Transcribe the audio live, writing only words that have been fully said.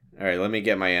All right, let me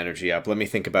get my energy up. Let me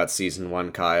think about season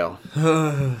 1, Kyle.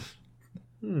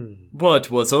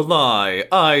 What was a lie?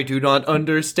 I do not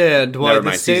understand why Never the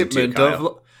mind, season 2, statement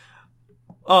Kyle.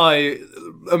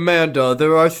 Amanda,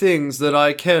 there are things that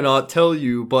I cannot tell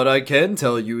you, but I can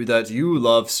tell you that you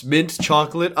love mint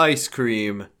chocolate ice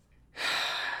cream.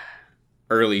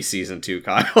 Early season 2,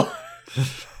 Kyle.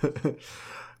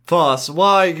 Boss,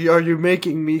 why are you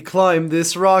making me climb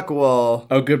this rock wall?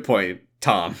 Oh, good point.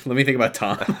 Tom. Let me think about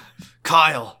Tom.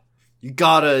 Kyle, you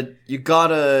gotta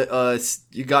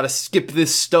skip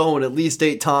this stone at least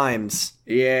 8 times.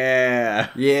 Yeah.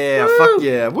 Yeah, Woo! fuck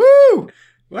yeah, woo!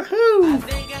 Woohoo!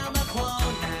 Think I'm a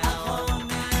clone now.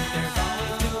 There's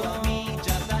always two of me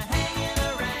just a hanging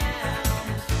around.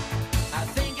 I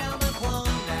think I'm a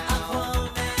clone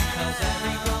now. 'Cause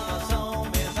every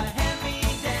chromosome is a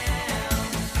hand-me-down.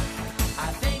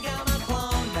 I think I'm a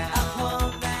clone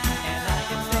now. And I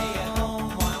can stay at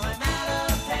home while I'm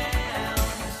out of town.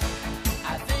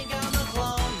 I think I'm a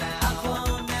clone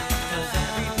now. 'Cause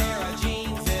every pair of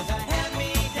jeans is a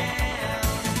hand-me-down.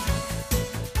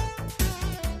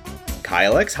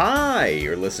 Kyle X Hi!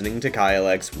 You're listening to Kyle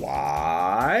X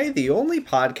Y, the only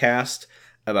podcast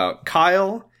about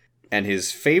Kyle and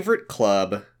his favorite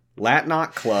club,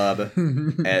 Latnock Club,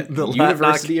 at the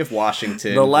University of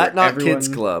Washington. The where Latnock Kids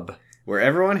Club. Where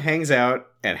everyone hangs out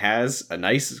and has a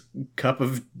nice cup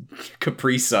of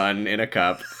Capri Sun in a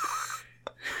cup.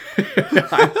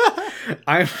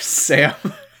 I'm Sam.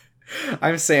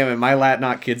 I'm Sam, and my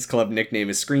Latnock Kids Club nickname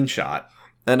is Screenshot.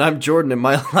 And I'm Jordan, and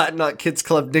my Latnock Kids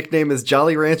Club nickname is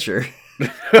Jolly Rancher.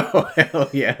 Oh, hell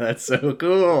yeah, that's so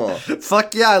cool.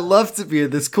 Fuck yeah, I love to be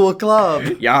in this cool club.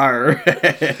 Yar.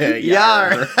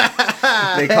 Yar.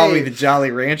 They call me the Jolly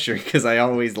Rancher because I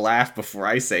always laugh before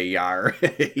I say yar.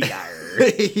 Yar.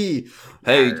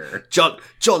 Hey,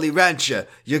 Jolly Rancher,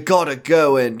 you gotta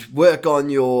go and work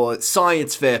on your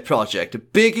science fair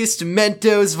project. Biggest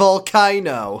Mentos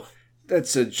volcano.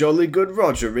 That's a jolly good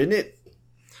Roger, innit?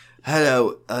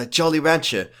 Hello, Jolly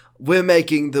Rancher. We're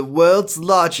making the world's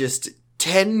largest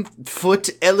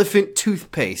 10-foot elephant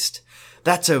toothpaste.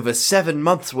 That's over 7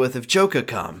 months worth of Joker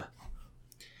cum.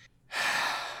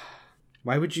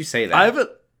 Why would you say that?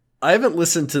 I haven't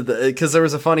listened to because there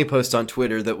was a funny post on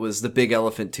Twitter that was the big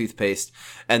elephant toothpaste,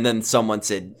 and then someone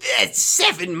said, "It's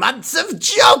 7 months of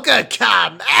Joker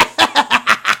cum."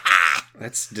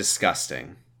 That's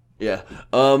disgusting. Yeah.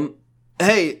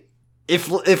 Hey, if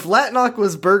Latnock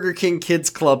was Burger King Kids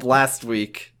Club last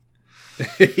week,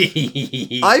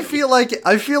 I feel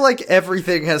like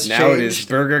everything has changed. Now it is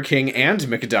Burger King and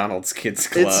McDonald's Kids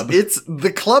Club. It's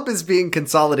the club is being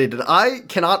consolidated. I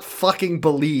cannot fucking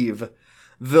believe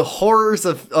the horrors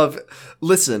of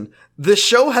listen, the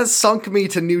show has sunk me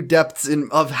to new depths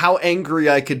of how angry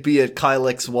I could be at Kyle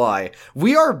XY.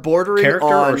 We are bordering Character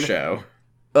on or show?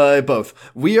 Both.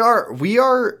 We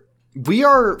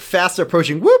are fast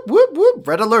approaching. Whoop whoop whoop!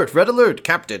 Red alert,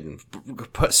 Captain!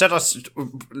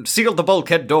 Seal the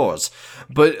bulkhead doors.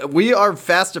 But we are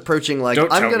fast approaching. Like, Don't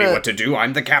tell me what to do.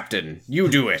 I'm the captain. You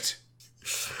do it.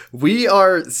 We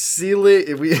are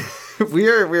sealing. We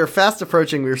are fast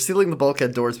approaching. We are sealing the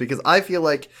bulkhead doors because I feel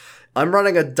like I'm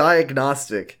running a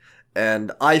diagnostic.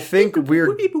 And I think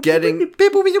we're getting...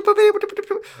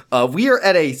 we are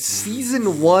at a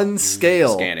season 1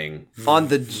 scale. Scanning.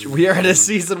 We are at a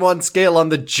season 1 scale on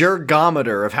the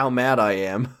jergometer of how mad I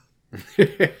am.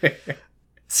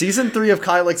 Season 3 of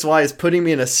Kyle XY is putting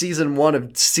me in a season 1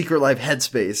 of Secret Life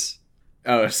Headspace.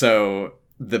 Oh, so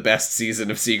the best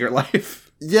season of Secret Life?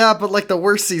 Yeah, but like the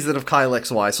worst season of Kyle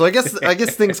XY. So I guess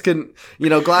things can, glass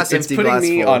empty, glass full. It's putting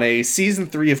me on a season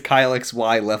 3 of Kyle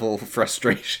XY level of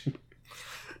frustration.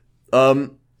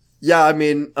 Yeah, I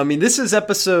mean, this is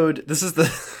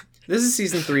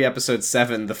season 3, episode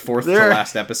 7, the fourth to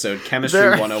last episode, Chemistry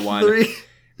 101.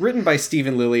 Written by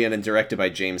Stephen Lillian and directed by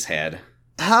James Head.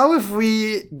 How have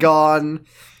we gone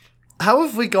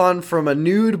from a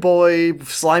nude boy,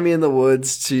 slimy in the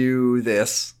woods, to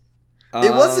this?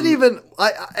 It wasn't even...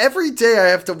 every day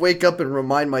I have to wake up and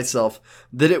remind myself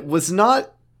that it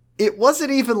wasn't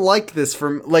even like this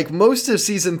from... Like, most of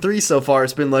season 3 so far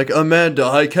has been like, Amanda,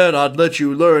 I cannot let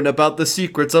you learn about the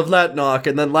secrets of Latnock.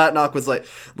 And then Latnock was like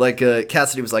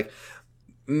Cassidy was like,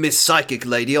 Miss Psychic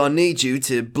Lady, I need you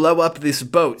to blow up this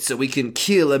boat so we can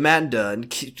kill Amanda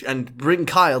and bring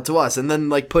Kyle to us. And then,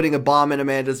 like, putting a bomb in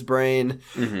Amanda's brain.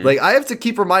 Mm-hmm. Like, I have to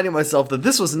keep reminding myself that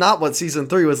this was not what season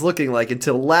 3 was looking like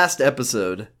until last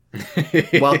episode.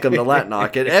 Welcome to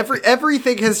Latnock. And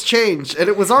everything has changed, and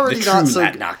it was already not so...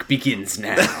 Latnock begins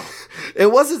now.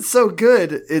 It wasn't so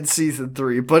good in season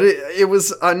 3, but it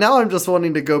was. Now I'm just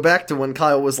wanting to go back to when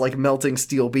Kyle was like melting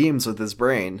steel beams with his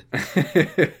brain.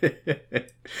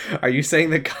 Are you saying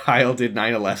that Kyle did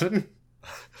 9/11?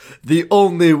 The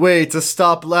only way to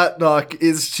stop Latnock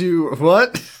is to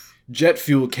what? Jet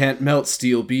fuel can't melt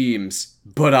steel beams,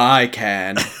 but I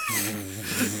can.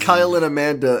 Kyle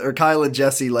and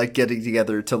Jesse like getting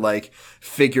together to like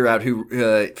figure out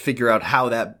how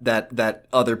that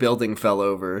other building fell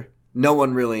over. No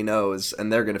one really knows,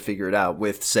 and they're gonna figure it out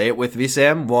with, say it with me,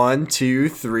 Sam. 1, 2,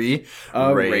 3.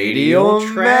 A radial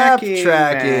tracking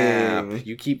map.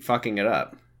 You keep fucking it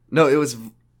up. No,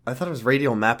 I thought it was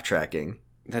radial map tracking.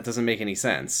 That doesn't make any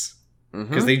sense.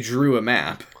 Because they drew a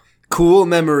map. Cool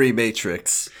memory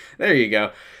matrix. There you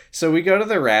go. So we go to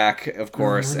the rack, of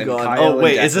course, and God. Kyle Oh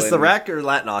wait, and is this the Declan- rack or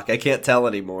Latnock? I can't tell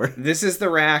anymore. This is the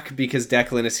rack because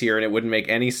Declan is here, and it wouldn't make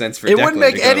any sense for It Declan wouldn't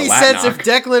make to go any to sense if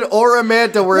Latnock. Declan or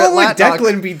Amanda were What at would Latnock.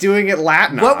 Declan be doing at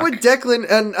Latnock? What would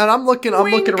Declan and I'm looking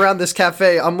around this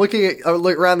cafe. I'm looking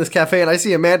around this cafe and I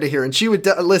see Amanda here, and she would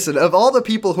listen. Of all the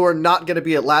people who are not going to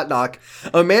be at Latnock,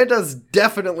 Amanda's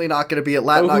definitely not going to be at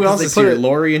Latnock. Oh, who else is here?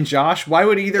 Lori and Josh? Why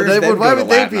would either of them Why go to would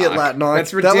they be at Latnock? Latnock?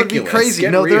 That's ridiculous. That would be crazy.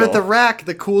 Get No, they're real. at the Rack,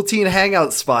 the cool teen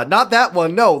hangout spot. Not that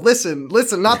one. No, listen,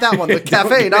 not that one. The Don't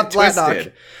cafe, get not it twisted.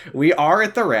 Latnock. We are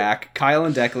at the Rack. Kyle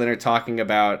and Declan are talking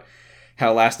about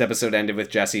how last episode ended with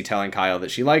Jessie telling Kyle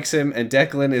that she likes him, and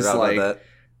Declan is Forgot about like, that.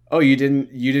 "Oh, you didn't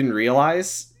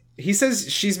realiase?" He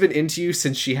says she's been into you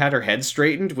since she had her head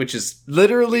straightened, which is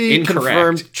Literally Incorrect.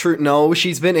 confirmed true. No,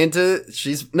 she's been into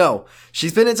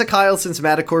Kyle since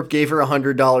Matacorp gave her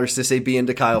 $100 to say be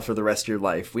into Kyle for the rest of your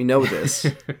life. We know this.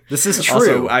 This is true.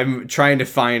 also I'm trying to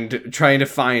find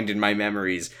in my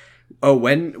memories. Oh,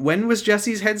 when was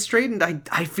Jesse's head straightened?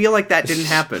 I feel like that didn't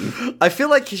happen. I feel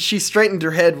like she straightened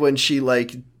her head when she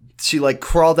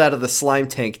crawled out of the slime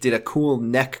tank, did a cool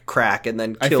neck crack, and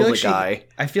then killed a guy.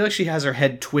 I feel like she has her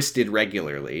head twisted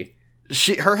regularly.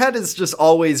 Her head is just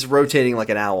always rotating like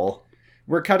an owl.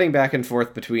 We're cutting back and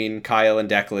forth between Kyle and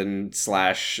Declan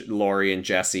 / Lori and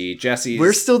Jesse.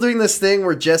 We're still doing this thing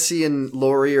where Jesse and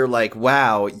Lori are like,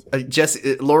 wow.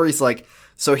 Lori's like,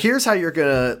 so here's how you're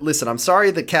gonna listen. I'm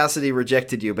sorry that Cassidy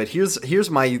rejected you, but here's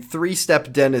my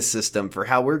 3-step dentist system for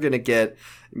how we're gonna get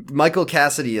Michael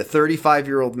Cassidy, a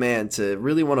 35-year-old man, to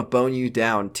really want to bone you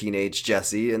down, teenage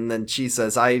Jesse. And then she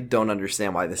says, I don't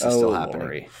understand why this is still happening.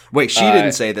 Lori. Wait, she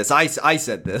didn't say this. I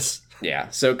said this. Yeah,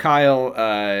 so Kyle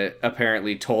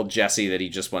apparently told Jesse that he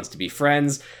just wants to be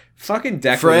friends. Fucking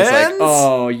Declan was like, Friends?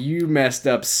 oh, you messed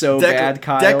up so bad,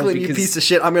 Kyle. Declan, you because piece of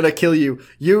shit. I'm gonna kill you.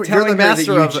 You're telling the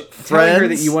master her of that friends. telling her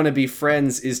that you want to be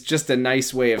friends is just a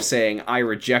nice way of saying, I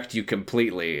reject you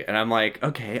completely. And I'm like,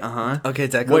 okay, Okay,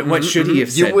 Declan. What should he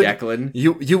have said, Declan?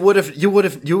 You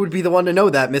would be the one to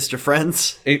know that, Mr.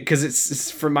 Friends. Because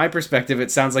it's from my perspective, it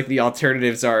sounds like the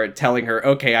alternatives are telling her,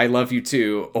 okay, I love you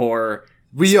too, or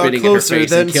We are spitting in her closer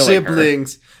face than and killing her.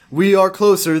 siblings. We are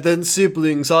closer than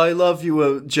siblings. I love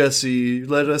you, Jesse.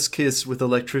 Let us kiss with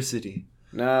electricity.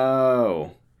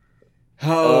 No.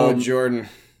 Oh, Jordan.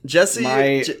 Jesse,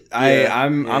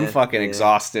 I'm fucking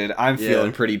exhausted. I'm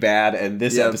feeling pretty bad, and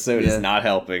this episode is not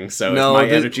helping. So my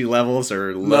energy levels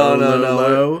are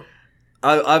low.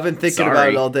 I've been thinking about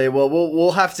Sorry. it all day. Well,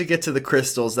 we'll have to get to the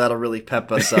crystals. That'll really pep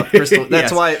us up. Crystal.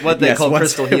 That's what they call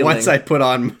crystal healing. Once I put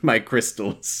on my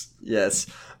crystals. Yes.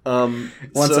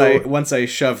 Once I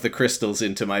shove the crystals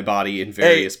into my body in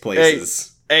various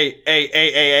places.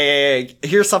 Hey.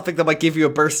 Here's something that might give you a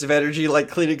burst of energy, like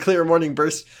clear morning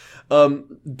burst.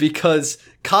 Because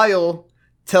Kyle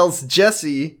tells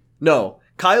Jesse, no.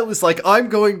 Kyle is like,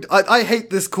 I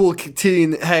hate this cool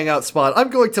teen hangout spot. I'm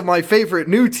going to my favorite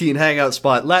new teen hangout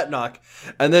spot, Latnock.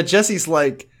 And then Jesse's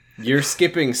like, You're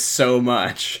skipping so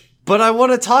much. but I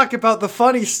want to talk about the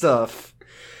funny stuff.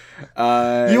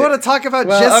 You want to talk about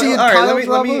Well, Jesse and all right, Kyle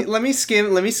drama? let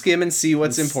me skim and see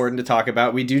what's important to talk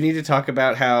about. We do need to talk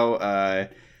about how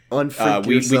Unfreak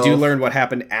we yourself. do learn what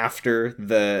happened after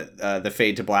the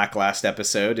Fade to Black last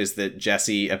episode is that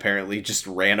Jesse apparently just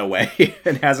ran away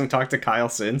and hasn't talked to Kyle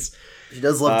since. He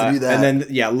does love to do that. And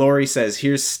then Lori says,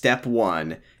 "Here's step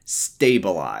 1: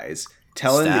 stabilize.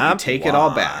 Tell him that you Step take it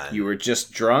all back. one. You were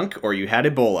just drunk, or you had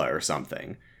Ebola or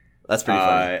something." That's pretty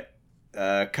funny.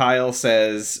 Kyle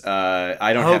says,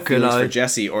 "I don't How have can feelings I? for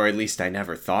Jesse, or at least I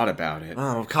never thought about it."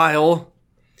 Oh, Kyle.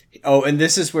 Oh, and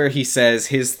this is where he says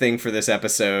his thing for this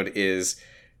episode is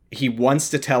he wants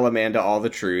to tell Amanda all the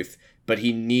truth, but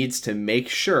he needs to make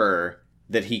sure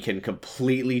that he can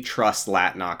completely trust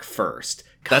Latnock first.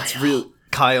 That's real.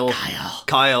 Kyle.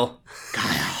 Kyle,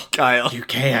 you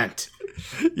can't.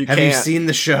 You Have can't. you seen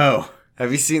the show?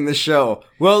 Have you seen the show?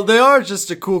 Well, they are just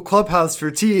a cool clubhouse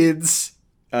for teens.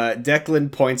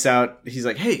 Declan points out, he's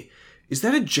like, hey, is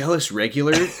that a jealous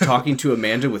regular talking to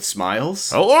Amanda with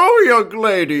smiles? Hello, young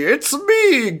lady. It's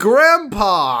me,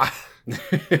 Grandpa.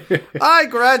 I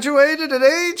graduated at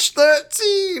age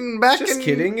 13 back Just in...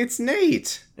 kidding, it's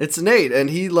Nate. It's Nate, and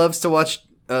he loves to watch,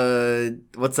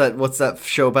 what's that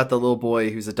show about the little boy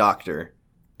who's a doctor?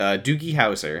 Doogie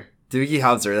Howser. Doogie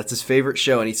Howser, that's his favorite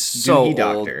show, and he's so Doogie old.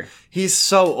 Doctor. He's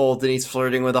so old, and he's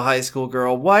flirting with a high school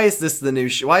girl. Why is this the new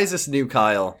why is this new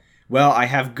Kyle? Well, I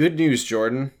have good news,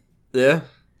 Jordan. Yeah?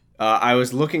 I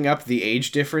was looking up the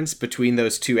age difference between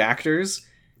those two actors,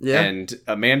 Yeah? and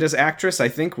Amanda's actress, I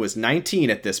think, was 19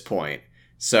 at this point.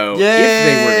 So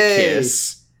Yay!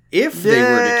 if they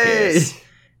were to kiss, Yay!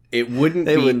 it wouldn't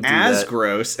They be wouldn't do as that.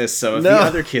 gross as some of No. the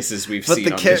other kisses we've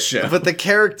seen on this show. But the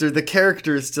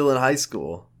character is still in high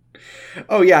school.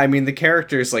 Oh yeah, I mean the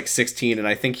character is like 16, and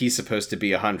I think he's supposed to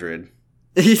be 100.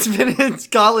 He's been in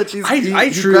college. I he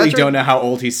truly graduated- don't know how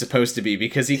old he's supposed to be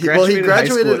because he Well, he graduated,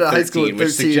 graduated high school at 13, which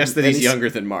 13, suggests that and he's he's- younger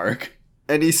than Mark.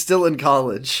 And he's still in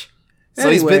college. So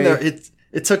he's been Anyway. there.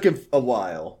 It took him a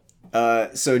while.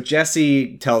 So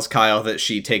Jessie tells Kyle that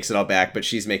she takes it all back, but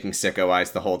she's making sicko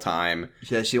eyes the whole time.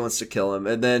 Yeah, she wants to kill him.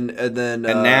 And then And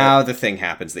now the thing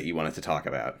happens that you wanted to talk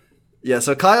about. yeah,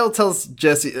 so Kyle tells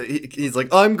Jesse, he's like,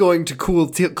 I'm going to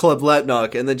Club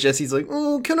Latnock. And then Jesse's like,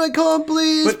 oh, can I come,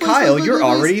 please? But Please, Kyle, please, you're please."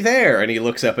 already there. And he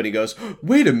looks up and he goes,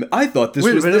 wait a minute, I thought this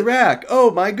Wait a was the minute. rack. Oh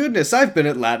my goodness, I've been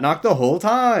at Latnock the whole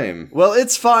time. Well,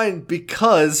 it's fine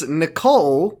because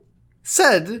Nicole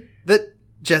said that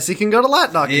Jesse can go to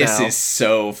Latnock This now. is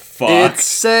so fucked. It's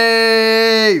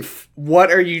safe.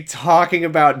 What are you talking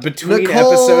about? Between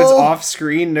Nicole- episodes off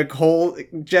screen,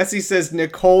 Jesse says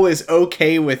Nicole is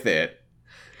okay with it.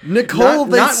 Nicole,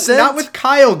 Not with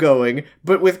Kyle going,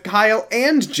 but with Kyle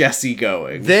and Jesse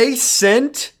going. They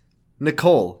sent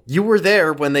Nicole. You were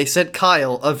there when they sent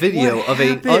Kyle a video What of a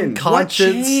happened?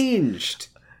 unconscious. What changed?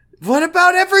 What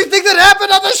about everything that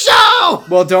happened on the show?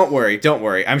 Well, don't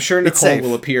worry. I'm sure It's Nicole safe.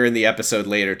 will appear in the episode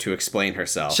later to explain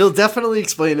herself. She'll definitely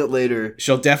explain it later.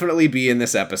 She'll definitely be in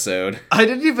this episode. I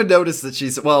didn't even notice that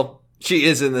she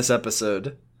is in this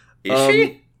episode. Is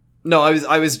she? No,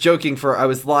 I was joking I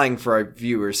was lying for our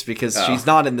viewers because Oh. she's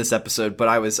not in this episode, but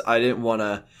I didn't want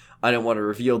to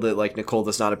reveal that like Nicole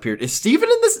does not appear. Is Steven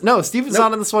in this? No, Steven's Nope.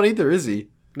 not in this one either, is he?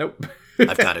 Nope.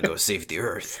 I've got to go save the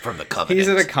Earth from the Covenant. He's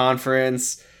at a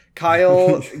conference.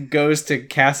 Kyle goes to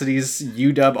Cassidy's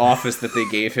UW office that they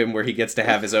gave him where he gets to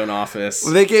have his own office.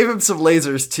 They gave him some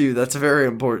lasers too. That's very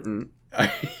important.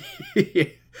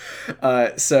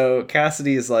 So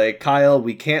Cassidy is like, Kyle,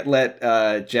 we can't let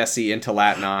Jesse into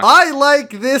Latnock. I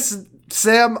like this,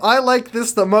 Sam. I like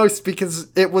this the most because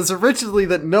it was originally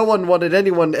that no one wanted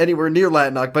anyone anywhere near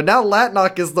Latnock, but now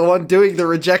Latnock is the one doing the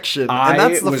rejection, and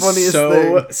that's the was funniest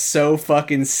thing. so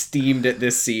fucking steamed at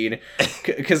this scene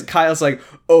because Kyle's like,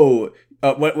 oh.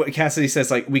 What Cassidy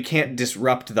says, like, we can't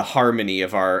disrupt the harmony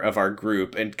of our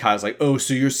group, and Kyle's like, oh,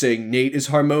 so you're saying Nate is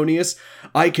harmonious?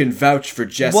 I can vouch for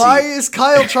Jesse. Why is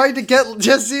Kyle trying to get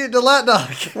Jesse into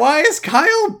Latnock? Why is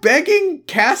Kyle begging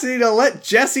Cassidy to let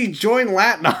Jesse join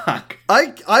Latnock?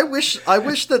 I wish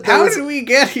that there How was. did we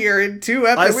get here in 2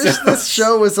 I episodes? wish this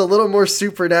show was a little more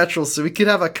supernatural so we could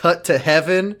have a cut to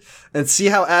heaven and see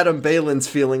how Adam Balin's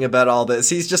feeling about all this.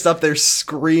 He's just up there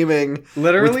screaming.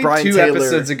 Literally with Brian 2 Taylor.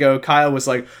 episodes ago, Kyle was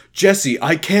like, Jesse,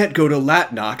 I can't go to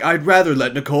Latnock. I'd rather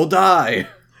let Nicole die.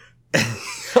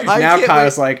 Now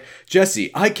Kyle's like,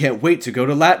 Jesse, I can't wait to go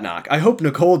to Latnock. I hope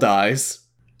Nicole dies.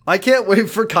 I can't wait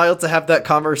for Kyle to have that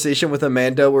conversation with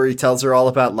Amanda where he tells her all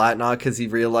about Latnock because he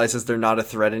realizes they're not a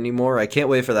threat anymore. I can't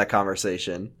wait for that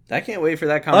conversation. I can't wait for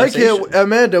that conversation.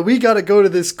 Amanda, we gotta go to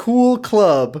this cool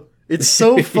club. It's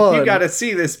so fun. You gotta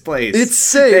see this place. It's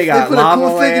safe. They got put a lava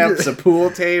cool thing in your- lamps, a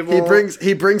pool table.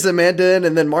 He brings Amanda in,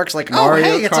 and then Mark's like, Mario "Oh,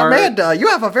 hey, it's Kart. Amanda. You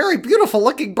have a very beautiful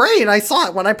looking brain. I saw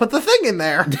it when I put the thing in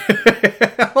there."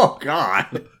 Oh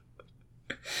God.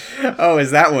 Oh,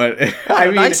 is that what? I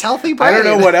mean, nice, healthy I don't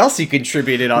know brain. what else he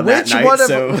contributed on that night.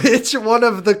 Which one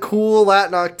of the cool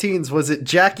Latnock teens was it?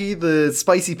 Jackie the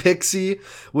spicy pixie?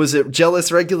 Was it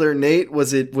jealous regular Nate?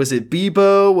 Was it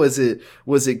Bebo? Was it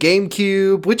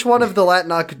GameCube? Which one of the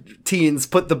Latnock teens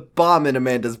put the bomb in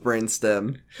Amanda's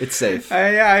brainstem? It's safe.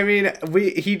 Yeah, I mean,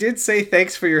 he did say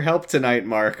thanks for your help tonight,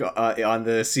 Mark, on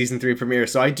the season 3 premiere.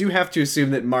 So I do have to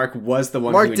assume that Mark was the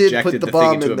one Mark who did injected put the the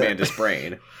bomb thing into in there. Amanda's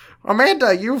brain.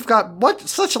 Amanda, you've got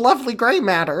such lovely gray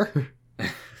matter.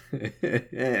 He's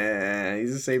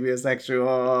a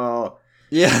sapiosexual.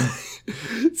 Yeah.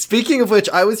 Speaking of which,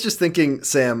 I was just thinking,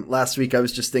 Sam, last week I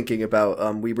was just thinking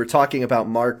about, we were talking about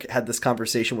Mark had this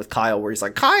conversation with Kyle where he's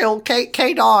like, Kyle,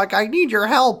 K-Dog, I need your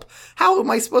help. How am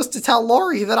I supposed to tell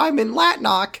Lori that I'm in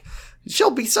Latnock?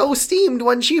 She'll be so steamed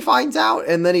when she finds out.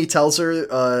 And then he tells her,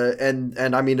 and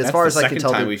I mean, as That's far as I can the tell,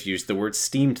 second time we've used the word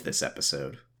steamed this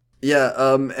episode. yeah,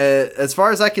 as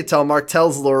far as I could tell, Mark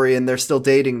tells Lori and they're still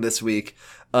dating this week.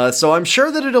 So I'm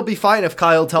sure that it'll be fine if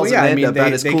Kyle tells Amanda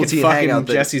about his cool teen hangout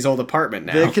thing. Jesse's old apartment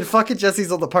now. They can fuck at Jesse's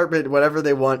old apartment, whatever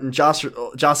they want, and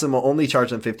Jocelyn will only charge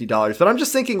them $50. But I'm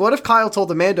just thinking, what if Kyle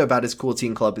told Amanda about his cool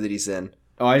teen club that he's in?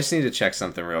 Oh, I just need to check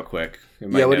something real quick.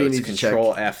 In my Yeah, what do you notes, need to check?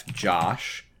 Control F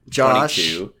Josh. Josh.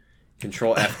 22.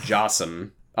 Control F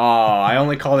Jossum. Oh, I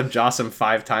only called him Jossum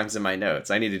 5 times in my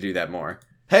notes. I need to do that more.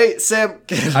 Hey, Sam,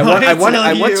 I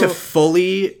want to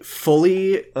fully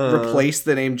replace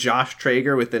the name Josh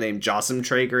Traeger with the name Jossum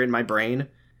Traeger in my brain.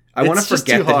 I want to It's just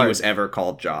forget too that he hard. was ever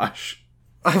called Josh.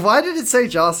 Why did it say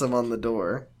Jossum on the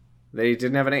door? They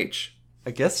didn't have an H.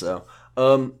 I guess so.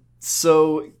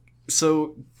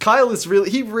 So Kyle is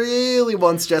he really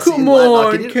wants Jesse in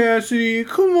Latnock. And Cassie.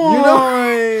 Come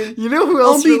on. you know who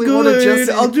else really wanted Jesse?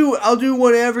 I'll do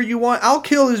whatever you want. I'll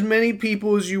kill as many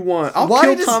people as you want. I'll Why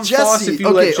kill does Tom Jesse? Foss if you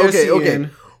let Jesse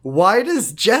in. Why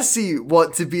does Jessie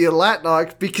want to be a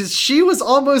Latnock? Because she was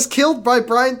almost killed by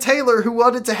Brian Taylor, who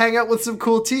wanted to hang out with some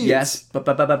cool teens. Yes, but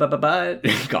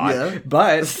God. Yeah.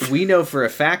 But we know for a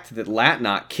fact that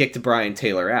Latnock kicked Brian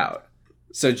Taylor out.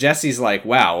 So Jesse's like,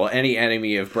 wow, well, any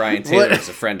enemy of Brian Taylor is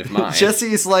a friend of mine.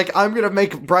 Jesse's like, I'm gonna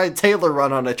make Brian Taylor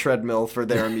run on a treadmill for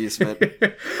their amusement.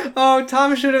 Oh,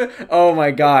 Tom should have... Oh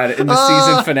my god, in the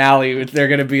season finale, they're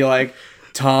gonna be like,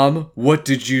 Tom, what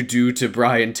did you do to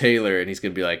Brian Taylor? And he's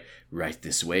gonna be like, right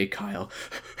this way, Kyle.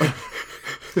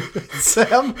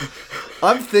 Sam,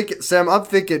 I'm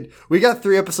thinking, we got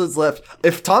 3 episodes left.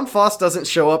 If Tom Foss doesn't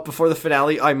show up before the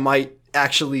finale, I might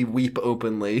actually weep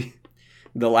openly.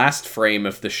 The last frame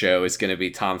of the show is gonna be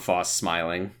Tom Foss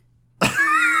smiling.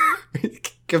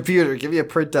 Computer, give me a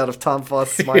printout of Tom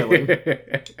Foss smiling.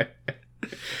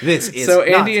 This is so not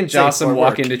Andy and safe Jossum for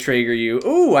walk work. into Traeger U.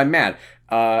 Ooh, I'm mad.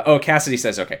 Cassidy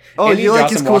says okay. Oh, Andy you and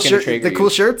like his Jossum cool walk into shirt? Traeger The U. cool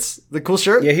shirts? The cool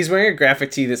shirt? Yeah, he's wearing a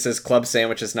graphic tee that says Club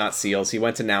Sandwiches Not Seals. He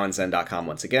went to nowandzen.com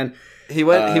once again. He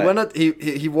wore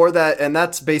that, and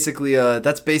that's basically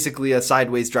a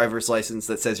sideways driver's license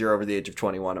that says you're over the age of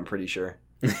 21. I'm pretty sure.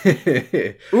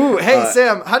 Ooh, hey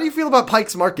Sam, how do you feel about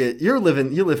Pike's Market? You live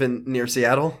in near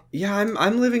Seattle. Yeah,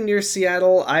 I'm living near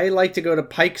Seattle. I like to go to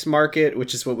Pike's Market,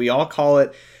 which is what we all call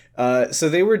it. So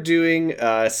they were doing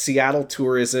Seattle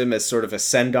tourism as sort of a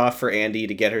send-off for Andy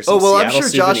to get her some Seattle I'm sure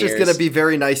souvenirs. Josh is going to be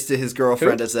very nice to his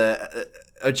girlfriend Who? as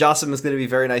Jossum is going to be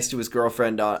very nice to his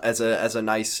girlfriend as a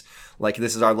nice, like,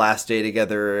 this is our last day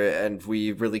together and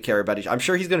we really care about each. I'm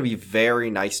sure he's going to be very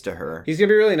nice to her. He's going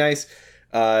to be really nice.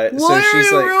 Why so she's are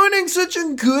you like, ruining such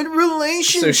a good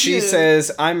relationship? so she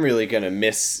says, I'm gonna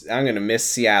miss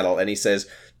Seattle, and he says,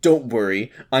 don't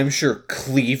worry, I'm sure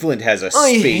Cleveland has a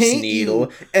I Space hate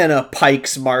Needle and a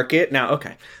Pike's Market. Now,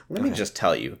 okay, let me just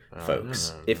tell you,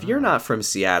 folks, if you're not from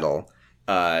Seattle,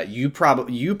 you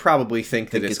probably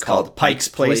think that it's called Pike's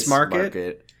Place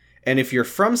Market. And if you're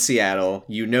from Seattle,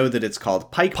 you know that it's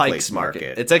called Pike's Place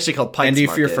Market. It's actually called Pike's And if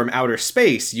Market. you're from outer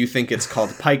space, you think it's called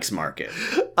Pike's Market.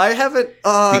 I haven't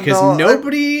Because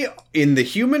nobody in the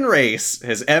human race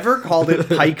has ever called it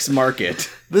Pike's Market.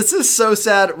 This is so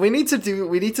sad. We need to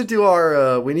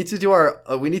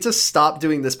stop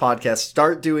doing this podcast.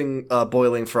 Start doing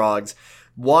Boiling Frogs.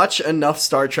 Watch enough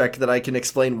Star Trek that I can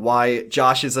explain why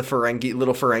Josh is a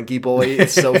little Ferengi boy.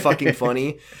 It's so fucking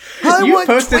funny. I You want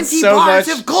posted 20 so bars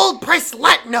much- of gold pressed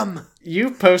latinum.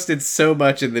 You've posted so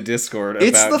much in the Discord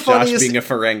It's about the Josh funniest- being a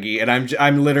Ferengi, and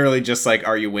I'm literally just like,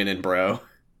 are you winning, bro?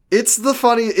 It is the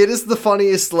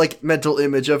funniest like mental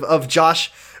image of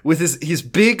Josh with his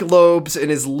big lobes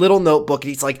and his little notebook, and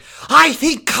he's like, I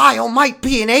think Kyle might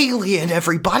be an alien,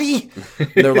 everybody.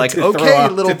 And they're like, To throw okay,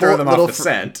 off- little to throw them little off the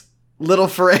scent. little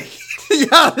Ferengi.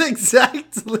 Yeah,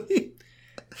 exactly.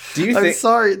 Do you I'm think?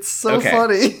 sorry, it's so Okay.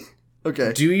 funny.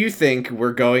 Okay. Do you think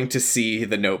we're going to see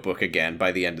the Notebook again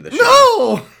by the end of the show?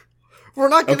 No, we're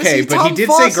not going to Okay, see but Tom he did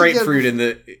Foss say again. grapefruit in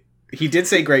the. He did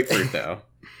say grapefruit though.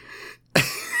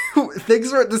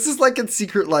 This is like in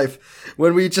Secret Life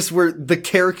when we just were the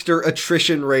character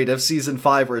attrition rate of season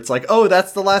 5 where it's like, oh,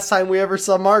 that's the last time we ever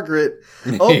saw Margaret.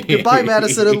 Oh, goodbye,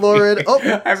 Madison and Lauren. Oh,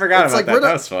 I forgot it's about like, that.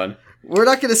 That was fun. We're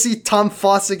not going to see Tom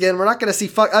Foss again. We're not going to see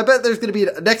I bet there's going to be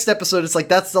next episode. It's like,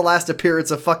 that's the last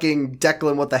appearance of fucking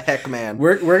Declan. What the heck, man?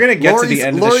 We're gonna get to the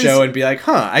end of the Laurie's- show and be like,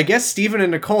 huh? I guess Steven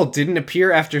and Nicole didn't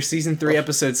appear after season 3,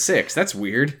 episode 6. That's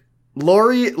weird.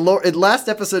 Last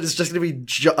episode is just going to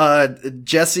be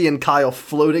Jesse and Kyle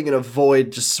floating in a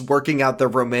void, just working out their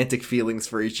romantic feelings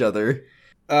for each other.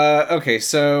 Okay,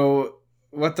 so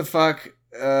what the fuck?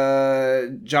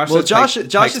 Josh. Well, says Josh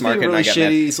Pike's is being Market, and really I got shitty.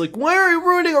 mad. He's like, "Why are you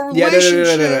ruining a Yeah,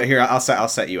 relationship?" no. Here, I'll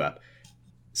set you up.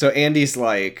 So Andy's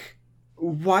like,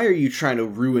 "Why are you trying to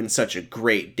ruin such a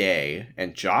great day?"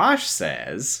 And Josh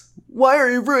says, "Why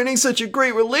are you ruining such a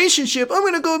great relationship? I'm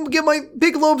gonna go get my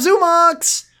Big Lobe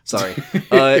Zumox." Sorry.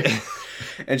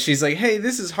 and she's like, "Hey,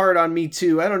 this is hard on me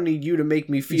too. I don't need you to make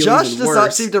me feel Josh even does worse."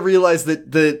 not seem to realize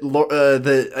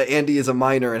that Andy is a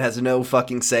minor and has no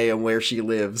fucking say in where she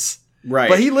lives. Right.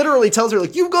 But he literally tells her,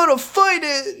 like, "You've got to fight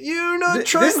it. You're not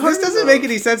trying This hard doesn't enough." make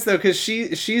any sense though, because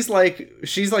she's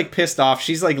like pissed off.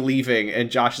 She's like leaving,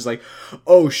 and Josh is like,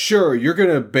 "Oh sure, you're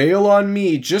gonna bail on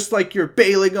me, just like you're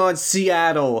bailing on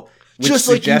Seattle." Which Just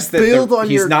like you suggests that bailed on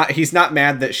he's your- he's not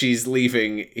mad that she's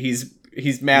leaving. He's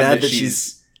mad that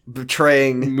she's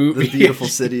betraying the beautiful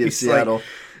city of He's Seattle.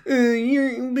 like,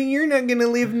 you're not gonna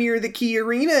live near the Key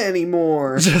Arena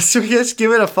anymore. Just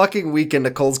give it a fucking week, and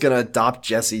Nicole's gonna adopt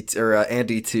Jesse or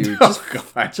Andy too. Oh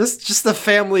god. Just the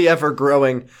family ever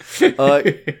growing.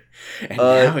 And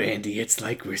now, Andy, it's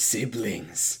like we're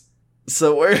siblings.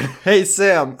 So hey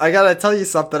Sam, I gotta tell you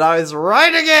something. I was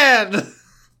right again.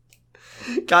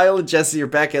 Kyle and Jesse are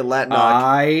back at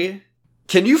Latnock.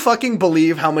 Can you fucking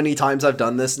believe how many times I've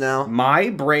done this now? My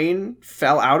brain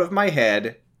fell out of my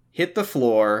head, hit the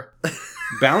floor,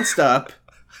 bounced up,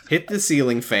 hit the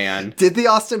ceiling fan, Did the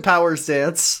Austin Powers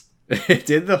dance?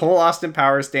 did the whole Austin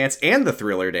Powers dance and the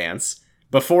Thriller dance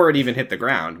before it even hit the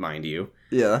ground, mind you.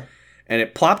 Yeah. And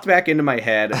it plopped back into my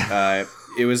head.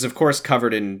 It was, of course,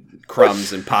 covered in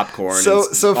crumbs and popcorn and all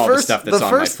the stuff that's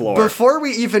on my floor. Before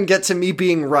we even get to me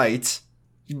being right,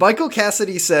 Michael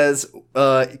Cassidy says,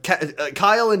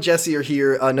 Kyle and Jesse are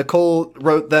here. Nicole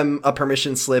wrote them a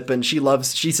permission slip, and she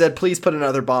said, "Please put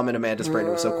another bomb in Amanda's brain."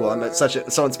 It was so cool. I'm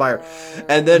so inspired.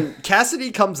 And then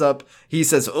Cassidy comes up. He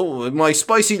says, "Oh, my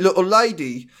spicy little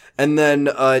lady." And then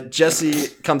Jesse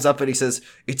comes up and he says,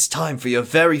 "It's time for your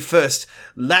very first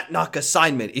Latnock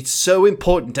assignment. It's so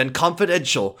important and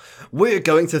confidential. We're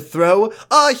going to throw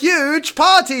a huge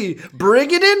party.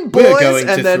 Bring it in, boys." We're going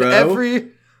and to then throw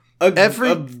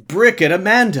a brick at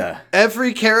Amanda.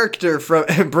 every character from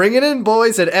Bring It In,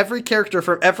 Boys, and every character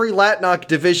from every Latnock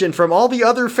division from all the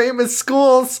other famous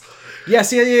schools.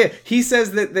 Yes, yeah. He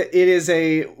says that it is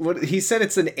he said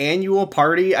it's an annual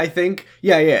party, I think.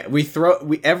 Yeah.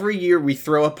 Every year we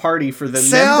throw a party for the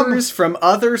Sam, members from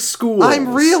other schools.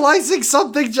 I'm realizing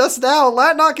something just now.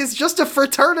 Latnock is just a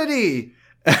fraternity.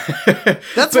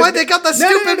 That's why they got the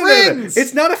stupid rings.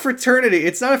 It's not a fraternity.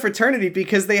 It's not a fraternity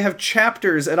because they have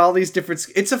chapters at all these different.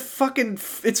 It's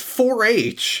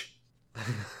 4-H.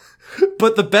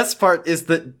 But the best part is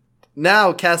that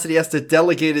now Cassidy has to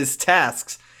delegate his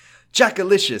tasks.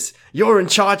 Jackalicious, you're in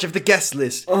charge of the guest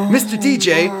list. Mr.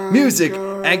 DJ, music,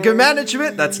 anger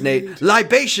management, that's Nate,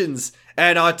 libations,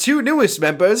 and our two newest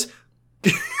members,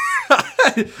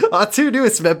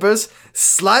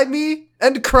 Slimy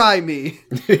and Crimey.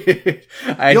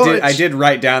 I did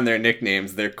write down their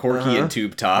nicknames. They're Corky and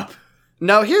Tube Top.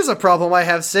 Now here's a problem I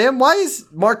have, Sam. Why is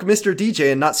Mark Mr.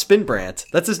 DJ and not Spinbrandt?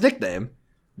 That's his nickname.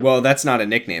 Well, that's not a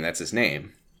nickname. That's his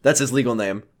name. That's his legal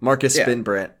name, Marcus Yeah.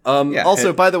 Spinbrandt. Yeah.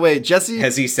 Also, by the way, Jessie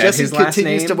Has he said his last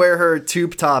continues name? to wear her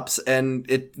tube tops, and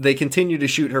they continue to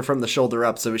shoot her from the shoulder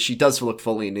up, so she does look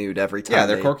fully nude every time. Yeah,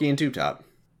 they're Corky and Tube Top.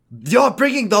 You're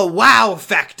bringing the wow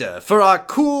factor for our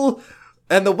cool,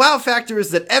 and the wow factor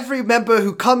is that every member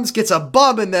who comes gets a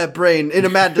bomb in their brain, in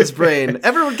Amanda's brain.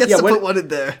 Everyone gets to put one in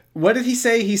there. What did he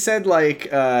say? He said,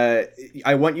 like,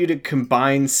 I want you to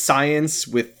combine science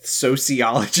with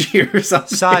sociology or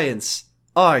something. Science,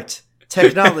 art,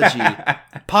 technology,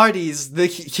 parties, the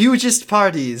hugest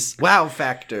parties, wow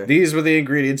factor. These were the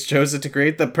ingredients chosen to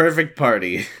create the perfect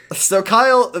party. So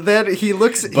Kyle, then he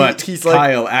looks, But he's like,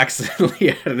 Kyle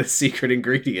accidentally added a secret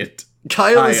ingredient.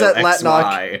 Kyle is at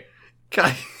Latnock.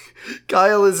 XY.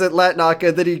 Kyle is at Latnock,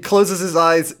 and then he closes his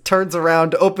eyes, turns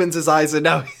around, opens his eyes, and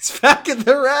now he's back in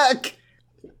the rack.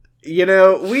 You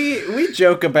know, we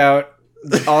joke about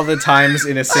all the times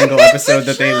in a single episode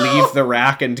that they leave the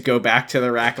rack and go back to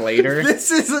the rack later.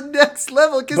 This is the next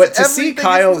level. But to see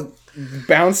Kyle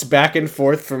bounce back and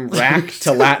forth from rack to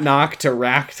Latnock to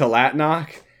rack to Latnock,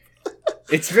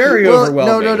 it's very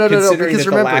overwhelming. No, considering because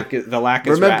that the lack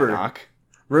is Ratnock.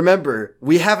 Remember,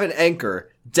 we have an anchor.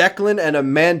 Declan and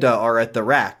Amanda are at the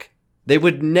rack. They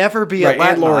would never be at Right,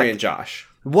 Latnock. and Lori and Josh.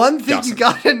 One thing Jocelyn. you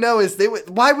gotta know is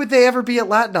why would they ever be at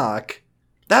Latnock?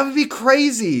 That would be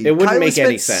crazy. It wouldn't Kyla make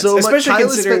any spent sense, so much- especially Kyla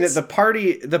considering spent-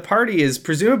 that the party is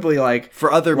presumably like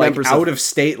for other like members out of of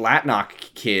state Latnock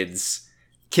kids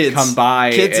kids come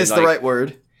by. Kids and, is the like- right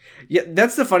word. Yeah,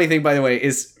 that's the funny thing, by the way,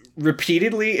 is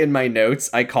repeatedly in my notes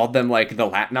I called them like the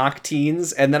Latnock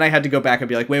teens, and then I had to go back and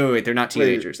be like, wait, they're not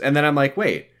teenagers, and then I'm like,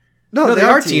 wait. No, they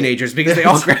are teenagers because they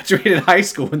all graduated high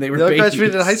school when they were They all babies.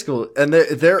 graduated high school, and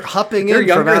they're hopping They're in from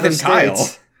younger out than of Kyle.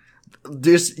 state.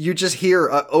 You just hear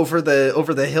over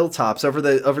the hilltops, over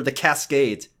the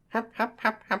cascades.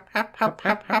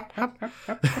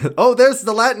 Oh, there's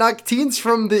the Latnock teens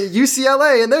from the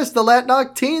UCLA, and there's the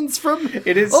Latnock teens from.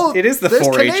 It is Oh, the there's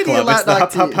 4-H Canadian club. It's the Latnock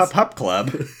Hup Hup teens. Hup Hup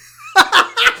Club.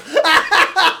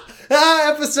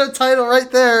 Episode title right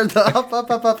there, the Up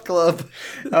Up Up Up Club.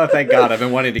 Oh, thank God! I've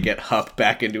been wanting to get Hup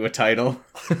back into a title.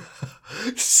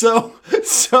 So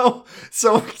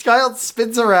Kyle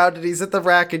spins around and he's at the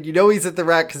rack, and you know he's at the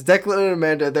rack because Declan and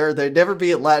Amanda they'd never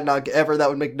be at Latnock ever. That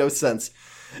would make no sense.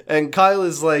 And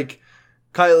Kyle's like,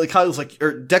 or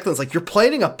Declan's like, you're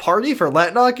planning a party for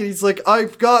Latnock, and he's like,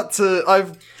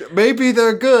 maybe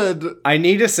they're good. I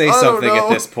need to say I don't something at know.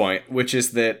 this point, which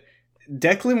is that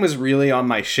Declan was really on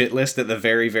my shit list at the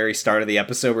very, very start of the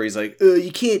episode where he's like, oh,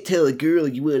 you can't tell a girl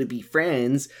you want to be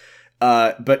friends.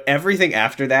 But everything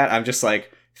after that, I'm just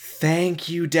like, thank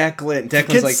you, Declan. Declan's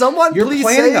Can like, someone you're please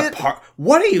planning say a it? part.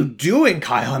 What are you doing,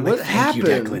 Kyle? I'm What like, thank you,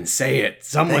 happened? Declan. Say it.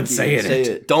 Someone Thank you, say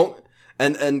it. Don't.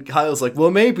 And Kyle's like,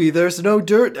 well, maybe there's no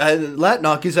dirt. And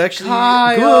Latnock is actually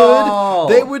Kyle!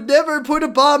 good. They would never put a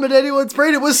bomb in anyone's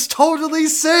brain. It was totally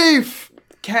safe.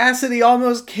 Cassidy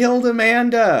almost killed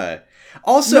Amanda.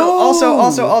 Also,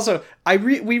 No!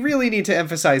 we really need to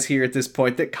emphasize here at this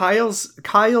point that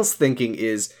Kyle's thinking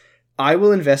is, I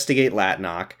will investigate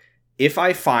Latnock if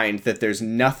I find that there's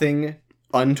nothing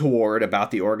untoward about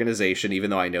the organization,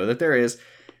 even though I know that there is,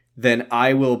 then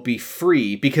I will be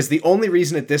free, because the only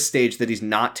reason at this stage that he's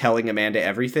not telling Amanda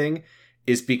everything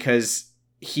is because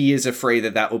he is afraid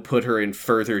that will put her in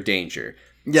further danger.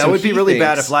 Yeah, So it would be he really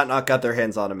bad if thinks- Latnock got their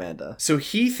hands on Amanda. So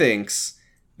he thinks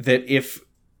that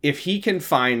if he can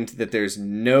find that there's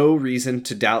no reason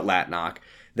to doubt Latnock,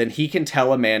 then he can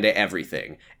tell Amanda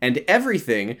everything. And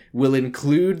everything will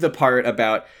include the part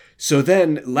about, so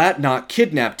then Latnock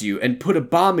kidnapped you and put a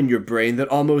bomb in your brain that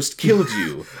almost killed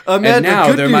you. Amanda, and now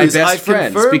good they're my news, best I've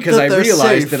friends confirmed because that I they're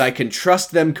realized safe. that I can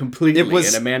trust them completely.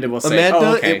 And Amanda will say,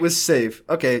 oh, okay. It was safe.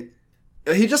 Okay.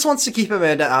 He just wants to keep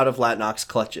Amanda out of Latnock's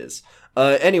clutches.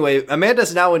 Anyway,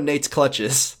 Amanda's now in Nate's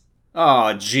clutches.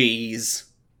 Oh, jeez.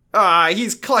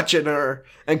 He's clutching her.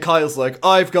 And Kyle's like,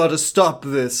 I've got to stop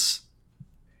this.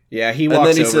 Yeah, he And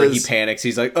walks then he over, he says- panics.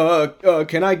 He's like,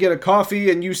 can I get a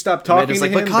coffee and you stop talking Amanda's to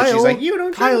like, him? but Kyle, she's like, you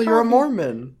don't Kyle, drink you're a coffee."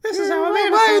 Mormon. This is how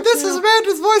Amanda Right, talks this now. is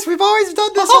Amanda's voice. We've always done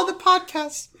this on the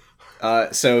podcast.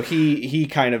 So he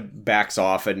kind of backs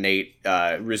off, and Nate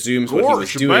resumes what he was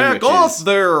Gosh, doing, back which off is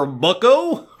there,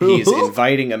 bucko. he's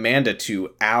inviting Amanda to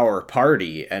our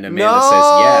party, and Amanda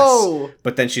No! says yes.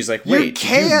 But then she's like, You wait, do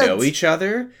you can't. know each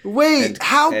other? Wait, And-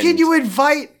 how can and- you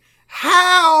invite...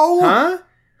 How? Huh?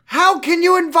 How can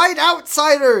you invite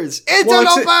outsiders into Well,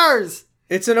 it's the a- bars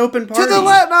It's an open to party. the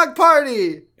Latnock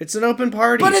party? It's an open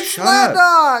party. But it's Shut up.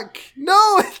 Latnock.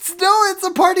 No, it's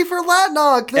a party for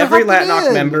Latnock. They're Every hopping Latnock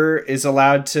in. member is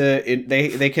allowed to.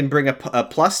 They can bring a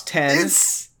plus 10.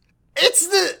 It's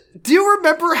the. Do you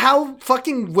remember how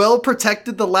fucking well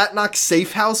protected the Latnock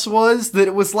safe house was? That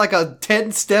it was like a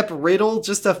 10-step riddle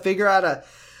just to figure out a.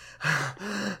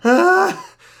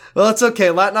 Well, it's okay.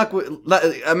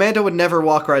 Amanda would never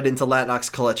walk right into Latnock's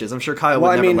clutches. I'm sure Kyle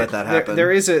would never let that happen.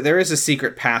 There is a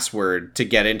secret password to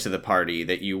get into the party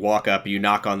that you walk up, you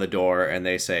knock on the door, and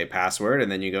they say password,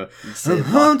 and then you go, say I'm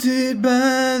haunted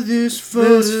by this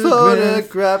This photograph.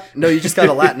 photograph. No, you just got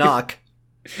a Latnock.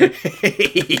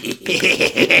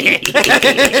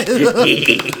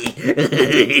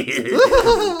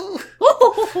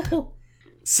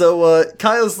 So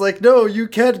Kyle's like, no, you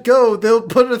can't go. They'll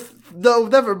put a. No,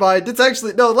 never mind. It's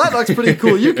actually no. Latnock's pretty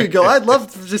cool. You could go. I'd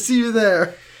love to see you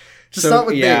there. Just not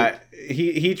with me.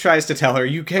 he tries to tell her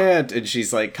you can't, and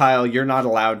she's like, Kyle, you're not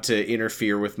allowed to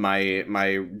interfere with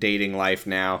my dating life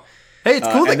now. Hey, it's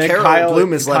cool that and then Carol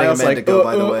Bloom is letting Kyle's Amanda go.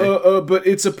 By the way, but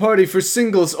it's a party for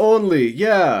singles only.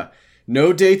 Yeah,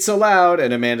 no dates allowed.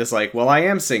 And Amanda's like, well, I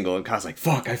am single, and Kyle's like,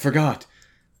 fuck, I forgot.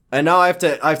 and now I have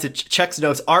to check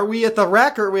notes. Are we at the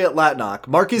rack or are we at Latnock?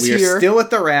 Mark is We are here. still at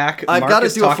the rack. I've Mark got to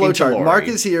is do a talking to flowchart. Lori. Mark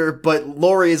is here, but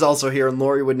Lori is also here, and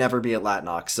Lori would never be at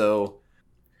Latnock. So,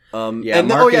 Yeah, and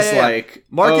Mark is like,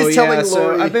 Mark is telling so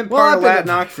Lori, I've been well, part of I've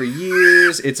been- Latnock for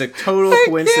years. It's a total I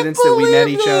coincidence can't that we met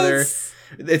believe each other. this.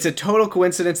 It's a total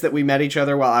coincidence that we met each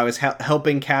other while I was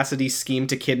helping Cassidy scheme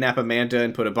to kidnap Amanda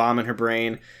and put a bomb in her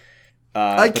brain.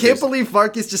 I can't believe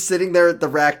Mark is just sitting there at the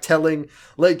rack telling,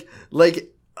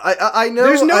 I know...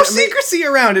 There's no secrecy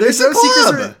around it. It's a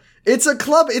club. It's a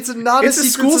club. It's not a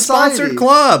secret school-sponsored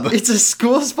club. It's a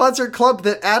school-sponsored club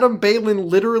that Adam Balin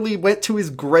literally went to his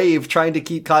grave trying to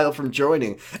keep Kyle from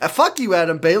joining. Fuck you,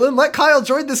 Adam Balin. Let Kyle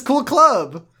join this cool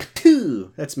club.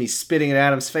 That's me spitting in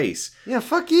Adam's face. Yeah,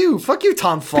 fuck you. Fuck you,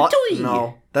 Tom Foss.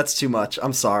 No, that's too much.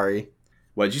 I'm sorry.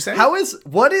 What did you say? What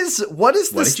is this What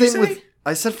did you thing say? with...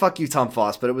 I said "fuck you, Tom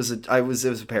Foss," but it was a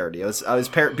parody. I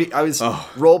was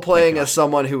role playing as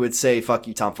someone who would say "fuck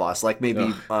you, Tom Foss," like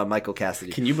maybe Michael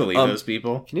Cassidy. Can you believe those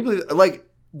people? Can you believe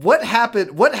what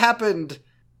happened? What happened?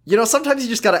 You know, sometimes you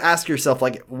just got to ask yourself,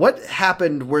 what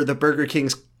happened where the Burger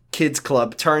King's Kids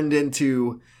Club turned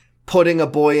into putting a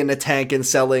boy in a tank and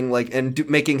selling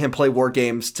making him play war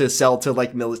games to sell to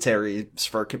militaries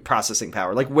for processing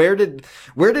power. Where did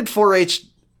 4-H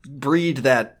breed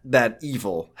that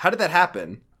evil? How did that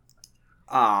happen?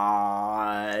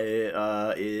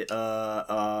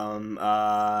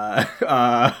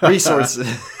 Resources.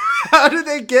 How did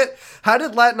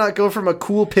Latnock go from a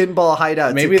cool pinball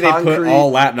hideout Maybe to they put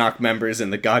all Latnock members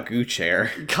in the Gagu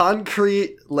chair.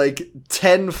 Concrete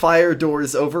 10 fire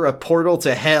doors over a portal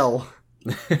to hell?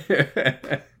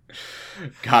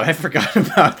 God, I forgot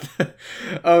about that.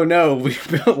 Oh no, we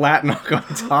built Latnock on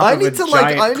top of a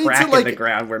giant crack in the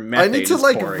ground where methane is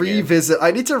pouring in.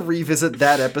 I need to revisit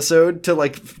that episode to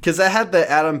because I had the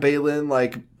Adam Balin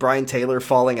Brian Taylor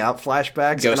falling out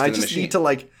flashbacks, Ghost and I in the just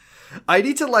Machine. I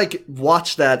need to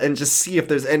watch that and just see if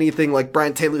there's anything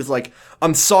Brian Taylor's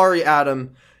I'm sorry,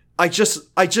 Adam.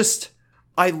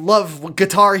 I love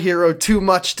Guitar Hero too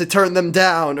much to turn them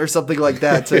down, or something like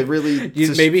that. To really,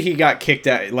 maybe he got kicked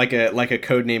out like a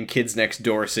codename Kids Next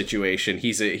Door situation.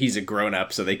 He's a grown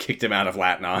up, so they kicked him out of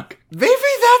Latnock. Maybe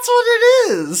that's what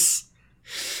it is.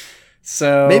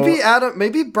 So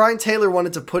maybe Brian Taylor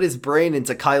wanted to put his brain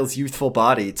into Kyle's youthful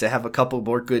body to have a couple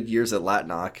more good years at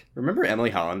Latnock. Remember Emily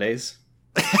Hollandaise?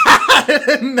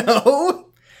 No.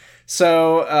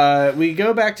 So we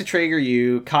go back to Traeger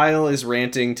U. Kyle is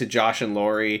ranting to Josh and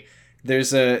Lori.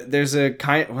 There's a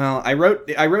kind. Well, I wrote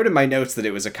in my notes that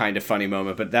it was a kind of funny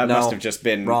moment, but that must have just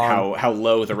been how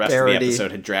low the rest of the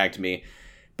episode had dragged me.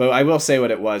 But I will say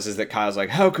what it was is that Kyle's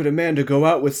like, "How could Amanda go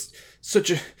out with such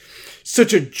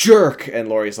a jerk?" And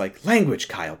Lori's like, "Language,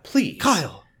 Kyle, please."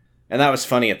 Kyle. And that was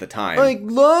funny at the time.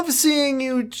 Love seeing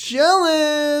you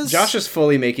jealous. Josh is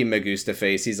fully making Magusta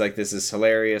face. He's like, "This is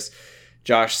hilarious."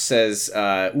 Josh says,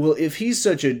 well, if he's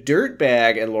such a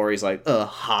dirtbag, and Lori's like, a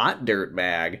hot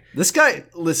dirtbag. This guy,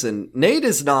 listen, Nate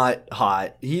is not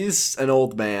hot. He's an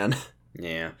old man.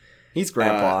 Yeah. He's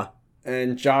grandpa.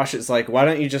 And Josh is like, why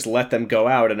don't you just let them go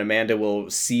out, and Amanda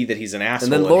will see that he's an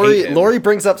asshole. And then Lori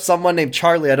brings up someone named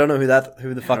Charlie. I don't know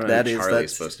who the fuck that is.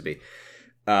 Charlie's supposed to be.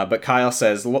 But Kyle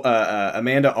says,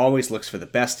 Amanda always looks for the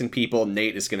best in people.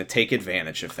 Nate is going to take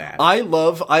advantage of that. I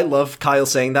love Kyle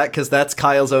saying that, because that's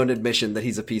Kyle's own admission that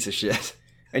he's a piece of shit.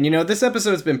 And this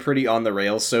episode's been pretty on the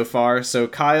rails so far, so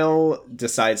Kyle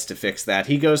decides to fix that.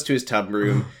 He goes to his tub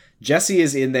room. Jessie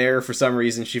is in there for some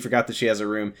reason. She forgot that she has a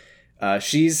room.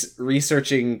 She's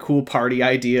researching cool party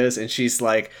ideas, and she's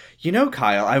like,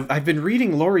 Kyle, I've been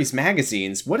reading Lori's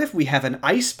magazines. What if we have an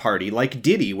ice party like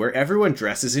Diddy, where everyone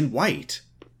dresses in white?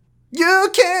 You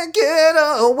can't get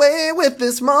away with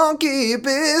this monkey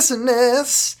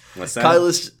business. What's that? Kyle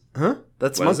is... Huh?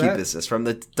 That's What is Monkey that? Business from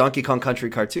the Donkey Kong Country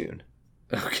cartoon.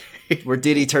 Okay. Where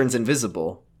Diddy turns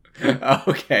invisible.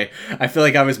 Okay. I feel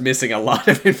like I was missing a lot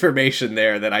of information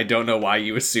there that I don't know why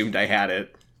you assumed I had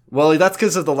it. Well, that's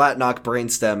because of the Latnock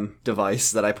brainstem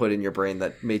device that I put in your brain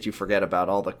that made you forget about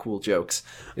all the cool jokes.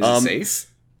 Is it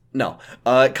safe? No.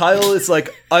 Kyle is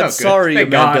like, I'm good. sorry, Thank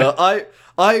Amanda. God.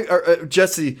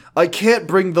 Jesse, I can't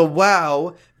bring the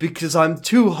wow because I'm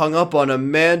too hung up on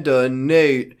Amanda and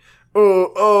Nate.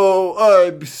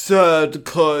 I'm sad,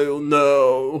 Kyle,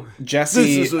 no.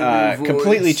 Jessie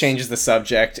completely changes the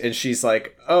subject, and she's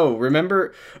like, oh,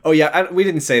 remember? Oh, yeah, we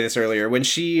didn't say this earlier. When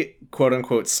she,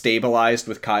 quote-unquote, stabilized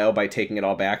with Kyle by taking it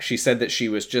all back, she said that she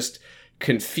was just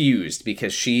confused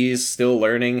because she's still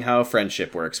learning how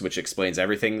friendship works, which explains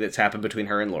everything that's happened between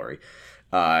her and Lori.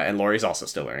 And Lori's also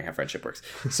still learning how friendship works.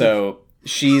 So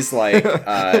she's like...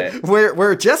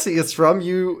 Where Jessie is from,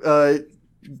 you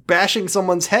bashing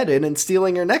someone's head in and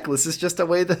stealing her necklace is just a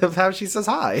way of how she says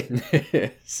hi.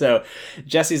 So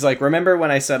Jessie's like, remember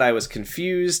when I said I was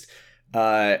confused?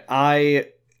 I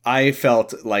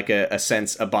felt like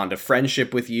a bond of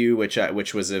friendship with you,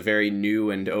 which was a very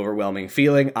new and overwhelming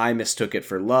feeling. I mistook it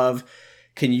for love.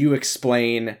 Can you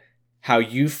explain how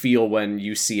you feel when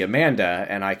you see Amanda,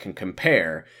 and I can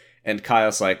compare. And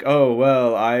Kyle's like, oh,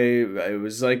 well, I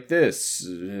was like this,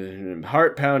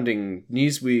 heart pounding,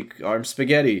 knees weak, arm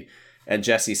spaghetti. And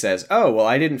Jesse says, oh, well,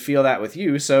 I didn't feel that with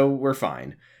you, so we're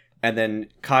fine. And then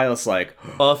Kyle's like,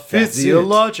 a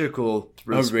physiological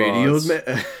response.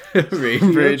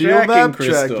 radial map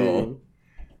crystal.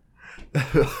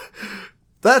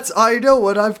 tracking. I know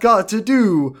what I've got to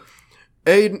do.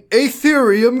 An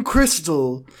Aetherium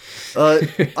crystal.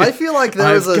 I feel like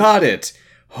there was I've got it.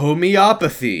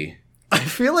 Homeopathy. I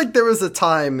feel like there was a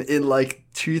time in like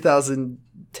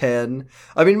 2010.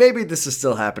 I mean, maybe this is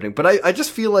still happening, but I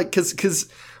just feel like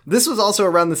because this was also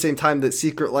around the same time that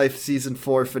Secret Life season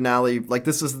 4 finale. Like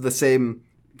this was the same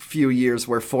few years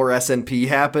where 4SNP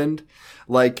happened.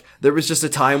 Like there was just a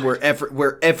time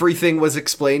where everything was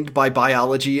explained by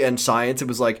biology and science. It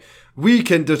was like, we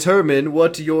can determine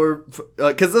what your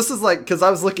because I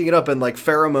was looking it up, and like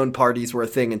pheromone parties were a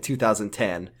thing in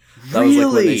 2010. That was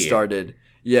like when they started.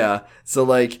 Yeah. So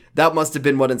like that must have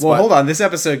been what inspired. Well, hold on. This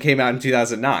episode came out in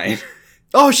 2009.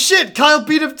 Oh shit! Kyle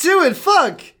beat him to it.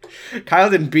 Fuck. Kyle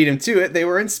didn't beat him to it. They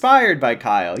were inspired by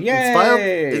Kyle.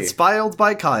 Yay! Inspired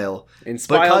by Kyle.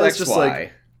 Inspired Kyle's XY. just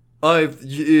like,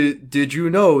 did you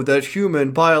know that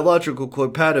human biological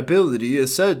compatibility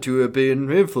is said to have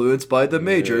been influenced by the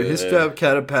major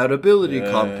histocompatibility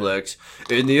complex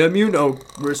in the immuno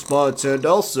response, and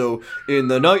also in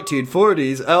the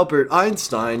 1940s, Albert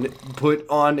Einstein put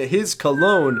on his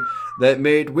cologne that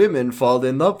made women fall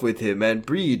in love with him and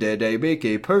breed and make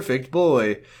a perfect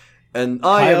boy. And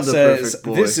I Kyle am the says, perfect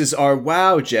boy. "This is our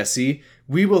wow, Jesse.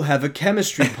 We will have a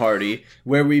chemistry party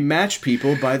where we match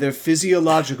people by their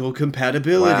physiological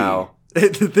compatibility." Wow.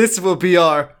 This will be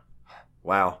our...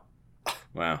 Wow.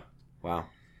 Wow. Wow.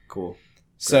 Cool.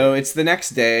 So it's the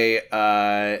next day.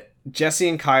 Jesse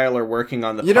and Kyle are working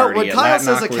on the You know, party when at Kyle Latnock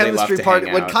says a where they love chemistry to party,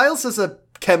 hang when out. Kyle says a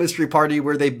chemistry party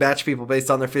where they match people based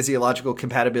on their physiological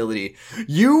compatibility,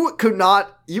 you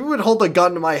would hold a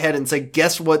gun to my head and say,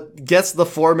 guess the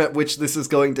form at which this is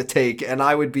going to take, and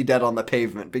I would be dead on the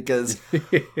pavement, because...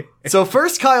 So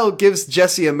first Kyle gives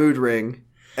Jesse a mood ring,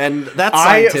 and that's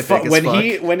scientific as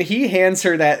fuck. When he hands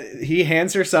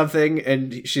her something,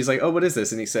 and she's like, "Oh, what is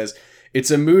this?" And he says,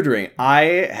 "It's a mood ring.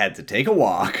 I had to take a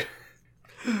walk."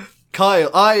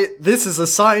 Kyle, this is a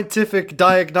scientific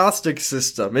diagnostic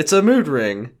system. It's a mood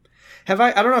ring. I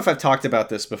don't know if I've talked about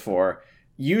this before.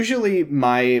 Usually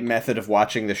my method of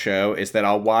watching the show is that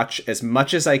I'll watch as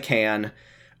much as I can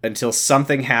until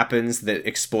something happens that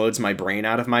explodes my brain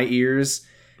out of my ears.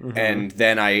 Mm-hmm. And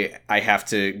then I have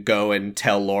to go and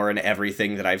tell Lauren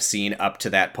everything that I've seen up to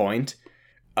that point.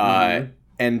 And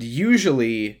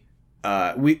usually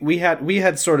we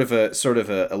had sort of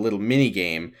a little mini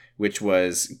game, which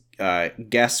was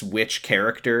guess which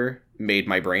character made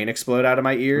my brain explode out of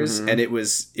my ears, and it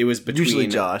was between Usually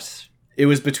Josh. It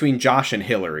was between Josh and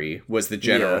Hillary was the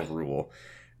general rule.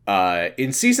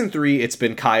 In season 3, it's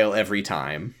been Kyle every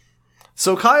time.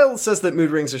 So Kyle says that mood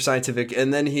rings are scientific,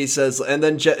 and then he says,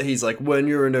 he's like, when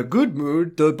you're in a good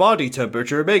mood, the body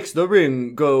temperature makes the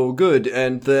ring go good,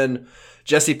 and then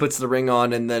Jesse puts the ring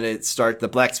on, and then the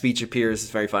black speech appears.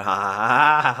 It's very fun. Ha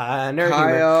ha ha ha ha. Nerd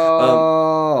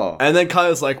humor. And then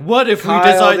Kyle's like, what if we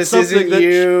design something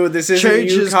that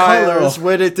changes colors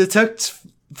when it detects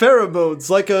pheromones,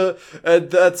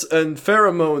 and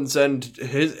pheromones and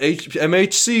his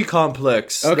MHC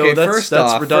complex? Okay, no, first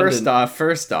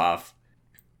off,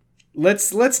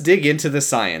 let's dig into the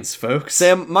science, folks.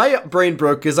 Sam, my brain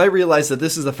broke because I realized that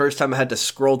this is the first time I had to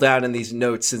scroll down in these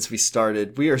notes since we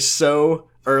started. We are so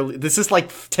early. This is like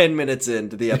 10 minutes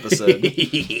into the episode.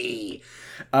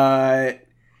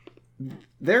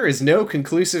 There is no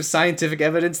conclusive scientific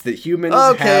evidence that humans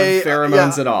have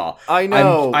pheromones at all. I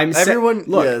know.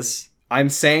 Look, yes. I'm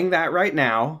saying that right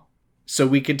now so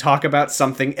we can talk about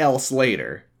something else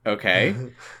later, okay?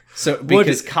 So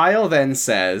because Kyle then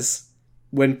says,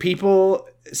 when people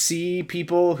see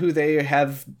people who they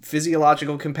have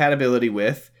physiological compatibility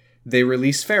with, they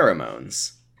release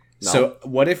pheromones. No. So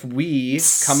what if we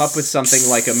come up with something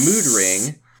like a mood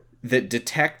ring that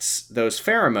detects those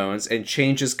pheromones and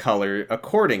changes color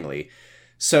accordingly?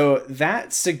 So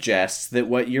that suggests that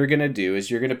what you're going to do is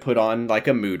you're going to put on like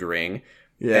a mood ring,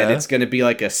 and it's going to be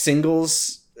like a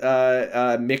singles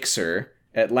mixer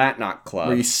at Latnock Club.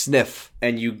 Where you sniff.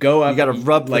 And you go up. You gotta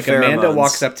rub like the pheromones. Amanda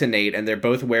walks up to Nate, and they're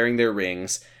both wearing their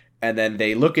rings, and then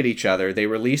they look at each other, they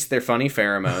release their funny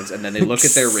pheromones, and then they look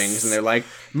at their rings, and they're like,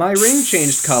 my ring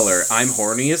changed color. I'm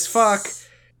horny as fuck.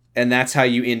 And that's how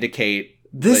you indicate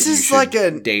this that is you like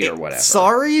should date or whatever.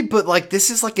 Sorry, but like this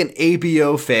is like an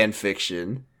ABO fan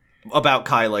fiction about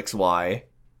Kyle XY.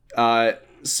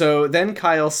 So then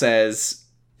Kyle says,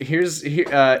 he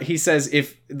says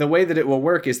if the way that it will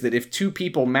work is that if two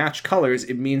people match colors,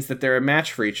 it means that they're a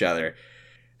match for each other.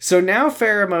 So now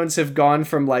pheromones have gone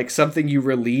from like something you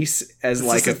release as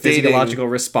like a physiological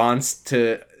response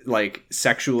to like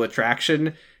sexual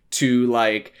attraction to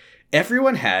like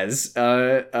everyone has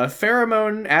a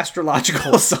pheromone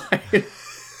astrological sign.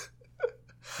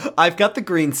 I've got the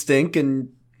green stink,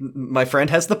 and my friend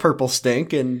has the purple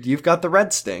stink, and you've got the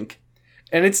red stink.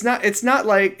 And it's not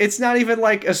even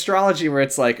like astrology where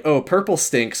it's like, oh, purple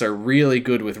stinks are really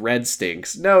good with red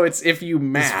stinks. No, it's if you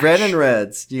match. It's red and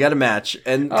reds. You got to match.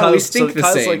 And we stink the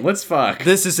same. Like, let's fuck.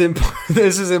 This is important.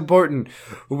 This is important.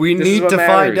 We This need is to what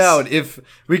find matters. out if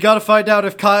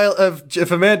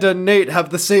if Amanda and Nate have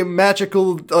the same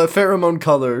magical pheromone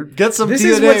color. Get some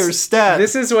DNA or stat.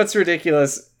 This is what's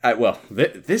ridiculous.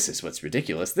 This is what's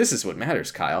ridiculous. This is what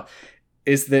matters, Kyle.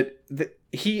 Is that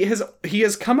he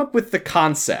has come up with the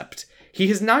concept. He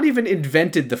has not even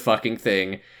invented the fucking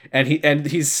thing, and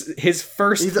his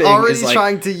first He's thing already is like,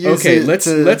 trying to use okay, it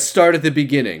let's start at the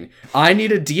beginning. I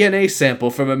need a DNA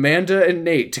sample from Amanda and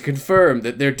Nate to confirm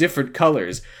that they're different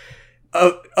colors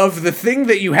of the thing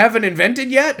that you haven't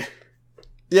invented yet.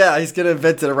 Yeah, he's gonna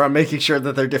invent it around making sure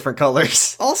that they're different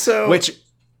colors. Also, The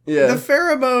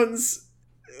pheromones.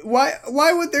 Why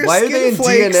would their Why are skin they in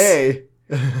flakes?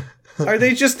 DNA? Are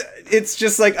they just? It's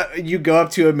just like you go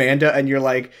up to Amanda and you're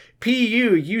like, "Pu,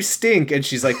 you stink," and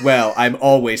she's like, "Well, I'm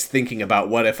always thinking about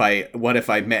what if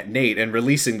I met Nate and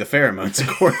releasing the pheromones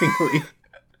accordingly."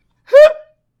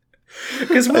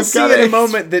 Because we'll see in a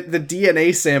moment that the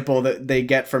DNA sample that they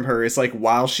get from her is like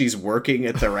while she's working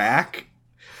at the rack.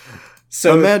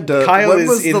 So Amanda, Kyle when is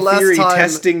was in the last theory time-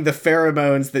 testing the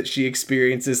pheromones that she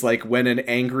experiences, like when an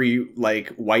angry like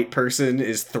white person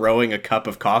is throwing a cup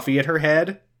of coffee at her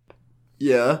head.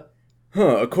 Yeah.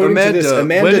 According to this,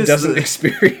 Amanda, when Amanda is doesn't the-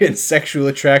 experience sexual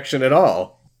attraction at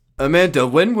all. Amanda,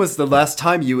 when was the last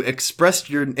time you expressed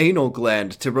your anal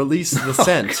gland to release the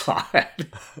scent? God.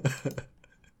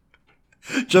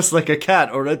 Just like a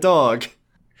cat or a dog.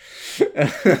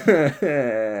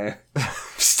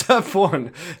 Step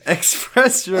 1.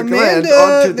 Express your gland Amanda,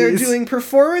 onto they're these... doing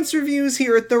performance reviews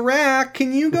here at the rack.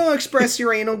 Can you go express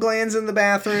your anal glands in the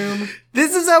bathroom?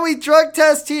 This is how we drug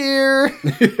test here!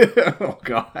 Oh,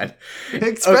 God.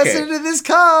 Express Okay. it into this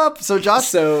cup! So Josh...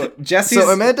 So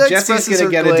Amanda Jesse's expresses gonna her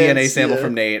get a DNA glands, sample yeah.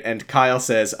 from Nate, and Kyle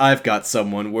says, "I've got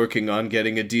someone working on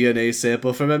getting a DNA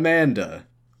sample from Amanda."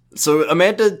 So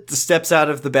Amanda steps out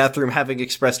of the bathroom having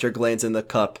expressed her glands in the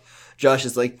cup. Josh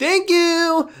is like, "Thank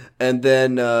you," and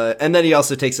then he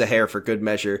also takes a hair for good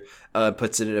measure,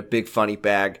 puts it in a big funny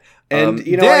bag. And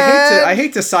I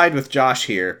hate to side with Josh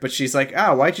here, but she's like,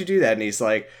 "Oh, why'd you do that?" And he's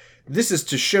like, "This is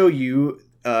to show you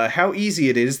how easy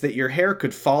it is that your hair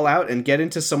could fall out and get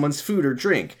into someone's food or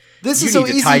drink. You need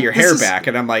to tie your hair back."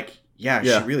 And I'm like, yeah,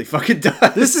 she really fucking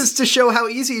does. This is to show how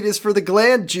easy it is for the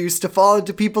gland juice to fall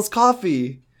into people's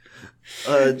coffee.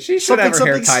 She should have her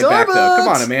hair tied back though. Come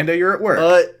on, Amanda, you're at work.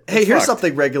 Hey, here's fucked.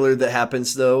 something regular that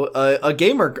happens though.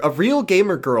 A real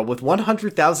gamer girl with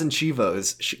 100,000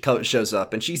 Chivos shows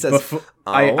up, and she says,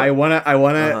 I want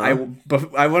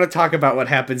to talk about what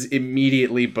happens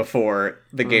immediately before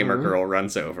the gamer girl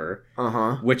runs over.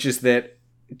 Which is that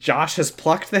Josh has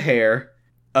plucked the hair.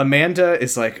 Amanda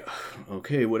is like,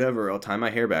 "Okay, whatever. I'll tie my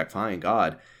hair back. Fine.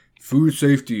 God, food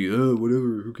safety.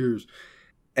 Whatever. Who cares?"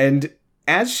 And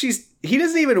as he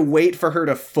doesn't even wait for her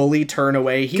to fully turn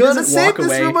away. He doesn't walk away.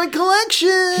 This for my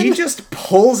collection. He just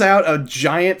pulls out a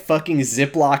giant fucking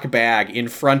Ziploc bag in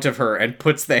front of her and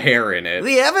puts the hair in it.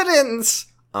 The evidence.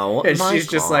 Oh, And my she's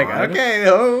just God. like, "Okay,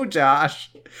 oh,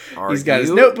 Josh." He's got his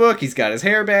notebook. He's got his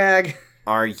hair bag.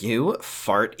 Are you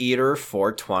Fart Eater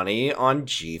 420 on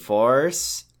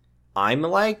GeForce? I'm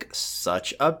like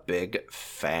such a big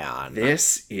fan.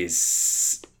 This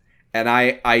is, and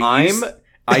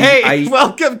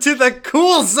Welcome to the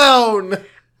cool zone.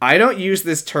 I don't use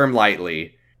this term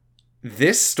lightly.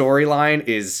 This storyline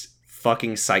is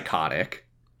fucking psychotic.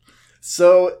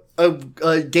 So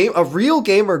a real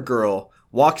gamer girl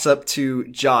walks up to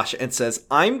Josh and says,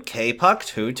 "I'm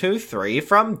Kpuck223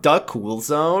 from the Cool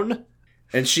Zone."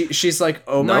 And she's like,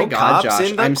 "Oh No my God, cops Josh,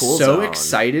 in the I'm cool so zone."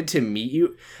 excited to meet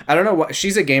you." I don't know what,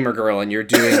 she's a gamer girl and you're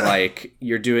doing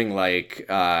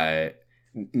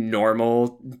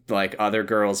normal, like other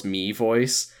girls' me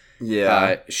voice.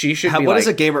 Yeah. She should be What like,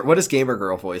 is gamer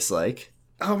girl voice like?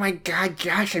 Oh my god,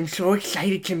 Josh, I'm so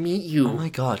excited to meet you. Oh my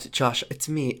god, Josh, it's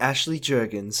me, Ashley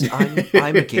Jurgens.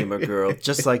 I'm a gamer girl,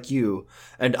 just like you.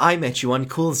 And I met you on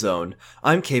Cool Zone.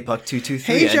 I'm Kpuck223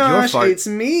 Hey and Josh, you're it's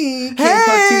me,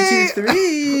 Hey!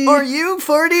 Kpuck223. Are you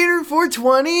 480 or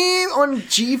 420 on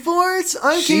GeForce?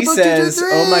 I'm She Kpuck223. says,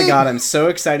 oh my god, I'm so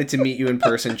excited to meet you in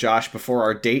person, Josh, before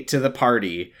our date to the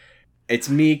party. It's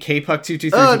me, Kpuck223. Oh,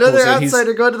 from Cool another Zone.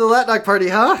 outsider going to the Latnock party,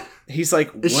 huh? He's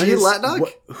like, Is what she a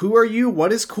Latnock? who are you?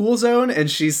 What is Cool Zone? And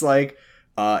she's like,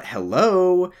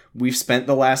 hello. We've spent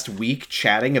the last week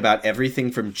chatting about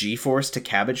everything from GeForce to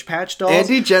Cabbage Patch Dolls.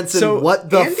 Andy Jensen, So what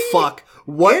the Andy- fuck?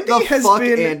 What Andy the has fuck,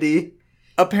 been- Andy?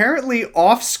 Apparently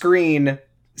off screen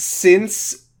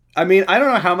since, I mean, I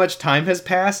don't know how much time has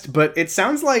passed, but it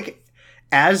sounds like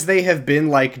as they have been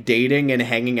like dating and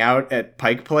hanging out at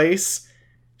Pike Place,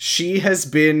 she has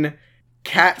been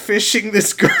catfishing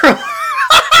this girl.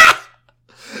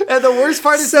 And the worst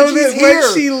part is So that she's that here.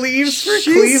 when she leaves for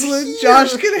She's Cleveland, here.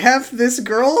 Josh can have this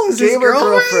girl as his Gamer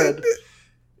girlfriend. girlfriend.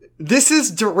 This is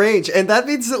deranged, and that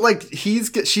means that like she's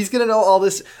gonna know all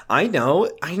this. I know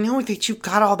that you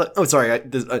got all the. Oh, sorry.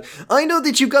 I know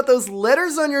that you got those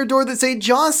letters on your door that say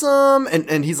 "Jossum,"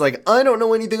 and he's like, I don't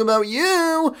know anything about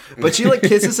you. But she like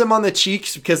kisses him on the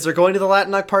cheeks because they're going to the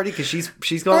Latnock party because she's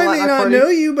going to I the may Latnock not party. know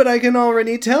you, but I can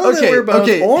already tell that Okay, we're both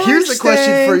orange Here's a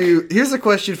question for stank. you. Here's a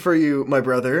question for you, my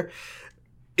brother.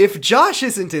 If Josh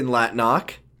isn't in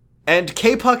Latnock and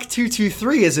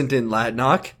Kpuck223 isn't in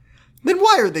Latnock, then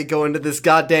why are they going to this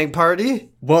goddamn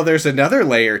party? Well, there's another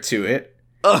layer to it,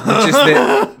 which is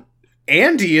that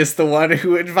Andy is the one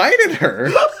who invited her.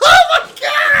 Oh my god!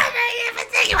 I didn't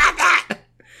even think about that.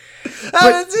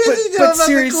 But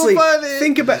seriously,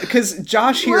 think about, because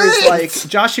Josh here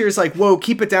is like, whoa,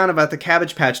 keep it down about the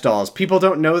Cabbage Patch Dolls. People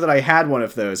don't know that I had one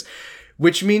of those,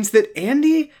 which means that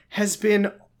Andy has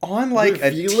been on like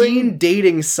a Revealing? teen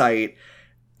dating site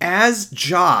as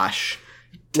Josh,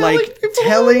 Telling like people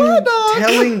telling about Latnock.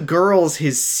 telling girls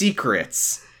his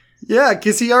secrets. Yeah,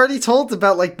 because he already told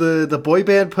about like the boy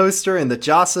band poster and the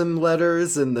Jossum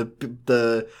letters and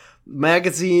the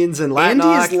magazines and Latnock.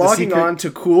 Andy is the logging secret- on to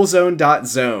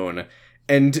coolzone.zone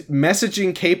and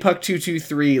messaging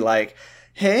Kpuck223 like,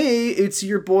 hey, it's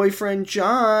your boyfriend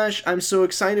Josh. I'm so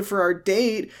excited for our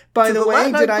date. By To the the way,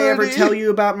 Latnock did I ever party." tell you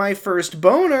about my first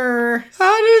boner?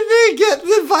 How did they get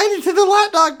invited to the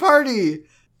Latnock party?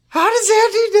 How does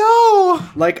Andy know?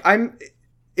 Like,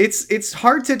 it's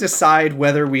hard to decide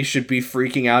whether we should be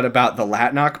freaking out about the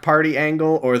Latnock party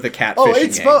angle or the catfishing Oh,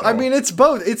 it's angle. both. I mean, it's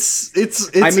both. It's.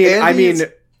 I mean, Andy's-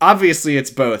 obviously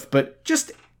it's both, but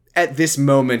just at this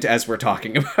moment as we're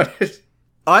talking about it.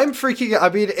 I'm freaking out.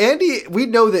 I mean, Andy, we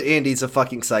know that Andy's a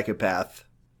fucking psychopath.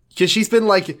 Because she's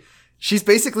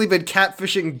basically been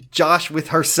catfishing Josh with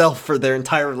herself for their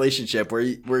entire relationship,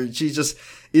 where she just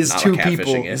is Not two what catfishing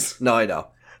people. is. No, I know.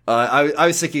 I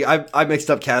was thinking, I mixed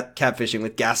up catfishing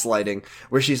with gaslighting,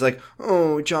 where she's like,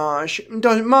 oh, Josh,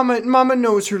 mama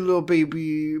knows her little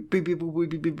baby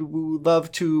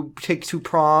love to take to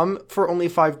prom for only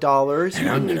 $5. You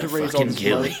I'm need gonna to raise all fucking this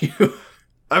kill money. you.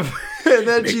 And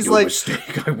then she's no like,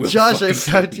 mistake, I will Josh, I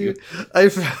fucking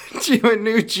found kill you a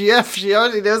new GF. She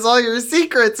already knows all your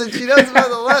secrets, and she knows about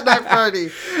the Latnock party.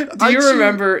 Do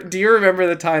you remember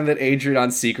the time that Adrian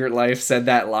on Secret Life said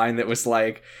that line that was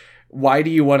like, why do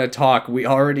you want to talk? We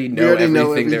already know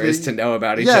everything there is to everything. know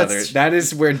about each Yes. other. That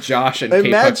is where Josh and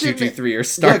Imagine- Kpuck223 are Yeah,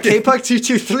 starting.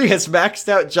 Kpuck223 has maxed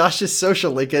out Josh's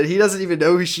social link, and he doesn't even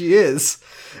know who she is.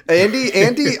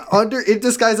 Andy, under in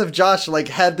disguise of Josh, like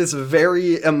had this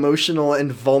very emotional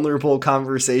and vulnerable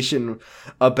conversation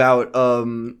about,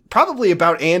 probably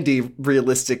about Andy,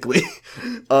 realistically,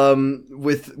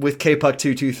 with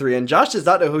Kpuck223, and Josh does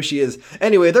not know who she is.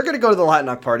 Anyway, they're gonna go to the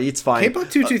Latnock party. It's fine.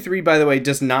 Kpuck223, by the way,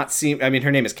 does not seem... I mean,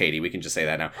 her name is Katie. We can just say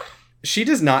that now. She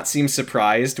does not seem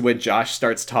surprised when Josh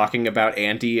starts talking about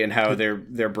Andy and how they're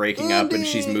breaking up and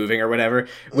she's moving or whatever,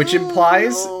 which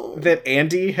implies that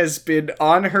Andy has been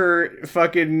on her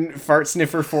fucking Fart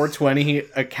Sniffer 420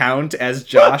 account as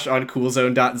Josh on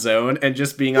coolzone.zone and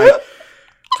just being like,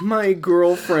 my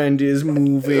girlfriend is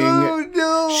moving. Oh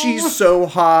no! She's so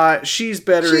hot. She's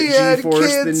better She at had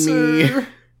G-Force than me. cancer.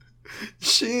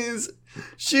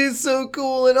 She's so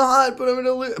cool and hot, but I'm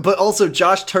gonna lose. But also,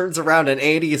 Josh turns around and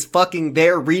Andy is fucking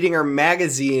there reading her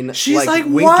magazine. She's like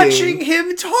winking. watching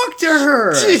him talk to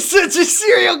her. She's such a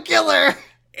serial killer.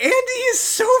 Andy is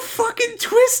so fucking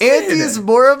twisted. Andy is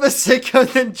more of a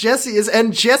sicko than Jesse is,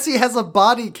 and Jesse has a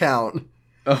body count.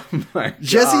 Oh my god.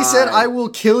 Jesse said, "I will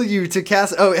kill you" to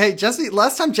Cassidy. Oh, hey, Jesse.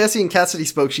 Last time Jesse and Cassidy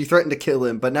spoke, she threatened to kill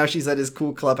him, but now she's at his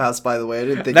cool clubhouse. By the way, I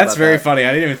didn't think That's about very that. funny. I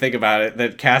didn't even think about it.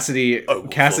 That Cassidy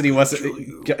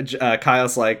wasn't.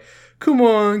 Kyle's like, "Come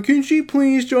on, can she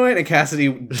please join?" And Cassidy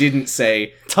didn't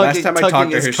say. Last time I talked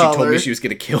tugging to her, his she told collar. me she was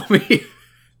gonna kill me.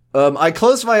 I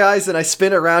close my eyes and I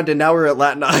spin around, and now we're at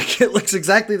Latinock. It looks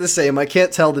exactly the same. I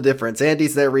can't tell the difference.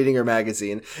 Andy's there reading her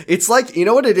magazine. It's like, you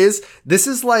know what it is? This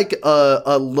is like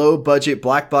a low budget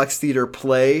black box theater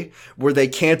play where they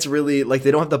can't really, like,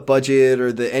 they don't have the budget or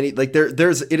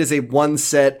it is a one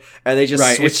set, and they just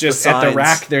Right, switch it's just the at the signs.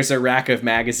 rack. There's a rack of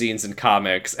magazines and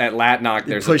comics. At Latnock,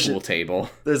 there's a push it. pool table.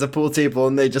 There's a pool table,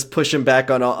 and they just push him back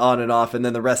on and off, and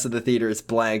then the rest of the theater is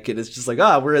blank, and it's just like,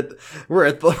 we're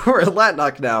at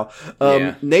Latinock now.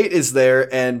 Yeah. Nate is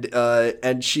there,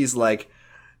 and she's like,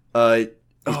 oh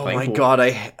playing my pool.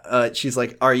 god, she's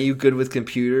like, "Are you good with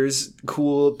computers,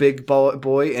 cool big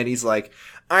boy?" And he's like,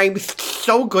 "I'm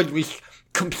so good with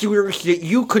computers that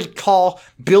you could call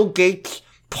Bill Gates,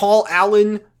 Paul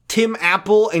Allen, Tim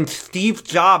Apple, and Steve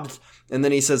Jobs." And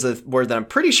then he says a word that I'm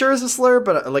pretty sure is a slur,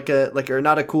 but or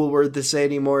not a cool word to say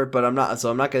anymore. But I'm not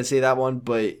going to say that one.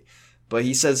 But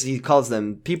he says he calls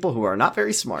them people who are not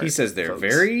very smart. He says they're folks.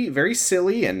 very, very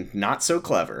silly and not so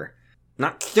clever.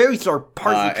 not serious or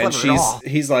hardly clever And at all.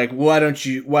 he's like, why don't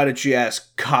you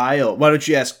ask Kyle? Why don't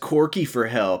you ask Corky for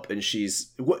help? And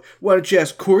she's, why don't you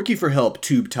ask Corky for help,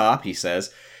 Tube Top? He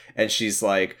says, and she's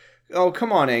like, oh,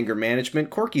 come on, anger management.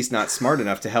 Corky's not smart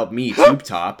enough to help me, Tube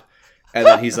Top. And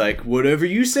then he's like, whatever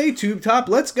you say, Tube Top,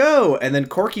 let's go. And then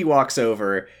Corky walks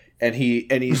over, and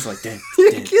he's like,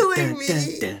 You're killing me.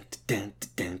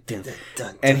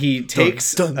 and he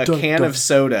takes a can of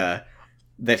soda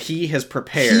that he has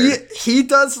prepared. He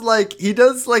does like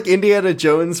Indiana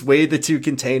Jones weigh the two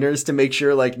containers to make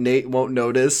sure like Nate won't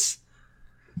notice,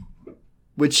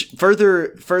 which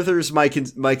furthers my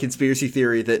conspiracy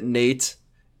theory that Nate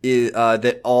is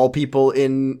that all people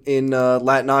in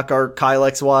Latinock are Kyle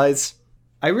XYs.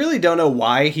 I really don't know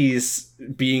why he's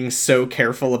being so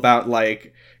careful about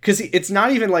like, because it's not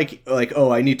even like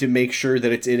oh, I need to make sure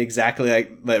that it's in exactly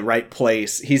like the right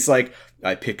place. He's like,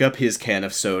 I pick up his can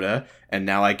of soda and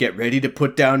now I get ready to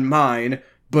put down mine,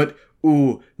 but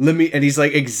ooh, let me, and he's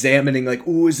like examining like,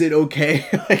 ooh, is it okay?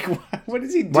 Like, what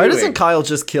is he doing? Why doesn't Kyle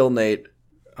just kill Nate?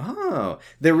 Oh,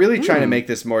 they're really trying to make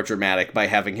this more dramatic by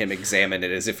having him examine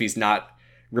it as if he's not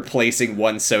replacing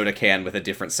one soda can with a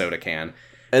different soda can.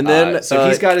 And then So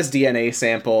he's got his DNA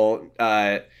sample.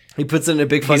 he puts it in a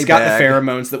big funny He's got bag. the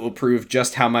pheromones that will prove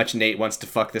just how much Nate wants to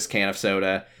fuck this can of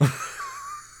soda.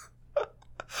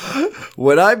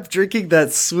 When I'm drinking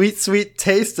that sweet, sweet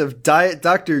taste of Diet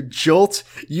Dr. Jolt,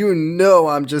 you know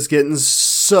I'm just getting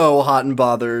so hot and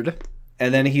bothered.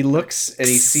 And then he looks and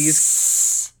he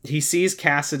sees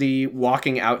Cassidy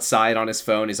walking outside on his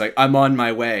phone. He's like, I'm on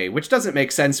my way, which doesn't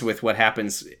make sense with what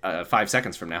happens 5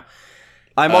 seconds from now.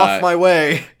 I'm off my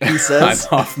way, he says.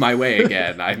 I'm off my way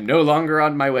again. I'm no longer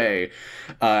on my way.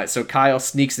 So Kyle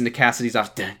sneaks into Cassidy's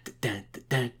office.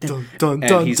 And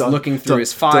he's looking through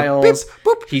his files.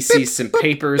 He sees some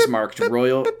papers marked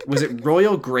Royal... Was it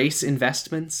Royal Grace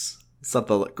Investments?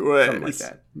 Something like Grace. Something like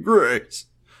that. Grace.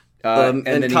 And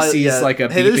then he Kyle- sees like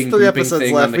a hey, there's beeping, 3 beeping episodes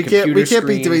thing left. on the We computer can't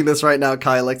be screen. doing this right now,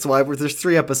 Kyle. Like, so there's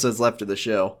 3 episodes left of the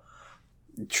show.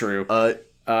 True.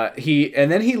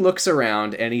 And then he looks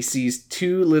around and he sees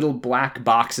 2 little black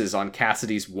boxes on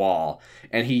Cassidy's wall,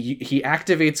 and he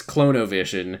activates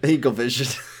Clonovision Eagle Vision.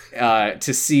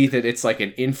 to see that it's like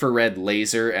an infrared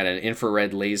laser and an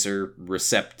infrared laser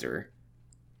receptor.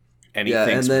 And he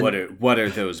thinks, and then- what are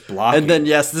those blocking? And then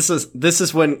yes, this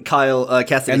is when Kyle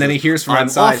Cassidy. And then he says, hears from "I'm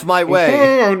outside, off my way."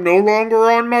 "Okay, I'm no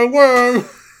longer on my way.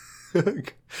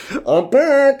 I'm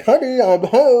back, honey. I'm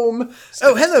home.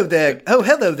 Oh, hello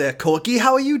there, Corky.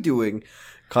 How are you doing?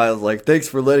 Kyle's like, thanks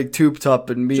for letting Tube Top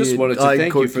and me. Just and wanted to I,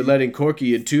 thank Corky. you for letting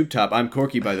Corky and Tube Top. I'm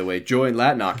Corky, by the way. Join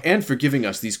Latnock, and for giving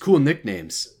us these cool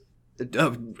nicknames.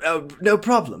 Oh, no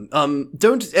problem.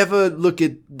 Don't ever look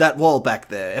at that wall back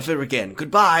there ever again.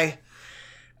 Goodbye.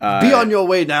 Be on your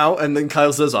way now. And then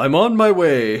Kyle says, I'm on my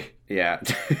way. Yeah.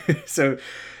 So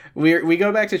we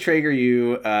go back to Traeger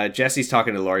U. Jesse's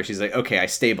talking to Lori. She's like, okay, I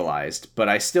stabilized, but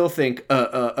I still think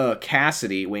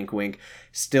Cassidy, wink wink,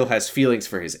 still has feelings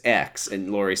for his ex.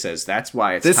 And Lori says, that's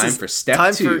why it's time for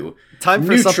step 2. Time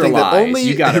for something that only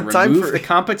you gotta time remove for- the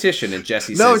competition. And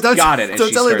Jesse No, says, don't- got it. And don't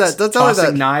she tell her starts that. Don't tell her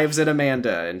tossing that. knives at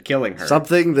Amanda and killing her.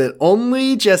 Something that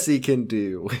only Jesse can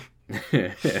do.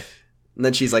 And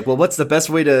then she's like, well, what's the best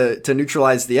way to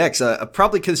neutralize the ex?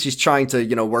 Probably because she's trying to,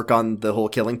 work on the whole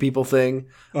killing people thing.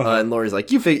 And Lori's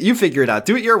like, you figure it out.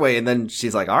 Do it your way. And then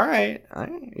she's like, all right.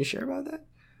 You sure about that?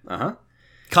 Uh-huh.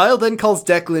 Kyle then calls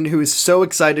Declan, who is so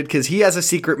excited because he has a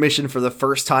secret mission for the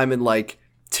first time in like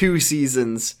 2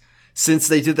 seasons since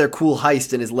they did their cool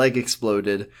heist and his leg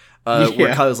exploded.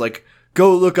 Where Kyle's like,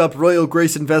 go look up Royal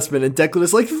Grace Investment, and Declan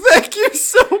is like, thank you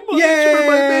so much for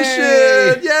my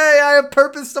mission! Yay, I have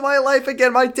purpose to my life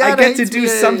again. My dad I get to hates do me.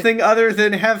 something other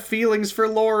than have feelings for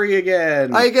Lori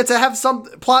again. I get to have some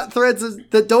plot threads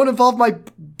that don't involve my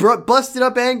busted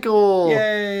up ankle.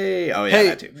 Yay! Oh yeah, Hey,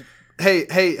 that too.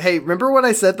 Hey, remember when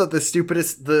I said that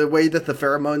the way that the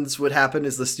pheromones would happen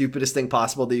is the stupidest thing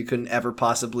possible that you couldn't ever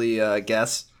possibly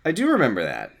guess? I do remember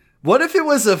that. What if it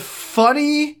was a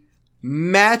funny,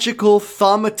 magical,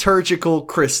 thaumaturgical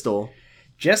crystal?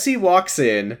 Jesse walks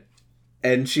in,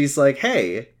 and she's like,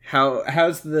 "Hey,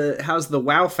 how's the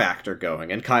wow factor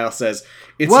going?" And Kyle says,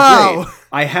 "It's Wow.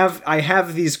 great. I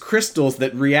have these crystals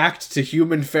that react to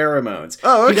human pheromones."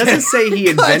 Oh, okay. He doesn't say he Glad you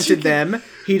invented can- them.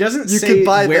 He doesn't you say can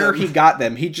buy where them. he got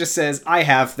them. He just says, "I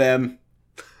have them."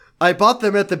 I bought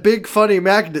them at the big funny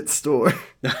magnet store.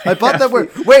 I bought have them where.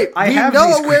 the- Wait, I we have know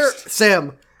these where. crystals.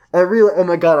 Sam, I really. Oh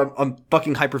my god, I'm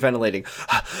fucking hyperventilating.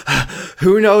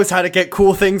 Who knows how to get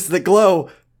cool things that glow?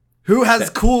 Who has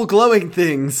cool glowing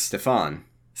things? Stefan,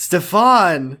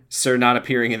 Stefan. sir, not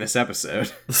appearing in this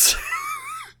episode.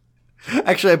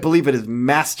 Actually, I believe it is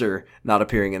Master not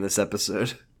appearing in this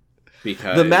episode.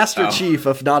 Because The Master oh. Chief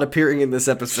of not appearing in this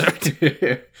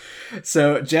episode.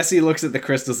 So Jessie looks at the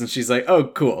crystals and she's like, "Oh,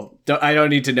 cool. I don't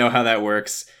need to know how that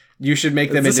works. You should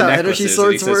make them Is this into how energy necklaces."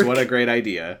 And he swords says, work? "What a great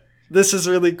idea." This is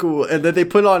really cool. And then they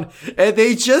put on, and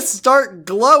they just start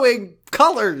glowing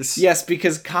colors. Yes,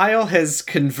 because Kyle has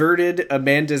converted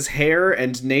Amanda's hair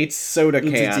and Nate's soda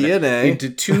Into can DNA. into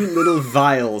 2 little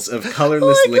vials of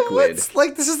colorless liquid. It's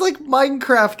like, this is like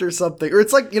Minecraft or something. Or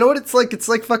it's like, you know what it's like? It's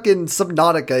like fucking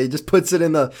Subnautica. He just puts it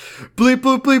in the bleep,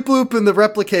 bloop, bleep, bloop in the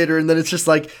replicator, and then it's just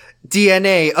like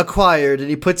DNA acquired, and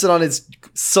he puts it on his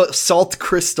salt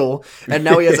crystal, and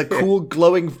now he has a cool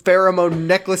glowing pheromone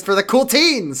necklace for the cool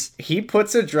teens. He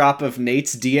puts a drop of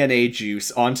Nate's DNA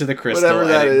juice onto the crystal Whatever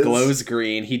that and it is. glows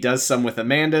green. He does some with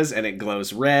Amanda's and it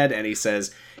glows red, and he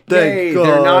says, Thank "Yay, God.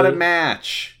 they're not a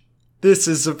match." This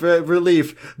is a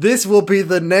relief. This will be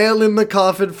the nail in the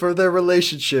coffin for their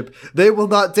relationship. They will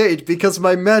not date because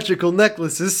my magical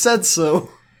necklaces said so.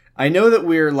 I know that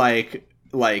we're like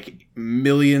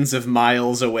millions of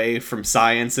miles away from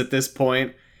science at this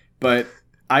point, but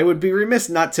I would be remiss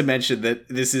not to mention that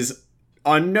this is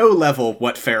on no level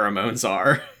what pheromones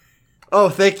are. Oh,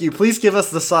 thank you. Please give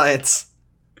us the science.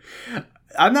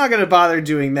 I'm not going to bother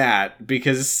doing that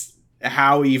because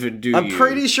how even do I'm you?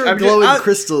 pretty sure I'm glowing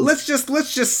crystals. Let's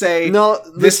just say No,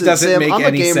 this listen, doesn't Sam, make I'm a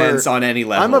any gamer. sense on any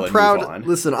level. I'm a and move proud on.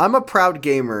 listen. I'm a proud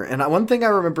gamer, and one thing I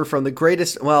remember from the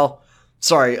greatest. Well,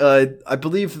 sorry, I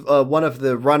believe one of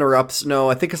the runner-ups. No,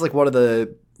 I think it's like one of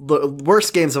the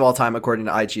worst games of all time according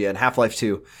to IGN. Half-Life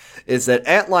 2 is that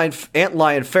antlion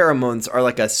pheromones are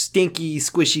like a stinky,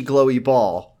 squishy, glowy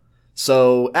ball.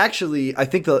 So actually, I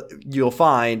think that you'll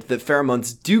find that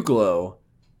pheromones do glow.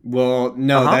 Well,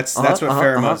 no, that's what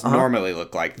pheromones uh-huh. normally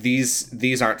look like.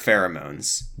 These aren't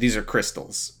pheromones. These are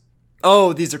crystals.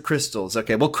 Oh, these are crystals.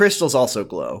 Okay, well, crystals also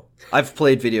glow. I've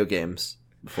played video games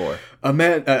before.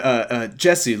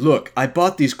 Jesse, look, I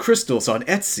bought these crystals on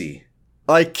Etsy.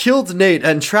 I killed Nate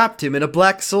and trapped him in a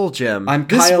black soul gem. I'm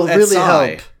this Kyle will really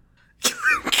Etsai. help.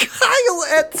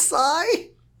 Kyle Etsai?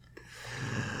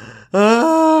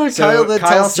 Kyle then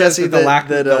tells says Jesse that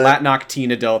the that Latnock teen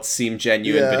adults seem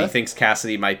genuine, but yeah. he thinks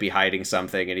Cassidy might be hiding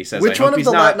something, and he says, which "I one hope of he's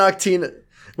the not."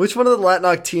 Which one of the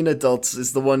Latnock teen adults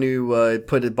is the one who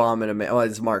put a bomb in a man? Oh,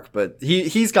 it's Mark, but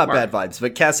he's got Mark. bad vibes.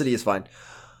 But Cassidy is fine.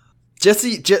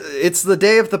 It's the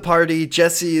day of the party.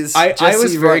 I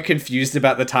was very confused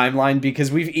about the timeline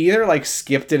because we've either like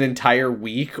skipped an entire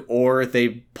week or they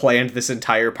planned this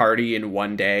entire party in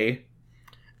one day.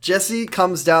 Jessie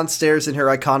comes downstairs in her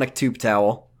iconic tube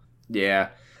towel. Yeah.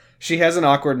 She has an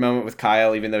awkward moment with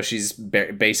Kyle, even though she's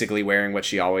basically wearing what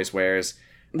she always wears.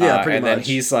 Yeah, pretty and much. then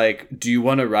he's like, "Do you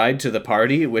want to ride to the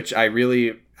party?" Which I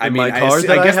mean, my car I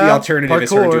that I guess the have? alternative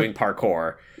is her Parkour. doing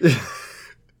parkour.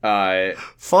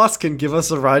 Foss can give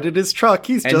us a ride in his truck.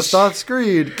 He's And just she- off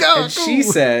screen. Go, And she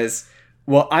says,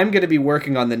 "Well, I'm going to be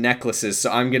working on the necklaces,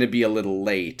 so I'm going to be a little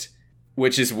late."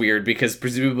 Which is weird because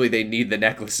presumably they need the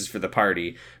necklaces for the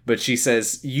party. But she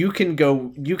says, you can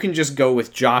just go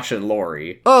with Josh and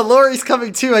Lori. "Oh, Lori's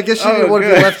coming too. I guess she didn't want to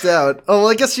be good. left out." Oh, well,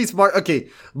 I guess she's Mark. Okay,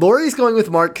 Lori's going with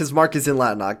Mark because Mark is in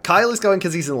Latnock. Kyle is going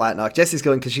because he's in Latnock. Jessie's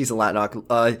going because she's in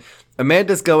Latnock.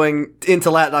 Amanda's going into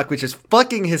Latnock, which is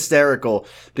fucking hysterical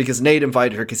because Nate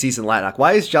invited her because he's in Latnock.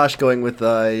 Why is Josh going with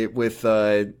like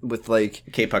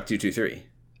K-Puck 223.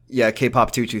 yeah,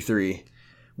 K-pop 223?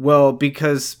 Well,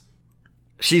 because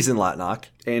She's in Latnock.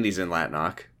 Andy's in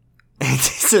Latnock.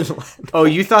 Andy's in Latnock. Oh,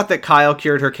 you thought that Kyle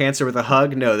cured her cancer with a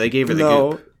hug? No, they gave her the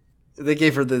goop. They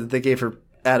gave her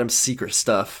Adam's secret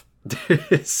stuff.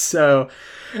 So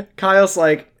Kyle's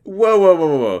like,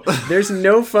 whoa. There's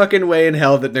no fucking way in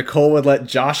hell that Nicole would let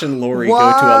Josh and Lori go to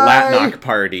a Why? Latnock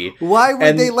party. Why would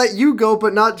And- they let you go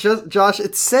but not just Josh?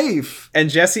 It's safe. And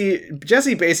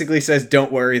Jesse basically says,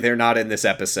 don't worry, they're not in this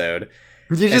episode.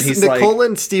 You just he's Nicole like-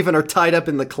 and Steven are tied up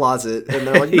in the closet and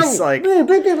they're like, He's no, like- no,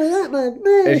 don't go to Latnock,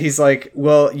 no. And he's like,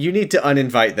 well, you need to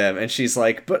uninvite them. And she's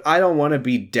like, but I don't want to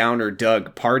be Downer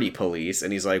Doug party police.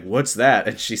 And he's like, what's that?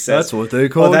 And she says, That's what they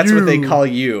call that's you. what they call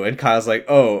you. And Kyle's like,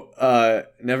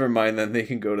 never mind then, they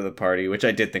can go to the party, which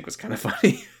I did think was kind of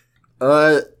funny.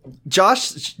 Sorry.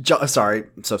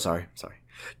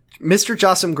 Mr.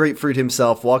 Jossam Grapefruit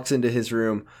himself walks into his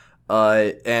room,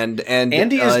 and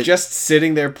Andy is just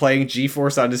sitting there playing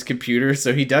GeForce on his computer,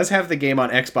 so he does have the game on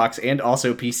Xbox and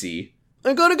also PC.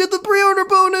 I'm gonna get the pre-order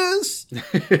bonus.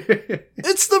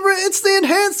 It's the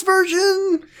enhanced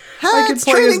version. I can Hats,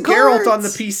 play as trading Geralt cards. on the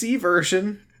PC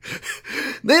version.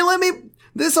 They let me.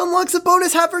 This unlocks a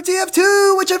bonus hat for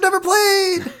TF2, which I've never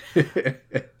played.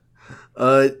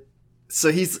 So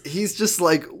he's just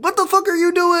like, what the fuck are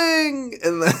you doing?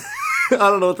 And then, I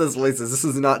don't know what this voice is. This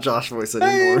is not Josh voice anymore.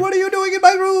 Hey, what are you doing in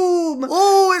my room?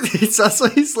 Oh, so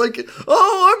he's like,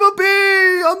 oh, I'm a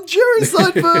bee. I'm Jerry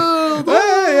Seinfeld.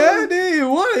 Hey, Andy,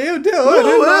 what are you doing Oh,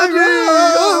 in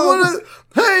my Andy, room?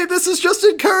 hey, this is just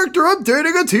in character. I'm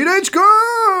dating a teenage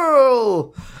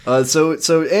girl.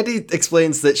 So Andy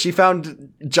explains that she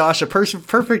found Josh a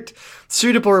perfect,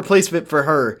 suitable replacement for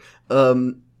her.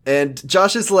 And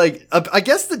Josh is like, I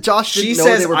guess that Josh didn't She know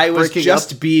says they were I was breaking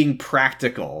just up. being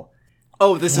practical.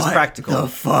 Oh, this is practical. The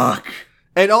fuck?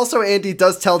 And also, Andy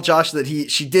does tell Josh that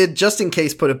she did, just in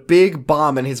case, put a big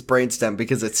bomb in his brainstem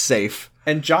because it's safe.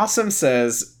 And Jossam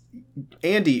says,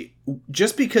 Andy,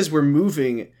 just because we're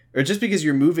moving, or just because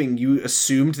you're moving, you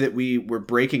assumed that we were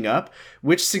breaking up,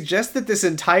 which suggests that this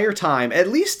entire time, at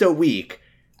least a week,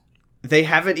 they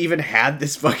haven't even had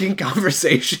this fucking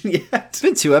conversation yet. It's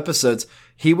been 2 episodes.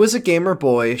 He was a gamer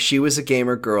boy. She was a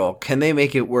gamer girl. Can they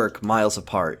make it work miles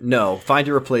apart? No. Find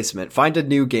a replacement. Find a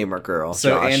new gamer girl. So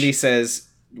Josh. Andy says,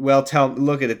 well,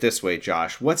 look at it this way,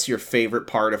 Josh. What's your favorite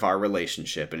part of our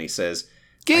relationship? And he says,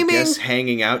 Gaming. I guess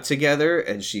hanging out together.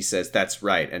 And she says, that's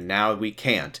right. And now we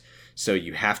can't. So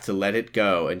you have to let it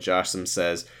go. And Josham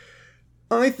says,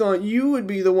 I thought you would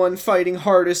be the one fighting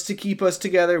hardest to keep us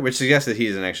together, which suggests that he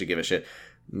doesn't actually give a shit.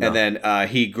 No. And then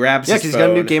he grabs his because phone. he's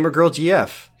got a new gamer girl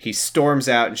GF. He storms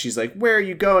out, and she's like, where are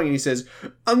you going? And he says,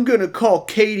 I'm gonna call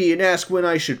Katie and ask when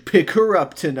I should pick her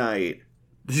up tonight.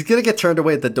 He's gonna get turned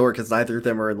away at the door because neither of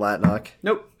them are in Latnock.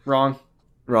 Nope, wrong.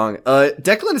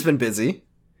 Declan has been busy.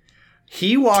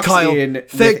 He walks Kyle, in.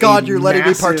 thank with God a you're letting me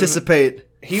massive- participate.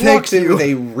 He Thank walks in you. with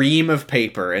a ream of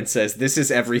paper and says, "This is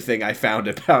everything I found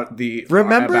about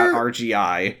Remember- about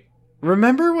RGI."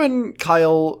 Remember when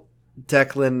Kyle,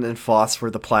 Declan, and Foss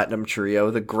were the Platinum Trio,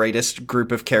 the greatest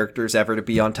group of characters ever to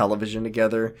be on television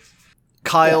together?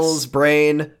 Kyle's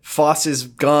brain, Foss's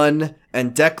gun,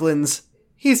 and Declan's,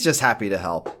 he's just happy to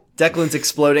help. Declan's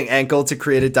exploding ankle to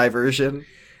create a diversion.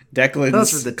 Those were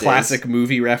Declan's the days. classic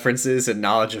movie references and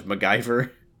knowledge of MacGyver.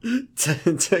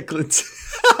 Declan's...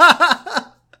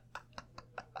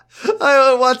 I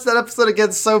want to watch that episode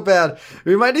again so bad.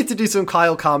 We might need to do some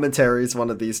Kyle commentaries one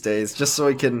of these days, just so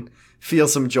we can feel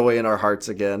some joy in our hearts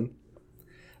again.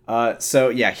 So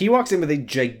yeah, he walks in with a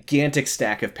gigantic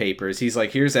stack of papers. He's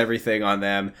like, "Here's everything on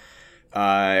them."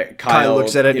 Kyle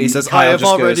looks at it and he says, Kyle I have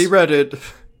just already goes- read it.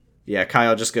 Yeah,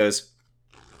 Kyle just goes,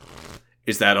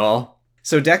 "Is that all?"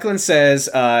 So Declan says,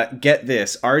 "Get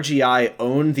this: RGI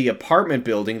owned the apartment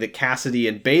building that Cassidy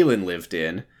and Balin lived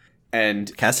in."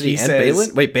 And Cassidy he and says,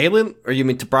 Balin? Wait, Balin? Or you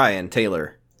mean to Brian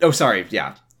Taylor? Oh, sorry.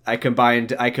 Yeah, I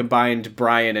combined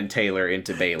Brian and Taylor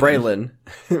into Balin. Braylon.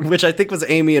 Which I think was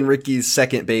Amy and Ricky's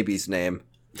second baby's name.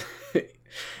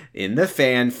 In the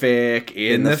fanfic.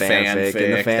 In the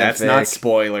fanfic. That's not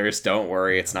spoilers. Don't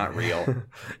worry, it's not real.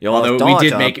 Although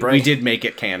we did make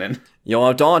it canon.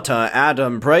 Your daughter,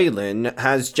 Adam Braylon,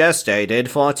 has gestated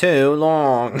for too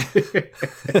long.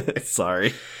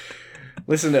 Sorry.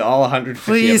 Listen to all 150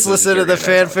 Please episodes of listen to the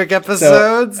Jerry Maguire. fanfic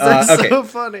episodes. They're okay. so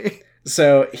funny.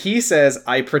 So he says,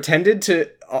 I pretended to,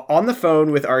 on the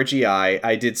phone with RGI,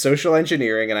 I did social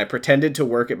engineering and I pretended to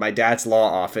work at my dad's law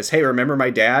office. Hey, remember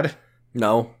my dad?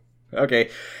 No. Okay.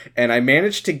 And I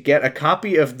managed to get a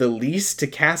copy of the lease to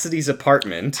Cassidy's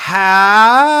apartment.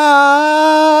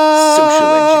 How? Social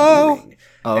engineering.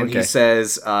 Oh, And okay.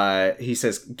 he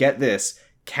says, get this.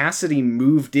 Cassidy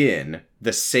moved in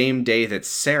the same day that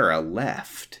Sarah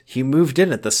left. He moved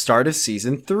in at the start of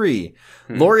season 3.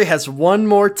 Lori has one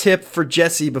more tip for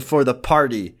Jesse before the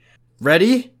party.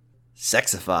 Ready?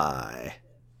 Sexify.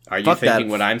 Are you Fuck thinking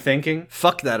that. what I'm thinking?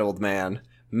 Fuck that old man.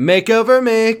 Makeover,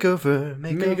 makeover,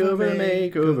 Makeover,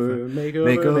 makeover,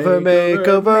 makeover,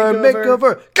 makeover,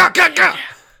 makeover. Ga-ga-ga!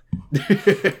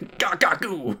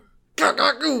 Gagaku.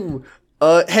 Ga-ga-goo!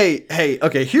 Hey,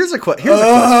 okay, here's a question. Here's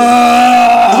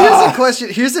a question.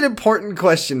 Here's an important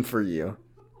question for you.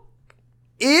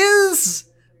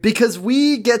 Because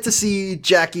we get to see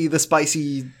Jackie the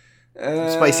spicy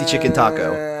chicken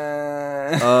taco.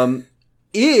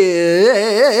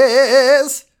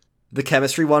 Is the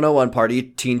Chemistry 101 party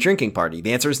teen drinking party?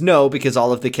 The answer is no, because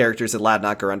all of the characters at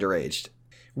Ladnock are underaged.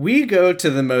 We go to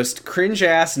the most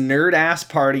cringe-ass, nerd-ass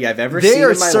party I've ever They seen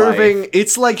are in my serving, life.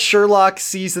 it's like Sherlock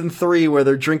season 3 where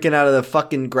they're drinking out of the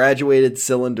fucking graduated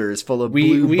cylinders full of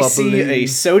blue We see bubbling. a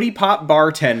sody pop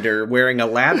bartender wearing a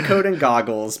lab coat and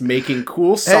goggles, making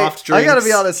cool soft drinks. I gotta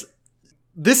be honest,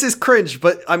 this is cringe,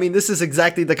 but I mean, this is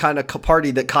exactly the kind of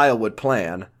party that Kyle would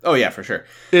plan. Oh yeah, for sure.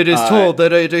 It is told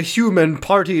that at a human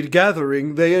party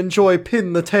gathering, they enjoy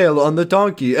pin the tail on the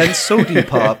donkey and sody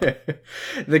pop.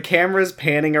 The camera's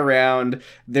panning around.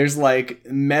 There's like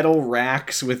metal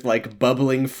racks with like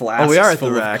bubbling flasks we are at the full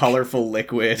of rack. colorful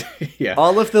liquid. Yeah.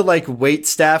 All of the like wait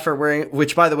staff are wearing,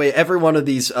 which by the way, every one of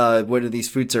these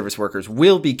food service workers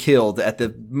will be killed at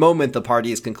the moment the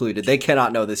party is concluded. They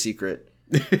cannot know the secret.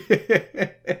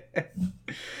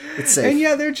 It's safe. And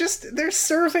yeah, they're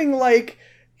serving like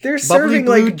Bubbly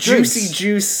blue juicy drinks.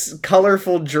 juice,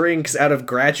 colorful drinks out of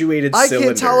graduated I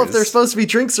cylinders. can't tell if they're supposed to be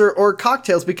drinks or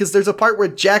cocktails because there's a part where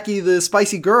Jackie, the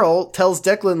spicy girl, tells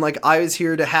Declan, like, I was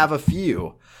here to have a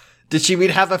few. Did she mean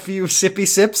have a few sippy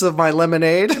sips of my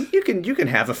lemonade? You can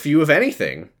have a few of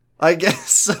anything. I guess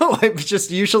so. I'm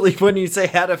just usually when you say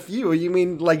had a few, you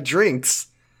mean like drinks.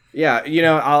 Yeah,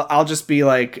 I'll just be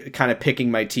like kind of picking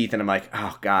my teeth, and I'm like,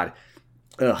 oh god,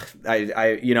 ugh.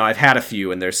 I've had a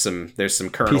few, and there's some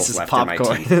kernels Pieces of left in my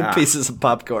popcorn. teeth. Ah. Pieces of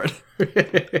popcorn.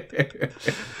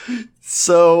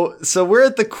 So we're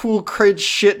at the cool cringe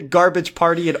shit garbage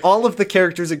party, and all of the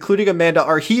characters, including Amanda,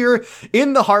 are here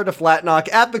in the heart of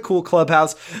Latnock at the cool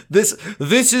clubhouse. This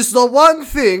is the one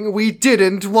thing we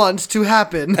didn't want to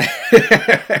happen.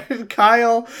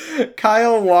 Kyle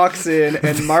walks in,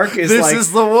 and Mark is This like,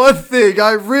 is the one thing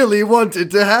I really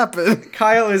wanted to happen.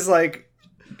 Kyle is like,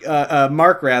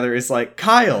 Mark rather is like,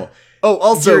 Kyle. Oh,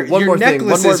 also, Your one more thing. One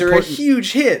more necklaces are a important.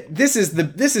 huge hit. This is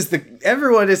the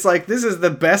everyone is like, this is the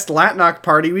best Latnock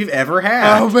party we've ever had.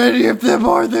 How many of them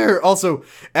are there? Also,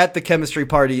 at the chemistry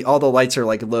party, all the lights are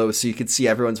like low, so you can see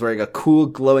everyone's wearing a cool,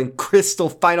 glowing crystal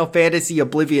Final Fantasy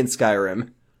Oblivion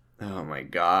Skyrim. Oh my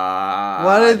god.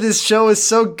 Why did this show is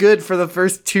so good for the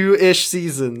first 2-ish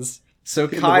seasons? So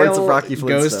the words Kyle of Rocky goes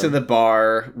Flintstone. to the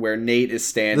bar where Nate is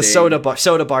standing. The soda bar.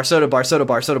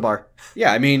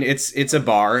 Yeah, I mean it's a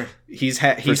bar. He's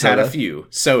had a soda. few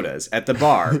sodas at the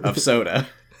bar of soda.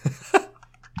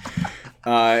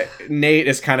 Nate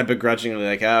is kind of begrudgingly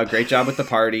like, "Oh, great job with the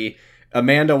party."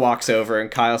 Amanda walks over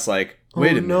and Kyle's like,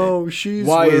 "Wait a minute. No, she's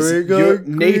Why is wearing a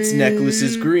Nate's necklace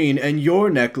is green and your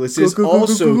necklace is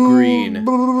also green?"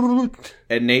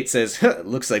 And Nate says, huh,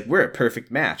 "Looks like we're a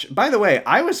perfect match." By the way,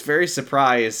 I was very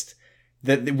surprised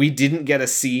that we didn't get a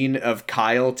scene of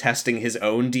Kyle testing his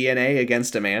own DNA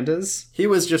against Amanda's. He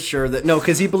was just sure that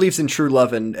because he believes in true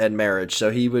love and marriage, so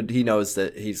he knows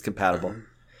that he's compatible.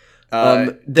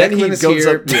 Then he Declan is goes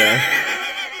here. up. Yeah.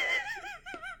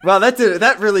 Wow,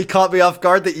 that really caught me off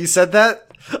guard that you said that.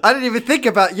 I didn't even think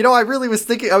about. I really was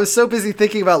thinking. I was so busy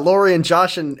thinking about Lori and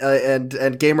Josh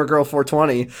and Gamer Girl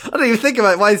 420. I didn't even think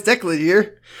about why is Declan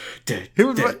here.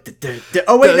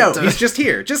 Oh wait, no, he's just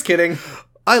here. Just kidding.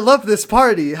 I love this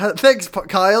party. Thanks,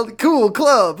 Kyle. Cool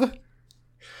club.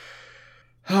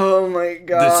 Oh my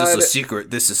god. secret.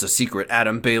 This is a secret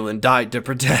Adam Balin died to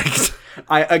protect.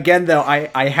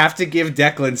 I have to give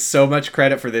Declan so much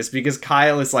credit for this because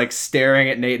Kyle is like staring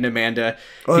at Nate and Amanda.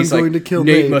 He's going like, to kill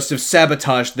Nate Nate. must have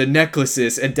sabotaged the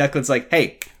necklaces, and Declan's like,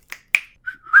 hey,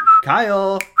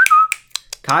 Kyle, hey,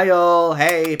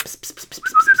 psst, psst, psst, psst, psst,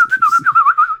 psst.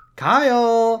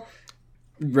 Kyle.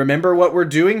 Remember what we're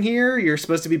doing here? You're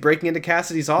supposed to be breaking into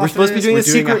Cassidy's office. We're supposed to be doing a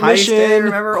secret heist mission. there.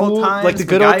 Remember Cool, old times? like the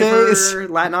good old MacGyver, days.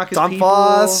 Latnock is Tom people.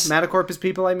 Foss. Metacorp is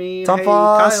people, I mean. Tom Hey,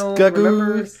 Foss, Kyle, Gagoo.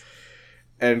 remember?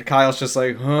 And Kyle's just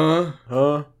like, huh?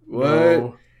 Huh? What?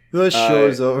 No. The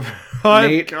show's over. I'm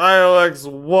Nate- Kyle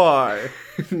XY.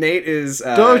 Nate is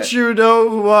Don't you know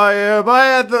who I am? I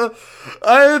had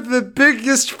the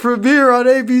biggest premiere on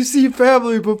ABC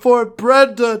Family before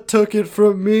Brenda took it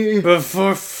from me.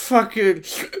 before fucking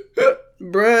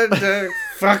Brenda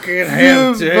fucking You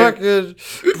Hampton. fucking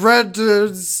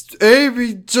Brenda's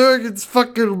Amy Durgan's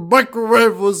fucking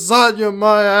microwave lasagna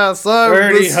my ass. I'm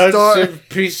Ernie the star. Hudson,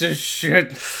 piece of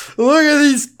shit. Look at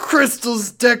these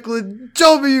crystals, Declan.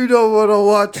 Tell me you don't want to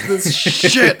watch this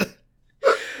shit.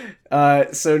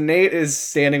 So Nate is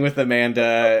standing with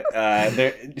Amanda.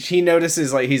 He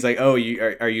notices, like, he's like, "Oh,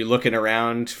 are you looking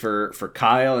around for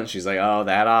Kyle?" And she's like, "Oh,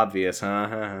 that obvious,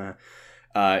 huh?"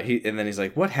 And then he's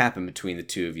like, "What happened between the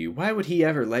two of you? Why would he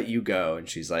ever let you go?" And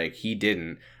she's like, "He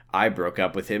didn't. I broke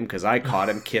up with him because I caught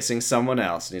him kissing someone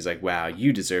else." And he's like, "Wow,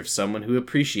 you deserve someone who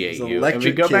appreciates It's an you." And we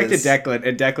electric go back to kiss. Declan,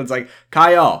 and Declan's like,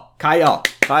 Kyle, Kyle,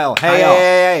 Kyle,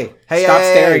 hey, stop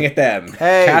staring at them.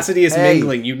 Hey, Cassidy is hey.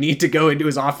 mingling. You need to go into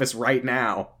his office right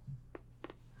now."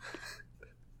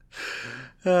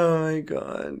 Oh my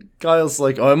god. Kyle's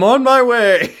like, I'm on my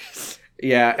way.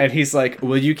 Yeah, and he's like,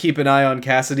 "Will you keep an eye on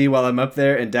Cassidy while I'm up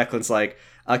there?" And Declan's like,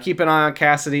 "I'll keep an eye on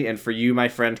Cassidy, and for you, my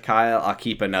friend Kyle, I'll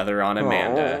keep another on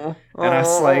Amanda." And I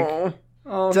was like,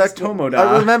 "Oh, it's Tomoda."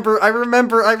 I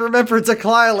remember,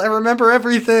 Declyle. I remember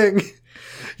everything.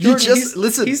 You Jordan, just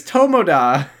listen. He's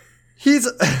Tomoda. He's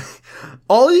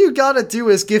all you gotta do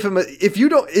is give him a. If you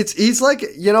don't, he's like,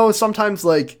 you know, sometimes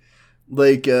like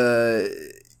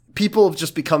people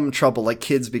just become trouble. Like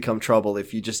kids become trouble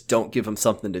if you just don't give them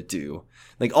something to do.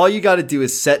 Like all you gotta do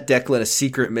is set Declan a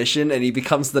secret mission, and he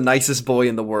becomes the nicest boy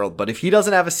in the world. But if he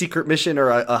doesn't have a secret mission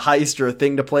or a heist or a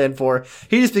thing to plan for,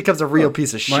 he just becomes a real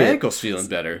piece of shit. My ankle's feeling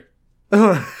better.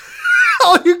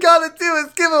 All you gotta do is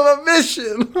give him a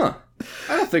mission. Huh.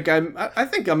 I think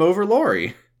I'm over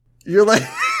Lori. You're like,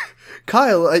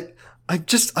 Kyle,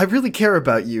 I really care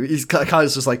about you.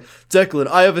 Kyle's just like, Declan,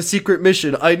 I have a secret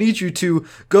mission. I need you to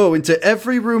go into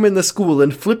every room in the school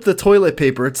and flip the toilet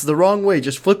paper. It's the wrong way.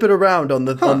 Just flip it around on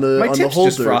the My on the tips holder.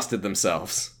 just frosted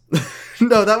themselves.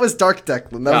 No, that was Dark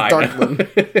Declan. That was I know.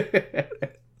 Darkman.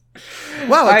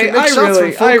 Wow, I can make shots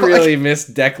really, from full I cl- really miss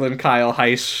Declan Kyle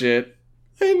heist shit.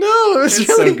 I know. It was It's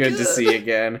really so good to see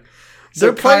again. So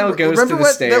They're playing- Kyle goes to remember the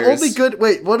what, stairs. The only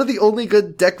good one of the only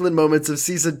good Declan moments of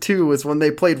season 2 was when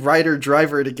they played Rider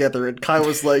Driver together, and Kyle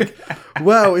was like,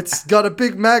 "Wow, it's got a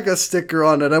big MAGA sticker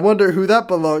on it. I wonder who that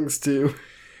belongs to."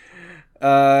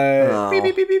 Beep,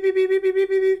 beep, beep, beep, beep, beep, beep, beep,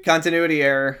 beep, beep. Continuity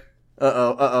error.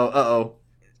 Uh-oh.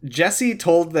 Jessie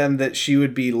told them that she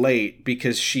would be late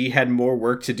because she had more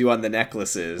work to do on the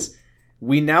necklaces.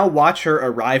 We now watch her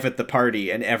arrive at the party,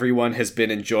 and everyone has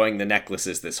been enjoying the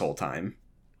necklaces this whole time.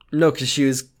 No, because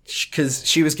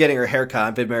she was getting her hair cut.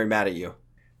 I've been very mad at you.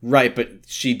 Right, but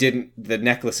she didn't. The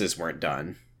necklaces weren't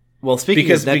done. Well, speaking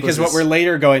Because of necklaces, what we're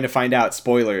later going to find out,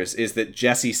 spoilers, is that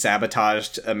Jessie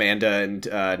sabotaged Amanda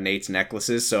and Nate's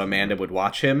necklaces so Amanda would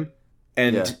watch him.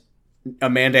 And Yeah.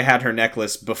 Amanda had her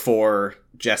necklace before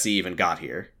Jessie even got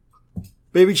here.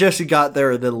 maybe Jesse got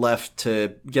there and then left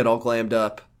to get all glammed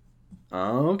up.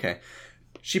 Oh, okay.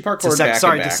 She To parkoured back to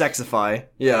and back. sexify.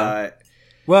 Yeah. Uh,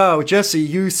 Wow, Jesse,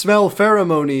 you smell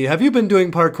pheromone. Have you been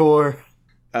doing parkour?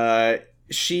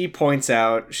 she points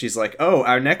out, she's like, "Oh,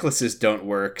 our necklaces don't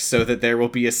work, so that there will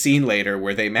be a scene later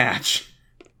where they match."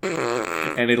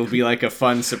 And it'll be like a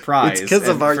fun surprise. It's 'cause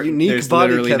of And our unique there's body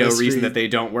literally no chemistry. reason that they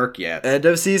don't work yet. End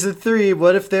of season 3.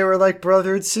 What if they were like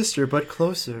brother and sister, but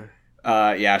closer?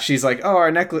 Yeah, she's like, "Oh,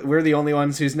 our necklace, we're the only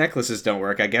ones whose necklaces don't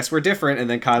work. I guess we're different." And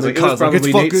then Kyle's Then like, "It was Kyle's like, probably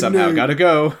 "It's Nate fucking somehow. Nate." Gotta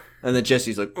go." And then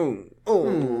Jesse's like, oh.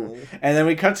 And then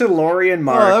we cut to Lori and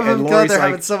Mark, Oh, and God, Lori's they're like,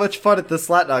 having so much fun at the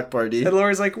Slatnock party. and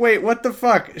Lori's like, "Wait, what the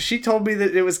fuck? She told me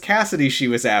that it was Cassidy she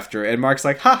was after." And Mark's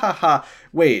like, "Ha ha ha!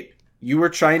 Wait, you were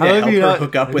trying to How have help you her not-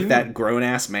 hook up have with you- that grown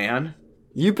ass man?"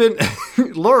 You've been,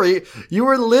 Lori, you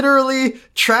were literally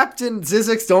trapped in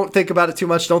Zizix. Don't think about it too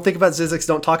much. Don't think about Zizix.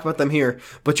 Don't talk about them here.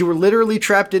 But you were literally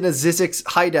trapped in a Zizix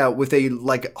hideout with a,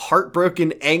 like,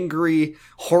 heartbroken, angry,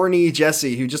 horny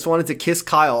Jesse who just wanted to kiss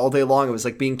Kyle all day long. It was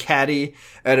like being catty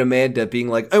at Amanda, being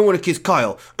like, I want to kiss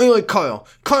Kyle. I like Kyle.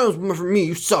 Kyle's for me.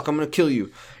 You suck. I'm going to kill you.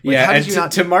 Like, Yeah, how and did you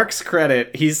not... to Mark's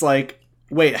credit, he's like,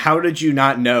 "Wait, how did you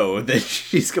not know that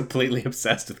she's completely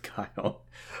obsessed with Kyle?"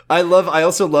 I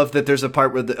also love that there's a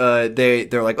part where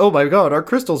they're like, oh my god, our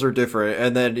crystals are different,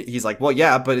 and then he's like, well,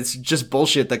 yeah, but it's just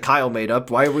bullshit that Kyle made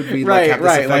up. Why would we Right, have this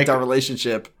right, affect like- our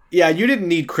relationship? Yeah, you didn't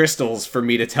need crystals for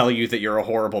me to tell you that you're a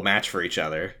horrible match for each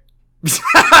other. Hey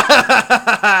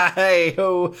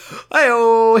ho, hey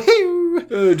ho,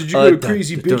 hey. Did you go to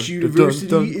Crazy Bitch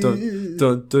University?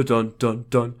 Dun, dun, dun, dun,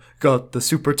 dun. Got the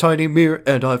super tiny mirror,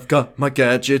 and I've got my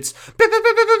gadgets.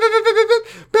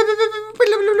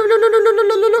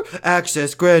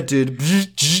 Access granted.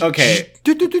 Okay.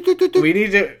 We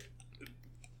need to...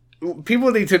 People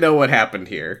need to know what happened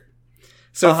here.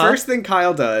 So first thing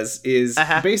Kyle does is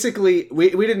basically...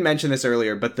 We didn't mention this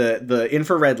earlier, but the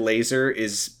infrared laser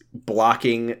is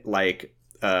blocking like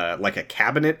a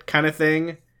cabinet kind of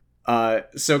thing.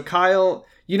 So Kyle...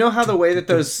 You know how the way that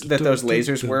those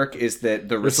lasers work is that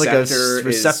the receptor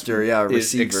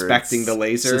is expecting the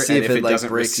laser, and if it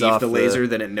doesn't receive the laser,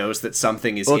 then it knows that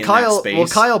something is in that space. Well,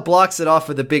 Kyle blocks it off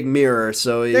with a big mirror,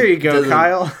 so there you go,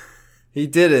 Kyle. He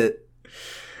did it.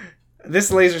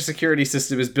 This laser security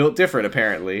system is built different,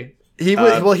 apparently. He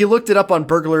looked it up on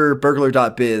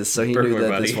burglar.biz, so he knew that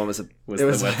Buddy this one was the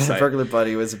website. Burglar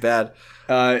Buddy was bad.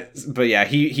 But yeah,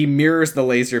 he mirrors the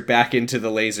laser back into the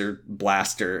laser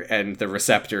blaster, and the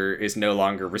receptor is no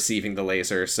longer receiving the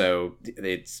laser, so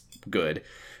it's good.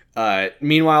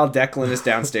 Meanwhile, Declan is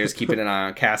downstairs keeping an eye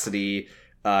on Cassidy.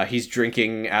 He's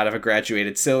drinking out of a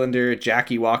graduated cylinder.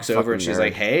 Jackie walks over and she's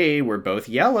like, "Hey, we're both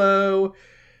yellow."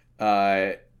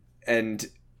 And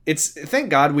it's thank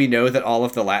God we know that all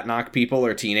of the Latnock people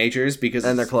are teenagers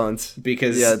and they're clones.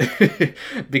 Because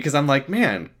I'm like,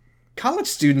 man, college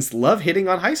students love hitting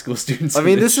on high school students. I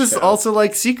mean, this is also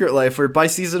like Secret Life, where by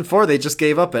season 4 they just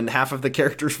gave up and half of the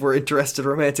characters were interested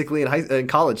romantically in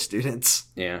college students.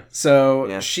 Yeah.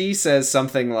 So she says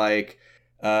something like,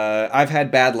 I've had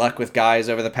bad luck with guys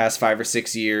over the past 5 or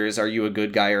 6 years. Are you a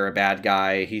good guy or a bad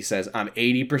guy? He says, I'm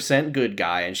 80% good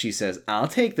guy. And she says, I'll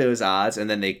take those odds. And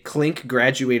then they clink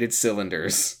graduated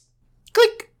cylinders.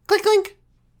 Clink, clink, clink.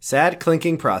 Sad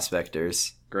clinking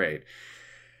prospectors. Great.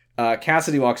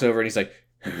 Cassidy walks over and he's like,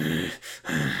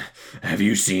 have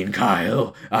you seen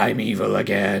Kyle? I'm evil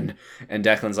again. And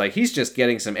Declan's like, he's just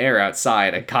getting some air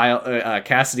outside. And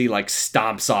Cassidy like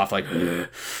stomps off like,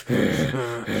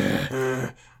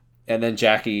 and then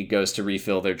Jackie goes to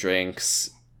refill their drinks.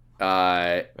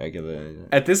 At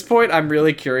this point, I'm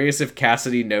really curious if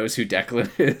Cassidy knows who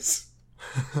Declan is.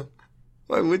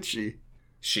 Why would she?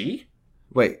 She?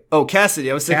 Wait. Oh, Cassidy.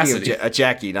 I was thinking of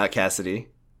Jackie, not Cassidy.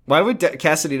 Why would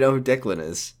Cassidy know who Declan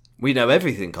is? We know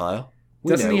everything, Kyle.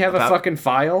 Doesn't he have a fucking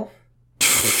file?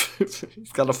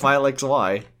 He's got a file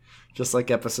XY, just like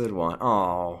episode 1.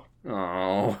 Oh.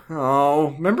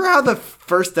 Remember how the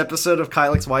first episode of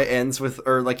Kyle XY ends with,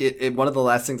 or like one of the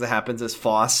last things that happens is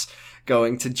Foss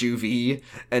going to Juvie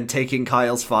and taking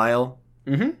Kyle's file?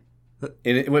 Mm-hmm.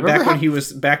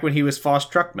 Back when he was Foss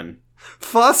Truckman.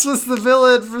 Foss was the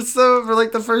villain for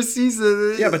like the first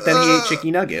season. Yeah, but then he ate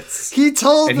chicky nuggets. He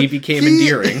became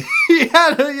endearing. He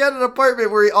had an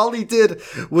apartment where all he did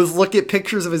was look at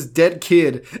pictures of his dead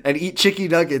kid and eat chicky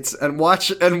nuggets and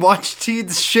watch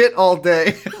teens shit all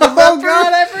day. Oh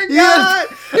God, I forgot!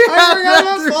 I forgot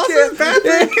about Foss's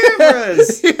bathroom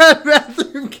cameras. He had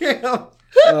bathroom cam.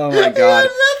 Oh my God.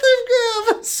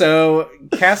 So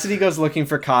Cassidy goes looking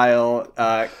for Kyle.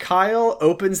 Kyle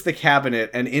opens the cabinet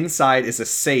and inside is a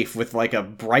safe with like a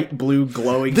bright blue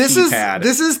glowing keypad.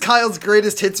 This is Kyle's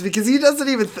greatest hits because he doesn't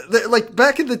even like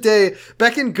back in the day,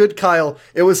 back in Good Kyle,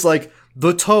 it was like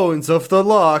the tones of the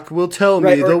lock will tell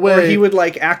me the way. Or he would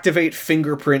like activate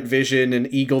fingerprint vision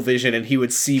and eagle vision, and he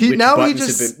would see which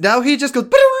buttons have been. Now he just goes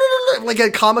like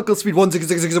at comical speed. 1 6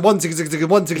 6 6 1 6 6 6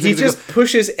 1 6 6. He just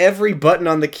pushes every button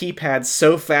on the keypad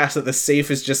so fast that the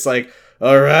safe is just like,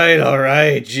 all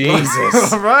right,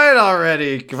 Jesus, all right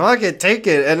already, fuck it, take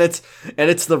it, and it's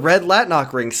the red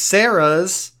Latnock ring,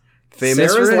 Sarah's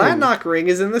famous ring. Latnock ring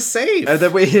is in the safe, and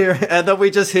then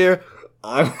we just hear.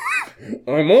 I'm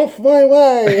off my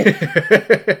way.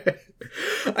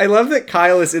 I love that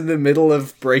Kyle is in the middle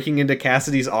of breaking into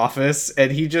Cassidy's office,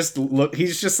 and he's just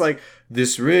like,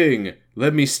 this ring,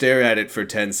 let me stare at it for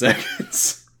 10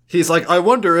 seconds. He's like, I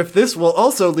wonder if this will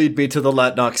also lead me to the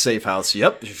Latnock safe house.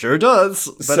 Yep, sure does.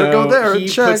 Better go there and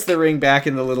check. He puts the ring back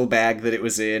in the little bag that it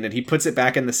was in, and he puts it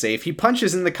back in the safe. He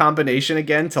punches in the combination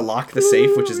again to lock the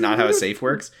safe, which is not how a safe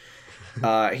works.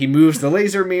 He moves the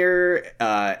laser mirror,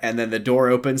 and then the door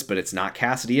opens, but it's not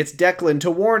Cassidy, it's Declan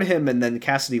to warn him, and then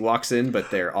Cassidy walks in,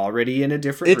 but they're already in a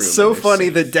different room. It's so funny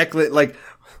that Declan, like,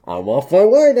 I'm off my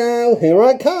way now, here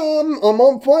I come, I'm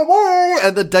on my way,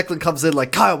 and then Declan comes in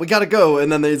like, Kyle, we gotta go, and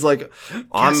then he's like,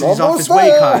 Cassidy's off his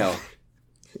way, Kyle.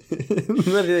 And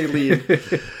then they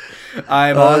leave.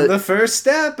 I'm on the first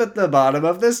step at the bottom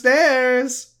of the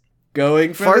stairs,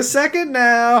 going for the second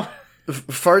now.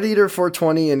 Fart Eater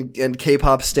 420 and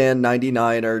K-pop Stan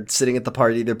 99 are sitting at the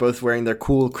party. They're both wearing their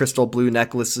cool crystal blue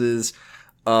necklaces.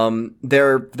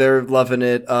 They're loving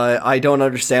it. I don't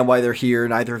understand why they're here.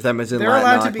 Neither of them is in They're Latin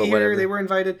allowed Knock, to be but here. whatever. They were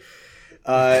invited.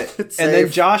 And then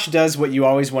safe. Josh does what you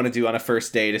always want to do on a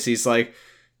first date. Is he's like,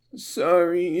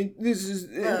 "Sorry, this is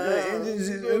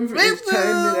the first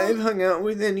time that I've hung out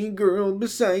with any girl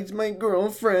besides my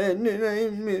girlfriend, and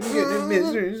I'm gonna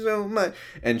miss her so much."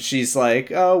 And she's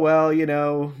like, "Oh well,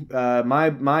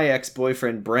 my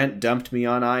ex-boyfriend Brent dumped me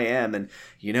on IM, and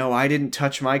I didn't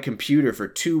touch my computer for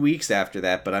 2 weeks after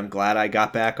that, but I'm glad I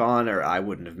got back on, or I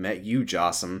wouldn't have met you,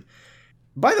 Jossum."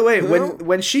 By the way,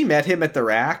 when she met him at the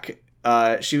rack,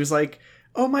 she was like,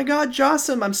 "Oh my god,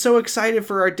 Jossum, I'm so excited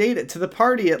for our date to the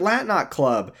party at Latnot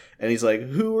Club." And he's like,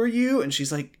 "Who are you?" And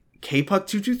she's like,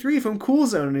 "Kpuck223 from Cool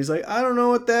Zone." And he's like, "I don't know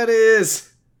what that is."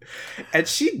 And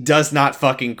she does not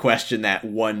fucking question that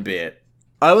one bit.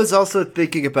 I was also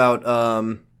thinking about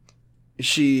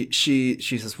she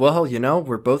says, "Well,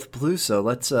 we're both blue, so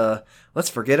let's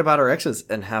forget about our exes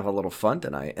and have a little fun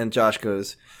tonight." And Josh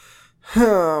goes,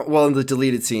 "Huh." Well, in the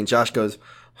deleted scene, Josh goes,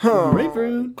 "Oh,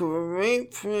 Grapefruit.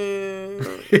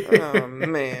 Oh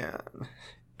man,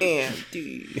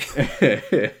 Andy.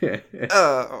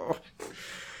 Oh."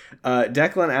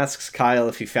 Declan asks Kyle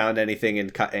if he found anything in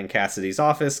Cassidy's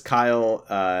office. Kyle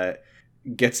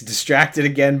gets distracted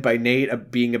again by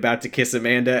Nate being about to kiss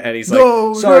Amanda, and he's like,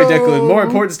 No, "Sorry, no. Declan, more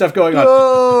important stuff going on.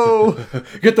 No,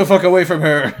 Get the fuck away from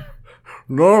her."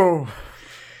 no.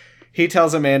 He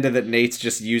tells Amanda that Nate's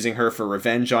just using her for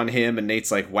revenge on him, and Nate's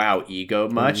like, "Wow, ego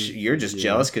much? You're just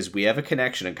jealous because we have a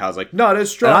connection." And Kyle's like, "Not as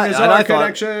strong as our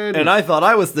connection." And I thought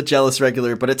I was the jealous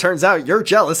regular, but it turns out you're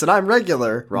jealous and I'm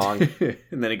regular. Wrong.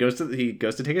 And then he goes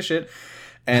to take a shit,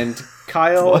 and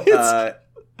Kyle, What? he's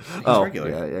Oh, regular.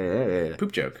 yeah.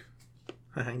 Poop joke.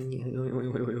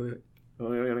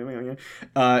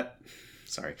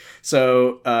 Sorry.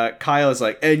 So Kyle is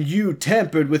like, "And you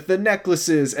tampered with the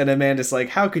necklaces," and Amanda's like,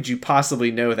 "How could you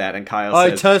possibly know that?" And Kyle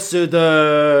says, tested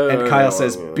the. and Kyle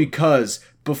says, "Because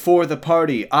before the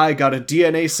party, I got a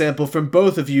DNA sample from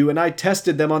both of you, and I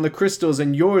tested them on the crystals,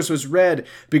 and yours was red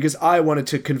because I wanted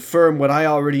to confirm what I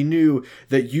already knew,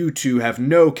 that you two have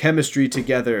no chemistry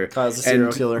together." Kyle's a serial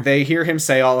And killer. They hear him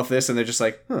say all of this, and they're just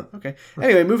like, "Huh, okay."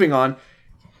 Anyway, moving on.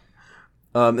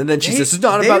 And then she says, "It's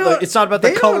not about the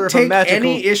They color don't of a take magical."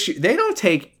 any issue. They don't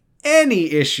take any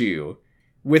issue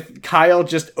with Kyle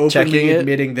just Checking openly it?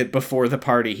 admitting that before the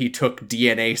party he took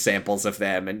DNA samples of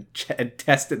them and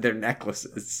tested their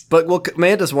necklaces. But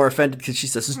Amanda's more offended because she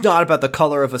says, "It's not about the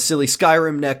color of a silly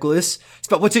Skyrim necklace. It's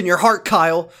about what's in your heart,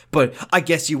 Kyle. But I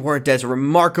guess you weren't as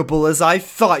remarkable as I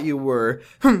thought you were.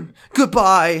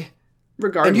 Goodbye.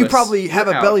 Regardless, And you probably have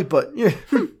a you're out. belly button." Yeah.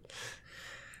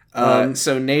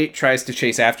 So Nate tries to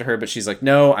chase after her, but she's like,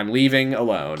 "No, I'm leaving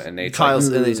alone." And Nate's Kyle's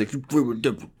like, and he's like,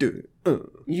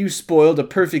 "You spoiled a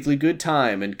perfectly good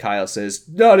time." And Kyle says,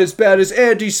 "Not as bad as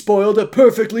Andy spoiled a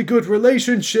perfectly good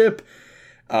relationship."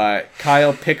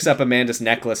 Kyle picks up Amanda's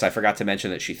necklace. I forgot to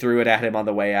mention that she threw it at him on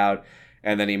the way out.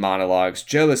 And then he monologues,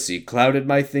 "Jealousy clouded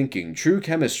my thinking. True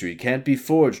chemistry can't be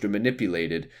forged or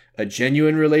manipulated. A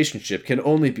genuine relationship can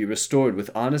only be restored with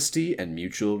honesty and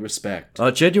mutual respect."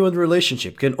 "A genuine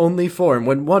relationship can only form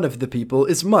when one of the people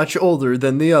is much older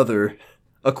than the other,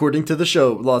 according to the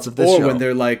show. Lots of this Or show. when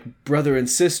they're like brother and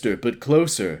sister, but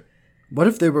closer. What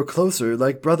if they were closer,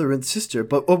 like brother and sister?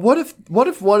 But what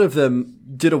if one of them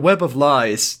did a web of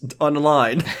lies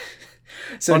online?"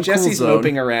 So On Jesse's Cool Zone.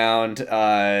 moping around.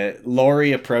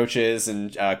 Lori approaches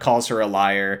and calls her a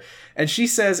liar. And she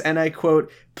says, and I quote,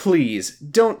 "Please,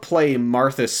 don't play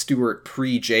Martha Stewart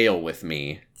pre-jail with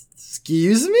me."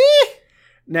 Excuse me?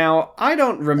 Now, I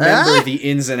don't remember the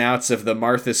ins and outs of the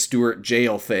Martha Stewart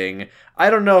jail thing. I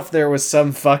don't know if there was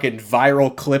some fucking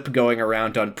viral clip going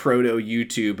around on proto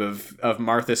YouTube of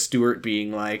Martha Stewart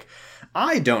being like,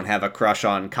 "I don't have a crush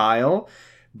on Kyle."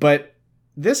 But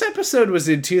this episode was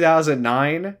in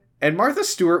 2009, and Martha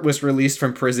Stewart was released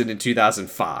from prison in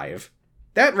 2005.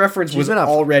 That reference was been up-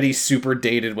 already super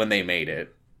dated when they made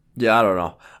it. Yeah, I don't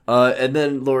know. And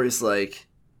then Lori's like,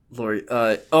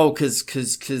 cause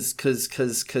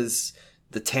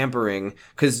the tampering.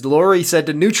 Cause Lori said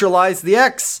to neutralize the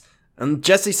X. And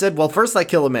Jesse said, "Well, first I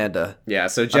kill Amanda." Yeah,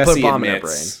 so put a Jesse bomb in her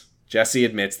admits. Jesse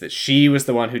admits that she was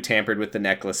the one who tampered with the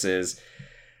necklaces.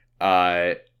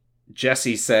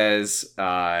 Jesse says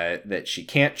that she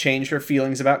can't change her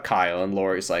feelings about Kyle, and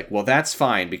Lori's like, "Well, that's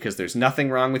fine, because there's nothing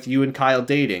wrong with you and Kyle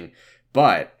dating,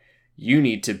 but you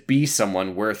need to be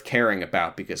someone worth caring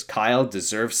about, because Kyle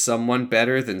deserves someone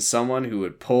better than someone who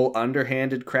would pull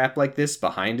underhanded crap like this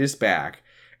behind his back."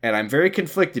 And I'm very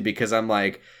conflicted, because I'm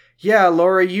like, yeah,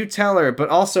 Laura, you tell her, but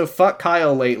also fuck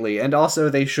Kyle lately, and also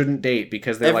they shouldn't date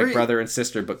because they're like brother and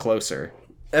sister but closer.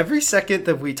 Every second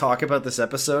that we talk about this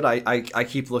episode, I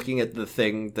keep looking at the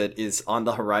thing that is on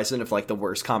the horizon of like the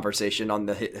worst conversation on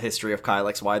the history of Kyle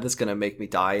XY that's gonna make me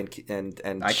die and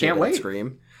I shit can't and wait.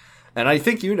 Scream. And I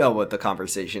think you know what the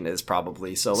conversation is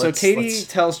probably. So Katie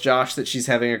tells Josh that she's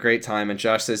having a great time, and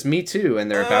Josh says, "Me too,"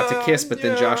 and they're about to kiss, but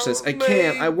then Josh says, "I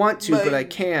can't. I want to, but I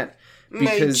can't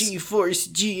because G-Force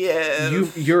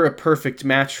GF. you're a perfect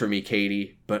match for me,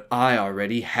 Katie, but I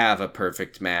already have a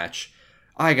perfect match.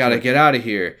 I gotta get out of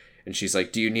here." And she's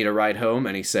like, "Do you need a ride home?"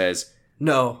 And he says,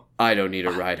 No. "I don't need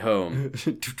a ride home."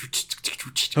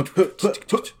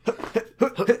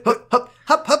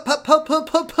 Hup, hup, hup, hup, hup,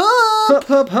 hup, hup. Hup,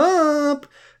 hup, hup.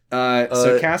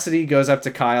 So Cassidy goes up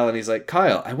to Kyle and he's like,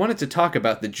 "Kyle, I wanted to talk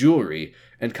about the jewelry."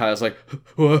 And Kyle's like,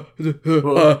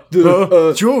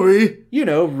 Jewelry. you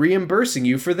know, reimbursing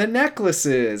you for the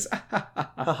necklaces.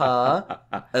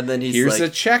 And then he's Here's like,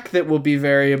 a check that will be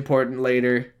very important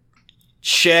later.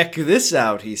 check this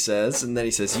out, he says. And then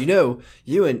he says, you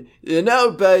and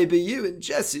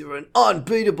Jesse are an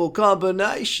unbeatable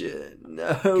combination.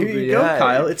 Oh, Here you go,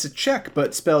 Kyle. It's a check,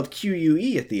 but spelled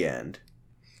Q-U-E at the end.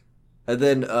 And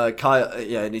then Kyle,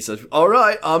 and he says, "All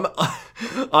right, I'm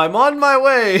on my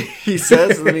way," he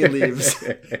says, and then he leaves.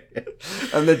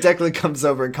 And then Declan comes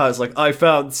over, and Kyle's like, "I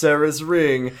found Sarah's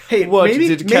ring." Hey, what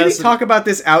maybe Cassidy- talk about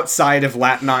this outside of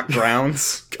Latnock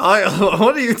grounds. Kyle,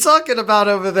 what are you talking about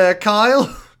over there,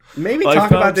 Kyle? Maybe I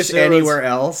talk found about this Sarah's- anywhere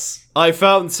else. I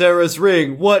found Sarah's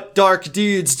ring. What dark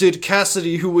deeds did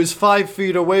Cassidy, who was 5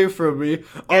 feet away from me,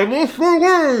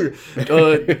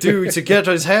 do to get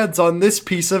his hands on this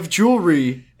piece of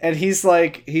jewelry? And he's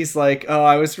like, "Oh,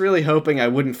 I was really hoping I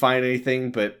wouldn't find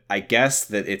anything, but I guess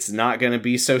that it's not going to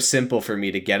be so simple for me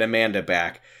to get Amanda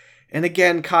back." And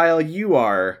again, Kyle, you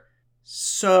are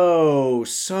so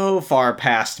far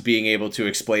past being able to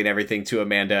explain everything to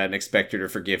Amanda and expect her to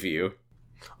forgive you.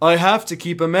 I have to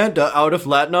keep Amanda out of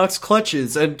Latnock's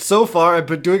clutches, and so far I've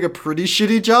been doing a pretty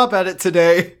shitty job at it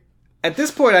today. At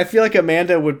this point, I feel like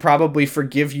Amanda would probably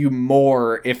forgive you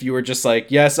more if you were just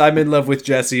like, "Yes, I'm in love with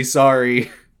Jesse,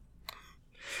 sorry."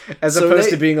 As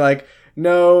opposed to being like,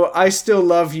 "No, I still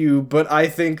love you, but I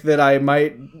think that I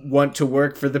might want to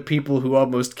work for the people who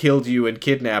almost killed you and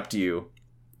kidnapped you."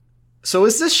 So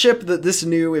is this ship, this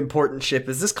new important ship,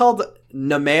 is this called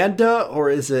Namanda,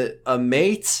 or is it a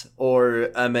mate, or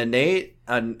a manate?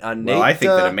 Well, I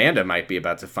think that Amanda might be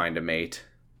about to find a mate.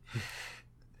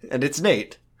 And it's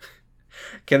Nate.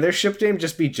 Can their ship name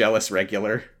just be Jealous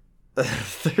Regular?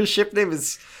 Their ship name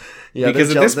is...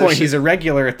 because at this point, he's a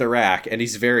regular at the rack, and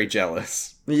he's very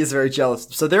jealous. He is very jealous.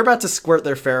 So they're about to squirt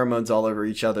their pheromones all over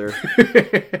each other.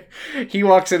 He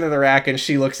walks into the rack, and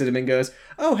she looks at him and goes,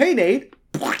 "Oh, hey, Nate."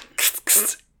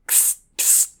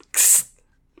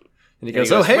 And he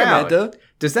goes, "Oh, hey, "Wow, Amanda.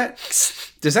 Does that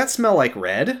smell like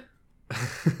red?"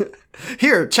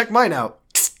 Here, check mine out.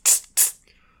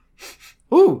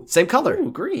 Ooh, same color.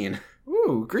 Ooh, green.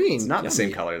 Ooh, green. It's not the same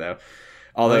Yummy. color, though.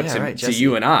 Although to Jesse.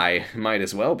 you and I, might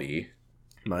as well be.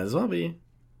 Might as well be.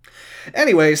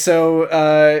 Anyway,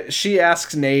 so she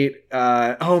asks Nate,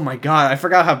 oh my god, I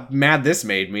forgot how mad this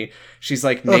made me. She's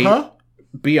like, "Nate,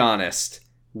 be honest.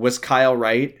 Was Kyle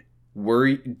right?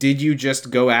 Did you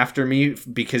just go after me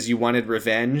because you wanted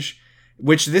revenge?"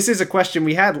 Which, this is a question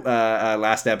we had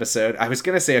last episode. I was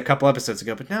going to say a couple episodes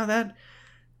ago, but no, that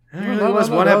really was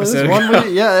one episode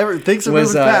ago. Things are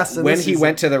moving fast. When he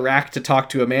went to the rack to talk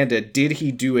to Amanda, did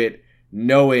he do it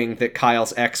knowing that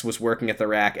Kyle's ex was working at the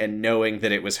rack and knowing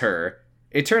that it was her?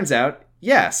 It turns out,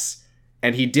 yes.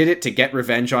 And he did it to get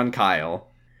revenge on Kyle.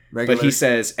 But he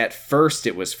says, at first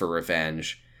it was for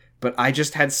revenge. But I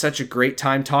just had such a great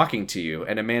time talking to you.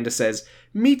 And Amanda says,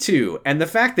 "Me too. And the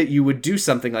fact that you would do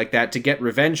something like that to get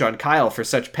revenge on Kyle for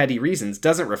such petty reasons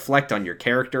doesn't reflect on your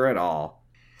character at all."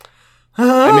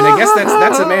 I mean, I guess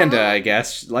that's Amanda, I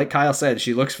guess. Like Kyle said,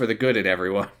 she looks for the good in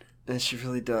everyone. And she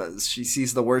really does. She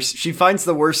sees the worst. She finds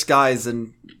the worst guys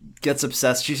and gets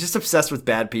obsessed. She's just obsessed with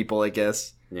bad people, I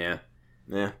guess. Yeah.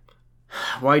 Yeah.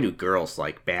 Why do girls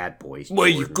like bad boys? Why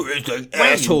you girls like Why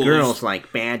do assholes? girls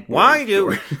like bad boys? Why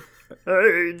do... Jordan?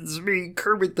 It's me,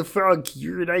 Kermit the Frog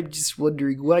here, and I'm just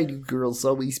wondering, why do girls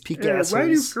always pick assholes? Why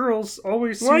do girls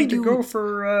always seem to go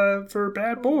for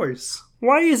bad boys?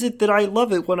 Why is it that I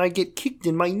love it when I get kicked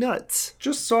in my nuts?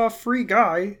 Just saw Free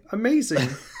Guy. Amazing.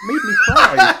 Made me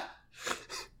cry.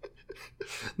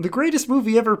 The greatest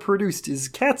movie ever produced is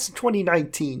Cats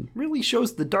 2019. Really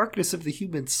shows the darkness of the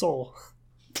human soul.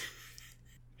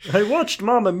 I watched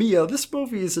Mamma Mia. This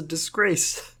movie is a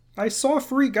disgrace. I saw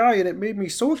Free Guy and it made me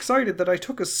so excited that I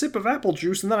took a sip of apple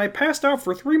juice and then I passed out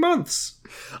for 3 months.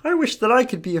 I wish that I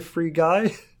could be a free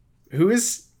guy. Who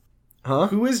is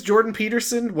Jordan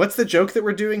Peterson? What's the joke that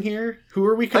we're doing here? Who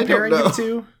are we comparing know. him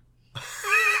to?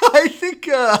 I think,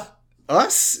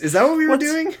 Us? Is that what we were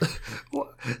doing?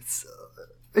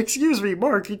 Excuse me,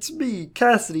 Mark, it's me,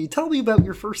 Cassidy. Tell me about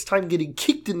your first time getting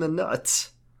kicked in the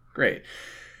nuts. Great.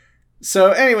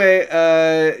 So anyway,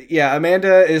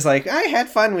 Amanda is like, I had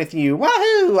fun with you.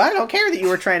 Wahoo! I don't care that you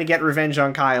were trying to get revenge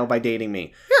on Kyle by dating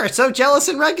me. you're so jealous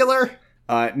and regular.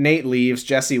 Nate leaves,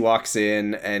 Jesse walks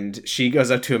in, and she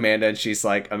goes up to Amanda and she's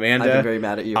like, Amanda, I've been very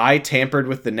mad at you. I tampered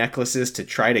with the necklaces to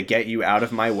try to get you out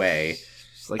of my way.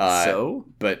 She's like, so?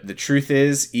 But the truth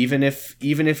is, even if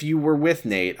you were with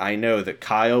Nate, I know that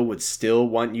Kyle would still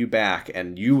want you back,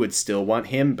 and you would still want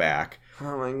him back.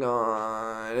 Oh my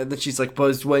god. And then she's like,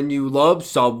 but when you love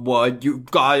someone, you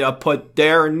gotta put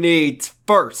their needs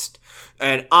first.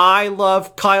 And I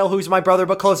love Kyle, who's my brother,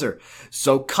 but closer.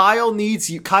 So Kyle needs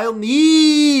you. Kyle needs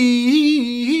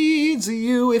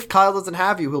you. If Kyle doesn't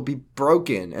have you, he'll be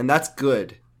broken. And that's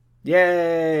good.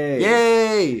 Yay!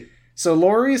 Yay! So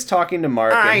Lori is talking to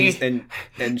Mark, and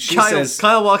she says,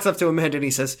 Kyle walks up to Amanda and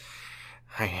he says,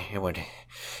 it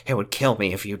would kill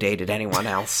me if you dated anyone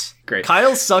else. Great.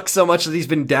 Kyle sucks so much that he's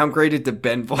been downgraded to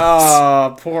Ben voice.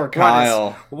 "Oh, poor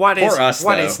Kyle. What is Poor us,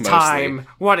 what though, is mostly. time?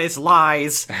 What is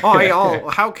lies?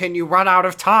 How can you run out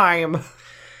of time?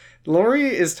 Lori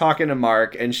is talking to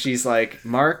Mark, and she's like,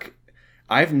 Mark,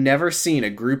 I've never seen a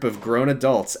group of grown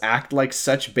adults act like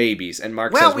such babies. And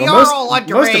Mark says,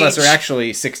 most of us are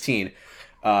actually 16.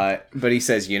 But he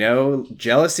says,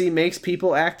 jealousy makes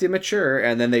people act immature.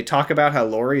 And then they talk about how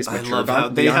Lori is mature. I love how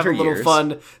they have a little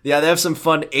fun. Yeah, they have some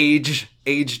fun age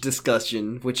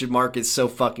discussion, which Mark is so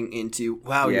fucking into.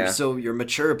 Wow, Yeah. you're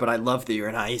mature, but I love that you're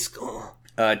in high school.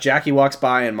 Jackie walks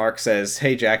by and Mark says,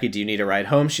 hey, Jackie, do you need a ride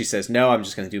home? She says, no, I'm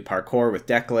just going to do parkour with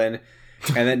Declan.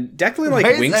 And then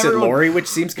Declan winks at Lori, which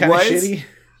seems kind of shitty.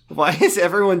 Why is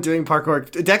everyone doing parkour?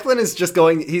 Declan is just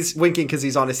he's winking because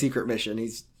he's on a secret mission.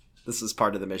 This is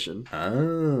part of the mission.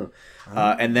 Oh.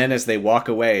 And then as they walk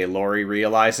away, Lori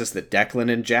realizes that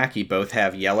Declan and Jackie both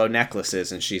have yellow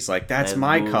necklaces, and she's like, that's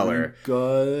my color.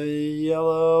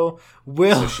 Yellow.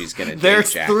 So she's gonna date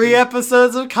There's Jackie. 3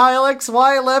 episodes of Kyle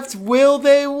XY left. Will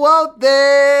they, won't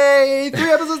they?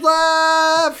 3 episodes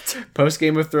left! Post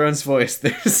Game of Thrones voice,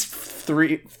 there's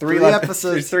three episodes.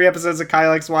 There's 3 episodes of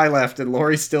Kyle XY left, and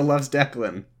Lori still loves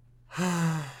Declan.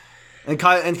 And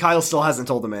Kyle still hasn't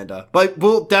told Amanda. But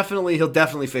he'll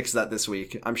definitely fix that this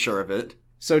week. I'm sure of it.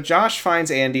 So Josh finds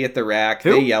Andy at the rack.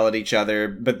 Who? They yell at each other,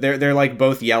 but they're like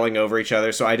both yelling over each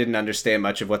other, so I didn't understand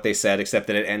much of what they said, except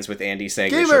that it ends with Andy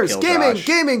saying that she'll kill Josh.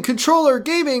 Gaming, controller,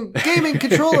 gaming,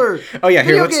 controller. Oh yeah,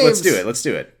 here, Video let's games. do it. Let's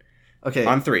do it. Okay.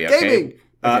 On 3, okay? Gaming.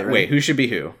 Okay, Wait, who should be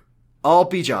who? I'll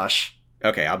be Josh.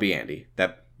 Okay, I'll be Andy.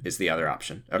 That is the other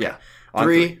option. Okay. Yeah. On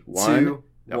 3, 1. 2,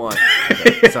 1.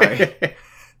 Okay, sorry.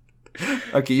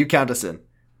 Okay, you count us in.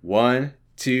 1,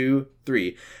 2,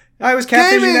 3. I was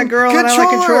catfishing Gaming, that girl, and I like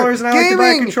controllers, and I like to buy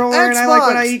a gaming, controller, and I like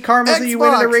when I Xbox, eat caramels that you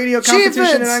win at a radio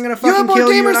competition, and I'm gonna achievements. You have fucking more kill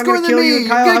you, gamer and I'm score gonna than kill you, me. and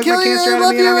Kyle Gonna hugs my kill you, cancer out of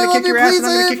love me, and I'm you, gonna kick your love ass, you, and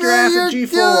I'm gonna kick your ass at please,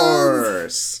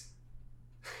 G-Force.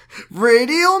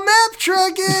 Radio map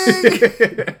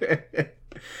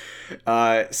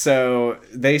tracking. So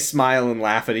they smile and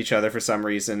laugh at each other for some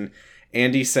reason.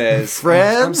 Andy says,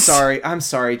 Friends? I'm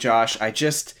sorry, Josh.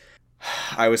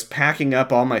 I was packing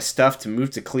up all my stuff to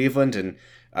move to Cleveland, and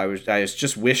I was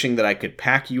just wishing that I could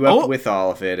pack you up with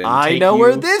all of it. And I take know you.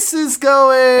 where this is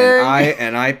going.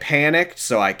 And I panicked,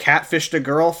 so I catfished a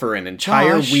girl for an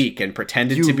entire Josh, week and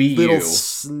pretended you to be little you.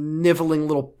 sniveling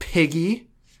little piggy.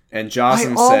 And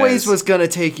Jocelyn I always says, was gonna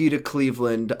take you to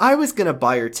Cleveland. I was gonna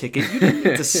buy your ticket. You didn't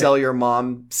need to sell your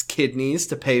mom's kidneys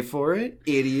to pay for it,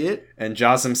 idiot. and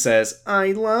Jocelyn says,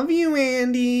 I love you,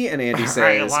 Andy. And Andy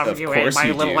says, of course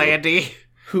you do. Andy.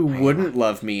 Who wouldn't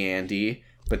love me, Andy?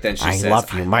 But then she says,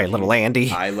 love you, my little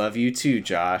Andy. I love you too,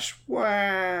 Josh.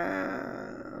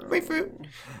 Wow. Wait for it.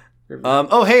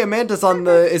 Oh, hey, Amanda's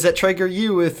is at Traeger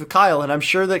U with Kyle, and I'm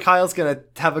sure that Kyle's gonna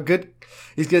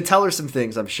he's gonna tell her some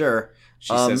things, I'm sure.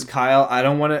 She says, Kyle, I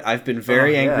don't want to, I've been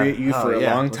very angry at you for a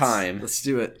long time, Let's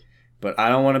do it. but I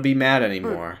don't want to be mad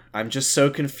anymore. I'm just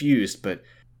so confused, but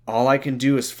all I can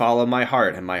do is follow my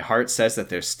heart, and my heart says that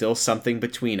there's still something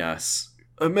between us.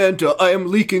 Amanda, I am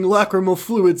leaking lacrimal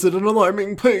fluids at an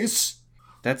alarming pace.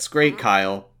 That's great,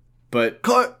 Kyle, but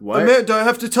what? Amanda, I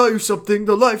have to tell you something.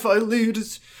 The life I lead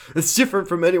is different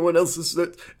from anyone else's.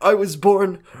 That I was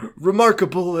born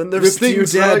remarkable, and there's Rip to you,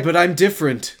 things Dad, but I'm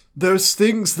different. there's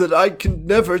things that I can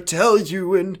never tell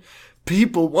you, and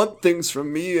people want things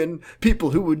from me, and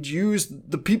people who would use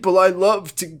the people I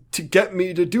love to get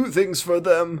me to do things for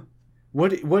them.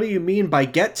 What do you mean by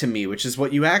get to me, which is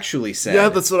what you actually said? Yeah,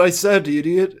 that's what I said,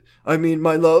 idiot. I mean,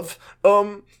 my love.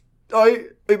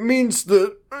 It means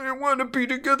that I want to be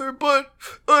together, but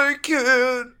I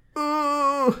can't.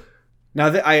 Now,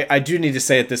 I do need to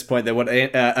say at this point that what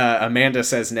Amanda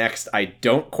says next, I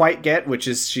don't quite get, which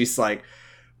is she's like,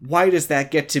 why does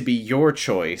that get to be your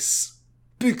choice?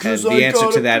 Because And the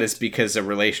answer to that is because a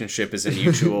relationship is a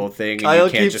mutual thing, and Kyle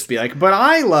you can't keeps- just be like, but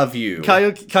I love you.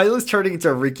 Kyle is turning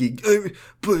into Ricky.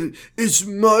 But it's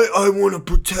I want to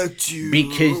protect you.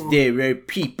 Because there are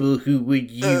people who would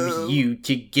use you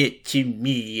to get to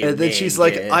me. And then she's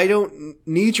like, Amanda. I don't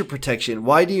need your protection.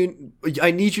 Why do you... I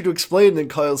need you to explain. And then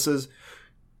Kyle says,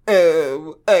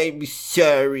 oh, I'm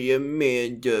sorry,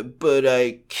 Amanda, but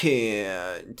I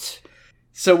can't.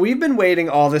 So we've been waiting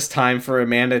all this time for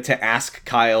Amanda to ask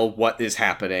Kyle what is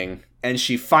happening, and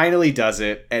she finally does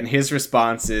it, and his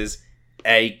response is,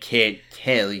 I can't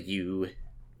tell you.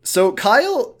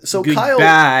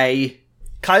 Goodbye.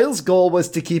 Kyle's goal was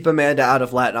to keep Amanda out of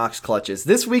Latnock's clutches.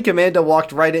 This week, Amanda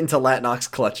walked right into Latnock's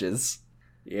clutches.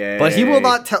 Yeah. But he will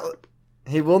not tell...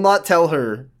 He will not tell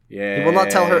her. Yeah. He will not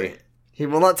tell her... He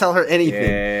will not tell her anything.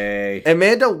 Yay.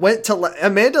 Amanda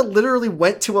literally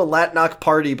went to a Latnock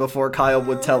party before Kyle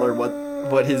would tell her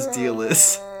what his deal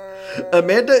is.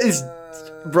 Amanda is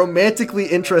romantically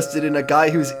interested in a guy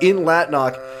who's in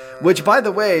Latnock, which, by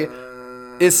the way,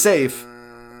 is safe.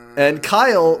 And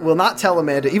Kyle will not tell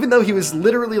Amanda, even though he was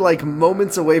literally like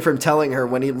moments away from telling her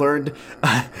when he learned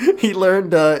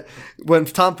when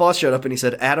Tom Foss showed up and he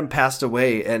said Adam passed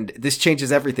away, and this changes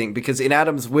everything because in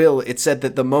Adam's will it said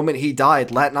that the moment he died,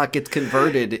 Latnock gets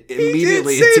converted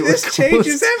immediately he did say into this a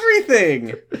changes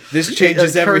everything. This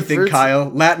changes It everything, converts-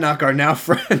 Kyle. Latnock are now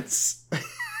friends.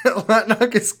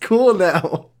 Latnock is cool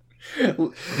now.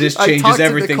 This I changes talked to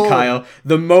everything, Nicole. Kyle.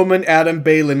 The moment Adam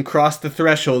Balin crossed the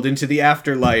threshold into the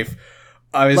afterlife,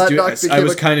 I was Latnock became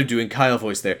kind of doing Kyle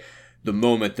voice there. The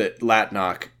moment that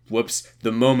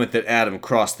the moment that Adam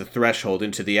crossed the threshold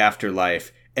into the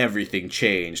afterlife, everything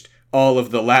changed. All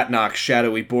of the Latnock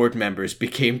shadowy board members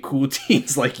became cool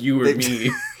teens like you or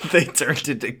me. They turned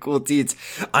into cool teens.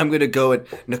 I'm gonna go and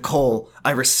Nicole,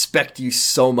 I respect you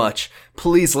so much.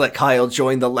 Please let Kyle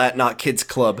join the Latnock Kids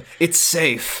Club. It's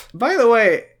safe. By the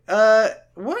way,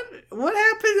 what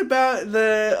happened about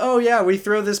the? Oh yeah, we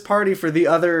throw this party for the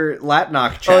other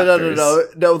Latnock chapters. Oh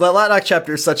no! The Latnock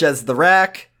chapters, such as the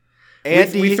Rack,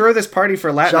 Andy. We throw this party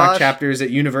for Latnock Josh. chapters at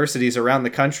universities around the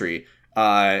country.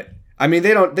 I mean,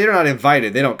 they're not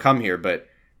invited. They don't come here, but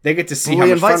they get to see Well, how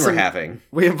we much fun invite we're some- having.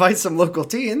 We invite some local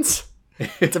teens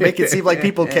to make it seem like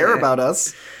people care about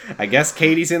us. I guess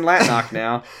Katie's in Latnock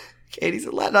now. Katie's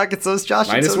at Latnock, and so is Josh.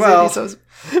 Might and as so well. Is Andy, so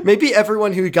is... Maybe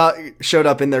everyone who showed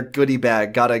up in their goodie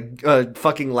bag got a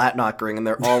fucking Latnock ring, and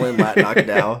they're all in Latnock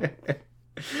now.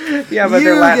 Yeah, but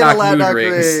they're Latnock mood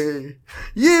rings.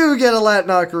 You get a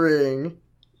Latnock ring.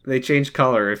 They change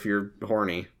color if you're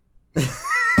horny.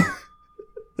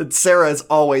 And Sarah is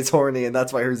always horny, and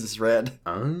that's why hers is red.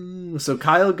 Oh, so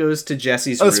Kyle goes to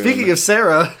Jesse's Oh, room. speaking of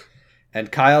Sarah,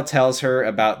 And Kyle tells her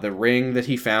about the ring that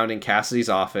he found in Cassidy's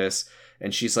office.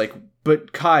 And she's like,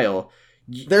 but Kyle,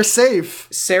 they're safe.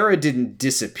 Sarah didn't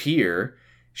disappear.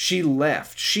 She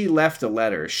left. She left a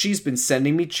letter. She's been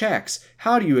sending me checks.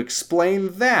 How do you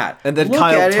explain that? And then Look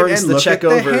Kyle at it turns and the look check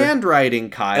at over. the handwriting,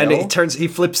 Kyle. And he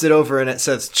flips it over, and it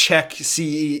says check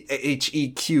CHEQUE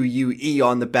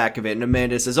on the back of it. And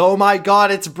Amanda says, "Oh my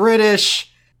God, it's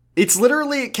British." It's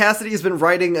literally Cassidy has been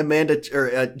writing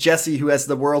Jesse, who has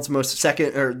the world's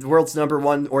the world's number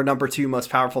one or number two most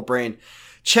powerful brain,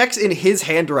 checks in his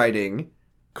handwriting.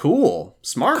 Cool.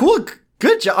 Smart. Cool,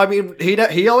 good job. I mean,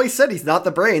 he always said he's not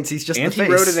the brains; he's just And the he face.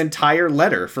 wrote an entire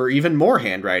letter for even more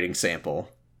handwriting sample.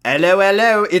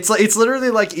 Hello. It's literally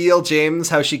like E.L. James,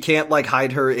 how she can't like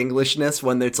hide her Englishness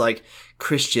when it's like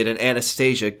Christian and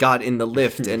Anastasia got in the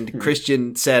lift and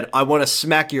Christian said, "I want to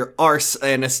smack your arse,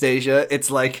 Anastasia." It's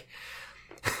like,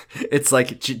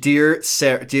 dear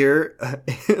Sarah, dear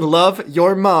love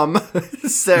your mom,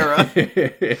 Sarah.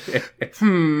 I don't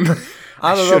know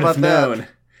Should about have that. known.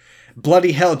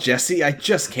 Bloody hell, Jesse! I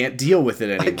just can't deal with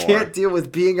it I anymore. can't deal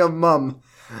with being a mum.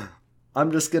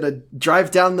 I'm just gonna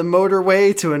drive down the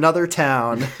motorway to another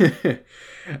town.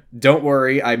 Don't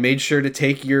worry, I made sure to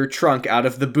take your trunk out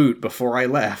of the boot before I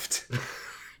left.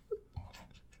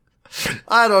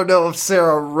 I don't know if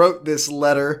Sarah wrote this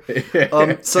letter.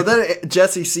 So then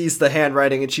Jessie sees the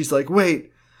handwriting and she's like,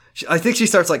 "Wait." I think she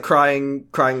starts like crying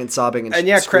and sobbing and And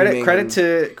yeah, screaming credit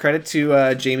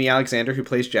to Jamie Alexander who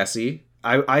plays Jesse.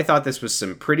 I thought this was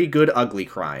some pretty good ugly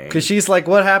crying. Because she's like,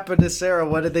 what happened to Sarah?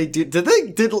 What did they do?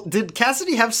 Did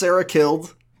Cassidy have Sarah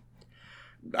killed?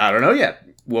 I don't know yet.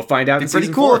 We'll find out in Pretty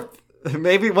season cool. 4.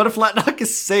 Maybe, what if Latnock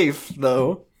is safe,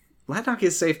 though? Latnock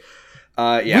is safe.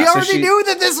 Yeah, We already knew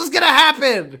that this was gonna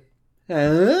happen!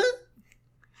 Huh?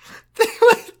 They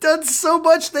had done so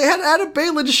much. They had Adam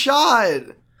Balin shot.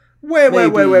 Wait.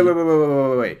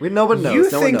 No one knows.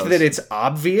 You No one think knows. that it's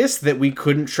obvious that we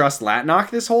couldn't trust Latnock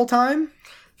this whole time?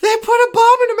 They put a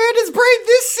bomb in Amanda's brain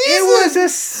this season. It was a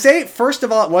safe. First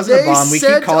of all, it wasn't a bomb. We keep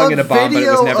sent calling it a bomb, but it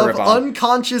was video never a of bomb.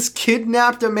 unconscious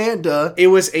kidnapped Amanda. It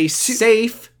was a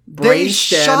safe shot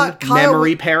brainstem Kyle-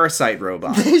 memory parasite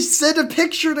robot. They sent a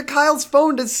picture to Kyle's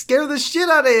phone to scare the shit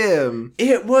out of him.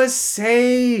 It was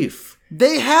safe.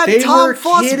 They had They Tom were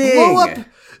Foss kidding. blow up.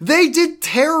 They did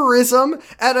terrorism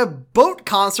at a boat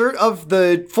concert of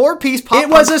the four-piece pop. It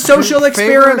was a social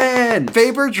experiment.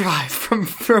 Faber Drive from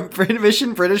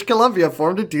Mission, British Columbia,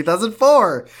 formed in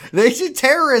 2004. They did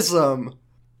terrorism.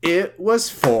 It was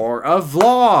for a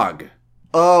vlog.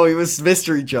 Oh, it was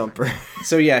Mystery Jumper.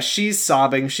 So yeah, she's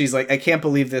sobbing. She's like, I can't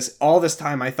believe this. All this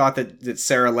time I thought that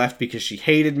Sarah left because she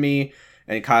hated me.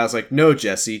 And Kyle's like, no,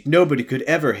 Jesse, nobody could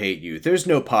ever hate you. There's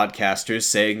no podcasters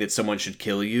saying that someone should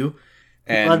kill you.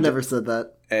 And, I've never said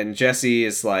that. And Jesse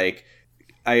is like,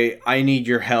 I need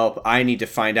your help. I need to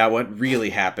find out what really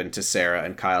happened to Sarah.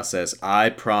 And Kyle says, I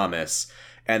promise.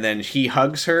 And then he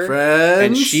hugs her. Friends?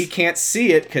 And she can't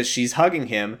see it because she's hugging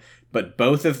him. But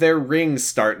both of their rings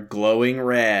start glowing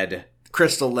red.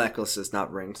 Crystal necklaces,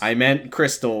 not rings. I meant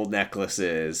crystal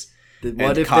necklaces. What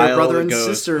and if Kyle they're brother and goes,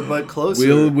 sister, but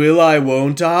closer? Will I,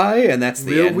 won't I? And that's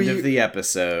the Will end we- of the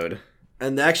episode.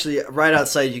 And actually, right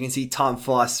outside, you can see Tom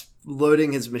Foss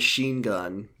loading his machine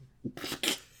gun.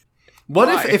 What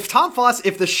Why? if Tom Foss?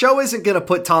 If the show isn't gonna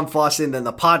put Tom Foss in, then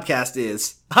the podcast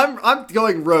is. I'm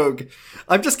going rogue.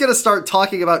 I'm just gonna start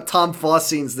talking about Tom Foss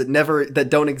scenes that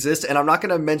don't exist, and I'm not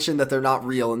gonna mention that they're not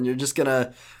real, and you're just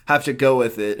gonna have to go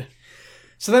with it.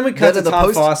 So then we cut Then to in the Tom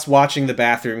post- Foss watching the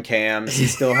bathroom cams. He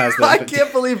still has the... I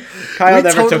can't believe Kyle we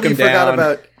never took him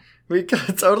down. We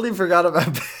totally forgot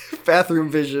about bathroom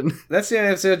vision. That's the end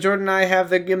of the episode. Jordan and I have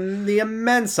the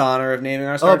immense honor of naming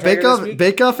our Oh, Star Trek Bake this Off! week.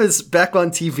 Bake Off is back on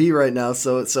TV right now,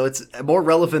 so it's more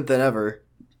relevant than ever.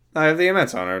 I have the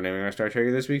immense honor of naming our Star Trek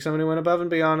this week. Someone who went above and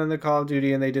beyond in the Call of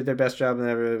Duty, and they did their best job.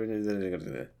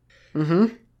 And Mm-hmm.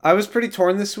 I was pretty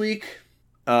torn this week.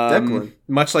 Declan.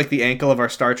 Much like the ankle of our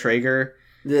Star Traeger.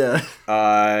 Yeah.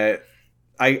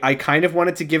 I kind of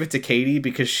wanted to give it to Katie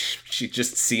because she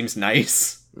just seems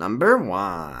nice. Number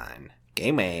 1.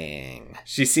 Gaming.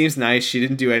 She seems nice. She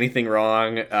didn't do anything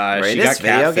wrong. She got Greatest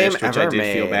video game catfished, which I ever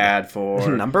did feel made. bad for.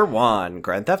 Number 1.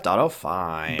 Grand Theft Auto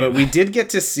 5. But we did get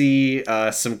to see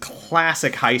some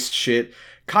classic heist shit.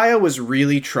 Kyle was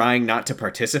really trying not to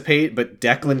participate, but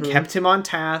Declan kept him on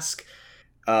task.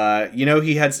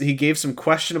 He gave some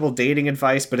questionable dating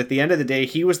advice, but at the end of the day,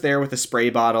 he was there with a spray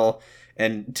bottle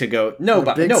and to go,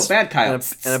 bad Kyle.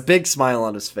 And a big smile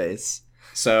on his face.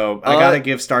 So I gotta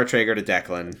give Star Traeger to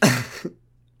Declan.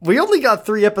 We only got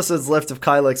 3 episodes left of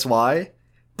Kyle XY,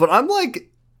 but I'm like,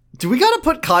 do we gotta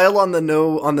put Kyle on the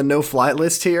no flight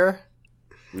list here?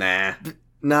 Nah.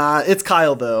 Nah, it's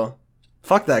Kyle though.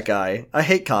 Fuck that guy. I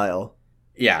hate Kyle.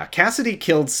 Yeah, Cassidy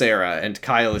killed Sarah, and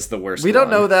Kyle is the worst We don't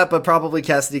one. know that, but probably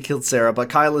Cassidy killed Sarah, but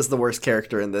Kyle is the worst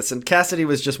character in this, and Cassidy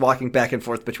was just walking back and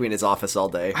forth between his office all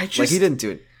day. Like, he didn't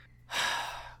do it.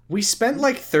 We spent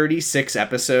like 36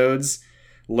 episodes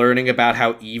learning about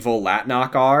how evil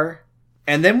Latnock are,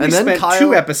 and then we spent Kyle-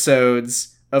 2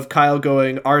 episodes of Kyle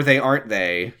going, are they, aren't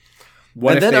they?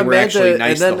 What And if then they were actually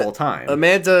nice and then the whole time?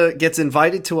 Amanda gets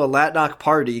invited to a Latnock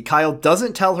party. Kyle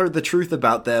doesn't tell her the truth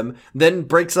about them, then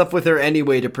breaks up with her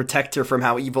anyway to protect her from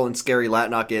how evil and scary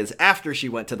Latnock is after she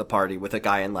went to the party with a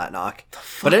guy in Latnock.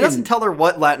 But it doesn't tell her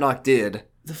what Latnock did.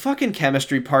 The fucking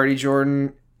chemistry party,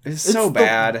 Jordan, is so the-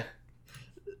 bad.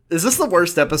 Is this the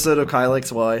worst episode of Kyle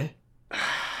XY?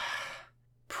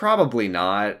 Probably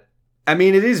not. I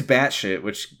mean, it is batshit,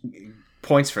 which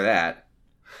points for that.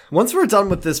 Once we're done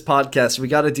with this podcast, we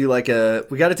got to do like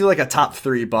a top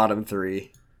 3, bottom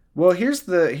 3. Well, here's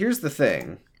the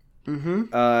thing.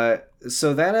 Mm-hmm.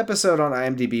 So that episode on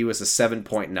IMDb was a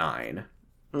 7.9.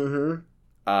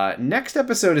 Mm-hmm. Next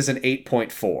episode is an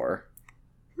 8.4.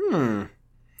 Hmm.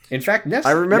 In fact, next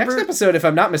episode, if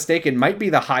I'm not mistaken, might be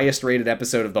the highest rated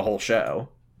episode of the whole show.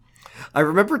 I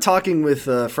remember talking with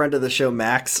a friend of the show,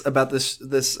 Max, about this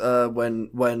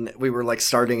when we were like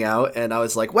starting out, and I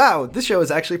was like, "Wow, this show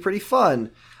is actually pretty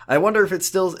fun. I wonder if it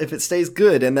stays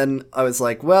good." And then I was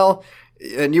like, "Well,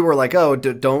 and you were like, oh,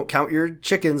 don't count your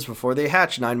chickens before they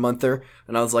hatch, 9-monther.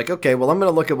 And I was like, okay, well, I'm going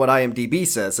to look at what IMDb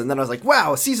says. And then I was like,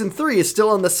 wow, season 3 is still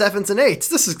on the 7s and 8s.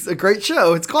 This is a great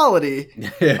show. It's quality.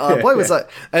 Boy, was I.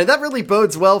 And that really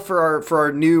bodes well for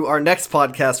our next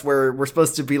podcast where we're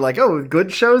supposed to be like, oh,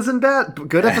 good shows and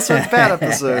good episodes, bad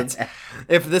episodes.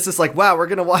 If this is like, wow, we're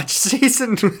going to watch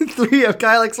season 3 of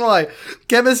Kyle XY,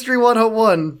 Chemistry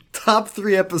 101, top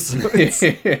 3 episodes.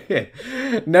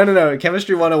 No.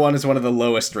 Chemistry 101 is one of the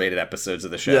lowest rated episodes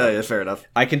of the show. Yeah, fair enough.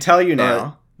 I can tell you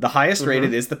now, the highest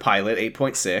rated is the pilot,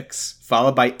 8.6,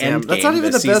 followed by Damn, Endgame, that's not even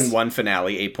the the season best- 1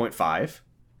 finale, 8.5.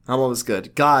 That one was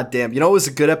good. God damn. You know what was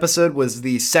a good episode? Was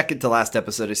the second to last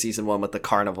episode of season 1 with the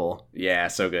carnival. Yeah,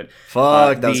 so good.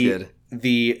 Fuck, that was good.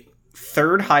 The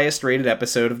third highest rated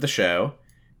episode of the show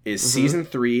is season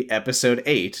 3, episode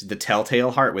 8, The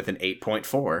Telltale Heart, with an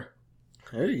 8.4.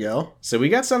 There you go. So we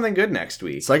got something good next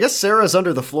week. So I guess Sarah's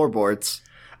under the floorboards.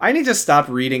 I need to stop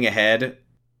reading ahead.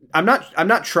 I'm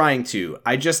not trying to.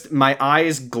 My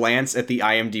eyes glance at the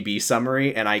IMDb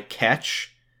summary and I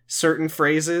catch certain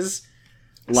phrases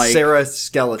like Sarah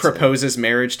Skeleton. proposes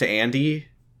marriage to Andy.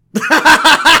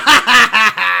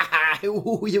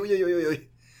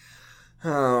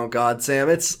 Oh God, Sam,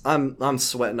 I'm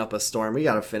sweating up a storm. We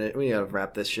gotta finish. We gotta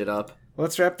wrap this shit up.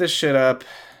 Let's wrap this shit up.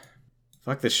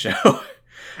 Fuck this show.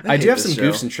 I do hate have this some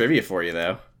show. goofs and trivia for you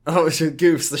though. Oh,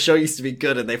 Goofs. The show used to be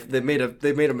good, and they made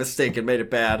a mistake and made it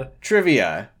bad.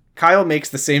 Trivia. Kyle makes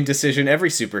the same decision every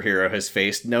superhero has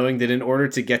faced, knowing that in order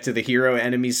to get to the hero,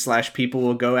 enemies / people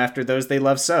will go after those they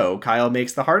love so. Kyle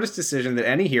makes the hardest decision that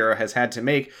any hero has had to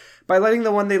make by letting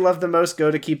the one they love the most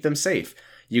go to keep them safe.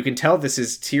 You can tell this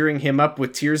is tearing him up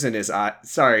with tears in his eyes.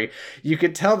 You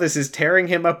can tell this is tearing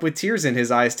him up with tears in his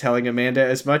eyes, telling Amanda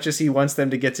as much as he wants them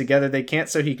to get together, they can't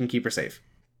so he can keep her safe.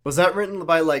 Was that written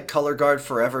by like Color Guard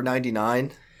Forever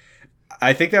 99?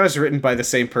 I think that was written by the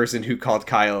same person who called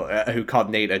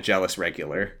Nate a jealous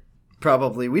regular.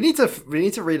 Probably. We need to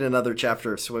read another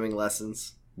chapter of Swimming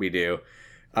Lessons. We do.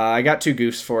 I got 2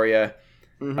 goofs for you.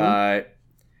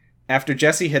 After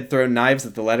Jesse had thrown knives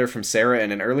at the letter from Sarah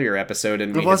in an earlier episode,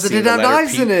 and we had Wasn't seen it had the letter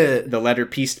knives in it? the letter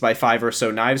pieced by 5 or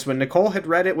so knives when Nicole had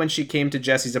read it when she came to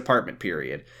Jesse's apartment,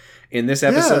 period. In this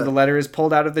episode, Yeah. the letter is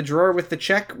pulled out of the drawer with the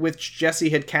check which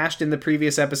Jesse had cashed in the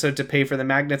previous episode to pay for the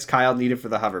magnets Kyle needed for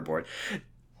the hoverboard.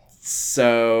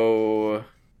 So,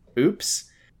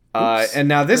 oops. And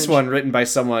now this one, written by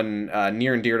someone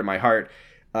near and dear to my heart.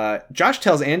 Josh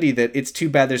tells Andy that it's too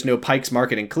bad there's no Pike's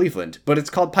Market in Cleveland, but it's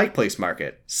called Pike Place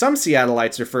Market. Some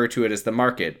Seattleites refer to it as the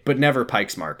Market, but never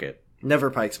Pike's Market. Never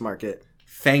Pike's Market.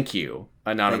 Thank you,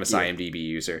 anonymous Thank IMDb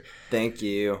user. Thank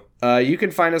you. You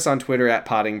can find us on Twitter at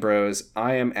Potting Bros.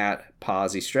 I am at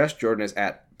Pawsy Stress. Jordan is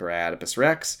at Bradipus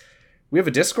Rex. We have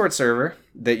a Discord server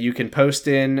that you can post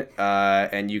in,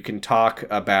 and you can talk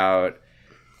about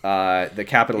the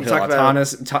Capitol Hill talk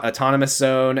about- Autonomous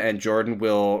Zone, and Jordan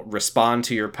will respond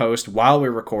to your post while we're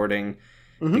recording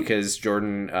because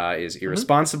Jordan is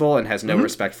irresponsible and has no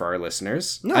respect for our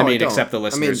listeners. No, I I mean, don't. except the I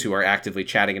listeners mean- who are actively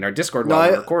chatting in our Discord while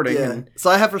we're recording. Yeah. And So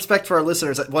I have respect for our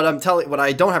listeners. What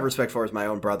I don't have respect for is my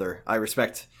own brother. I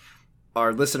respect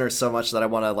our listeners so much that I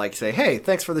want to like say, hey,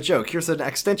 thanks for the joke. Here's an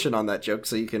extension on that joke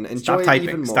so you can enjoy stop it typing.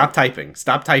 even more. Stop typing.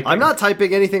 Stop typing. I'm not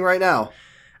typing anything right now.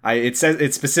 It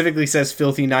specifically says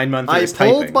filthy 9-monther I is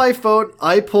pulled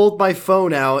typing. my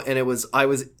phone out and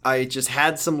I just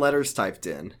had some letters typed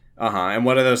in. And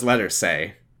what do those letters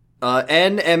say?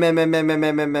 N M M M M M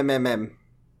M M M M M.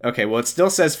 Okay, well it still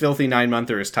says filthy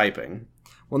 9-monther is typing.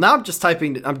 Well, now I'm just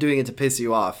typing. I'm doing it to piss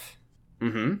you off.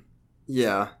 Mm-hmm.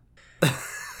 Yeah.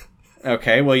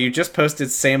 Okay, well you just posted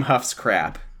Sam Huff's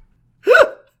crap.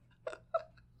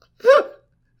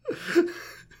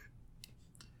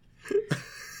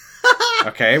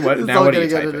 Okay, what It's now? all What are gonna you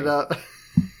get typing? it out.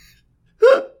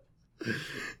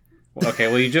 Okay,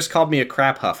 well you just called me a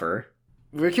crap huffer.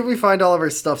 Where can we find all of our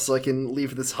stuff so I can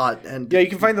leave this hot and Yeah, you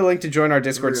can find the link to join our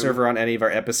Discord Room. server on any of our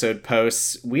episode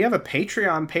posts. We have a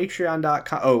Patreon,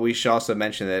 patreon.com. Oh, we should also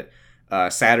mention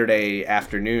that Saturday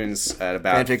afternoons at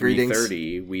about Fanfic readings.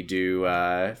 3:30 we do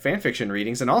fanfiction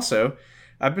readings, and also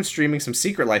I've been streaming some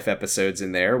Secret Life episodes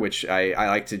in there, which I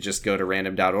like to just go to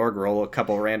random.org, roll a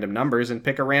couple random numbers, and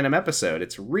pick a random episode.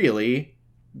 It's really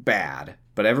bad,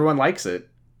 but everyone likes it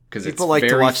because it's People like to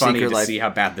very watch funny Secret to Life. see how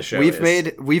bad the show is.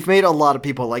 We've made a lot of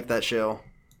people like that show.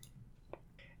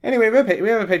 Anyway, we have a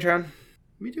Patreon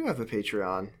We do have a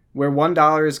Patreon. where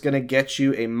 $1 is going to get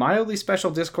you a mildly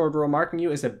special Discord role marking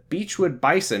you as a Beechwood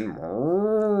Bison.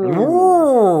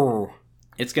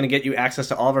 It's going to get you access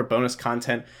to all of our bonus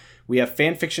content. We have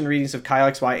fan fiction readings of Kyle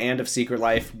XY and of Secret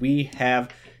Life. We have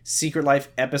Secret Life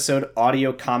episode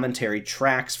audio commentary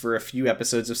tracks for a few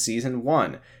episodes of Season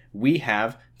 1. We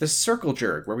have The Circle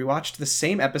Jerk, where we watched the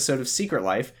same episode of Secret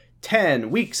Life 10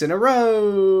 weeks in a row.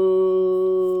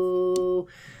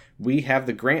 We have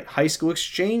the Grant High School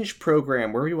Exchange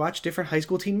Program, where we watch different high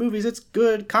school teen movies. It's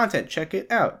good content. Check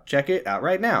it out. Check it out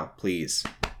right now, please.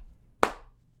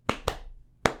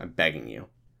 I'm begging you.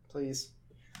 Please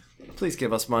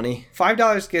give us money.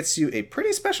 $5 gets you a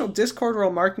pretty special Discord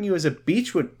role marking you as a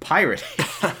Beechwood pirate.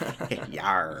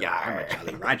 Yar, I'm a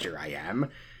Jolly Roger, I am.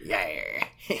 Yeah.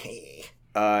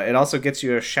 It also gets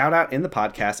you a shout out in the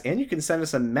podcast, and you can send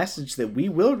us a message that we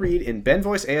will read in Ben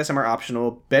Voice ASMR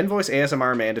optional, Ben Voice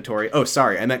ASMR mandatory. Oh,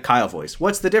 sorry, I meant Kyle Voice.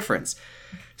 What's the difference?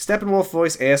 Steppenwolf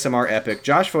Voice ASMR epic,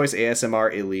 Josh Voice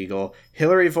ASMR illegal,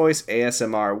 Hillary Voice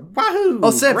ASMR wahoo!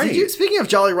 Oh, Sam, great. speaking of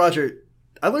Jolly Roger,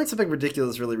 I learned something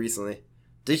ridiculous really recently.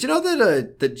 Did you know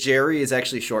that Jerry is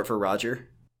actually short for Roger?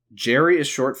 Jerry is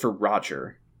short for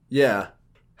Roger. Yeah.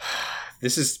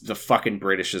 This is the fucking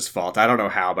British's fault. I don't know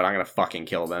how, but I'm gonna fucking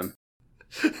kill them.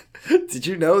 Did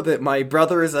you know that my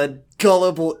brother is a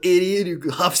gullible idiot who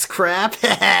huffs crap?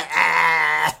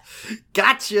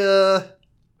 Gotcha!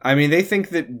 I mean, they think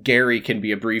that Gary can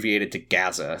be abbreviated to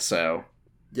Gaza, so...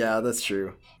 Yeah, that's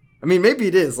true. I mean, maybe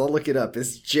it is. I'll look it up.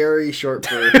 Is Jerry short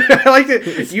for... I like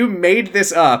that you made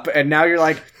this up, and now you're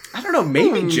like, I don't know,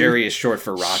 maybe Jerry is short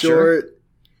for Roger. Short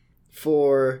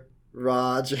for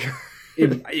Roger.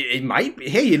 It might be.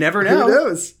 Hey, you never know. Who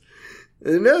knows?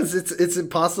 Who knows? It's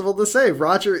impossible to say.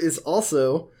 Roger is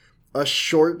also a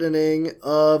shortening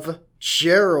of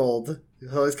Gerald.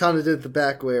 So I kind of did it the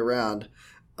back way around.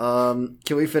 Can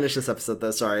we finish this episode though?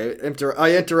 Sorry,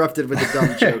 I interrupted with a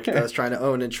dumb joke that I was trying to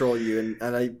own and troll you,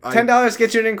 and I $10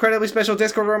 gets you an incredibly special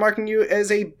Discord remarking you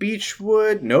as a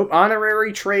Beechwood,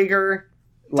 honorary Traeger,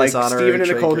 like Dishonorary Steven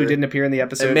and Nicole, Traeger. who didn't appear in the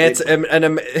episode.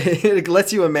 it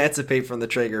lets you emancipate from the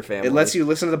Traeger family. It lets you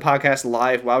listen to the podcast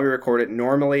live while we record it.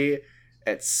 Normally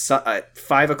at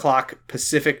 5 o'clock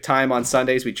Pacific time on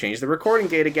Sundays, we change the recording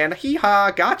date again. Hee-haw,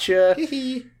 gotcha.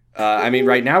 I mean,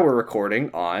 right now we're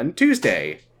recording on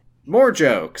Tuesday. More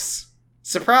jokes.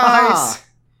 Surprise! Ah.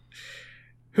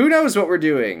 Who knows what we're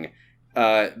doing?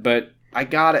 But I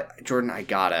gotta, Jordan, I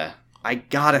gotta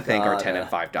thank our $10 and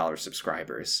 $5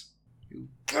 subscribers.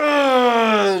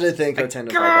 I think our 10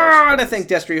 to 5 Gotta thank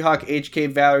Destry Hawk,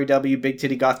 HK, Valerie W, Big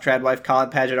Titty Goth, Tradwife, Colin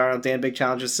Paget, Arnold, Dan, Big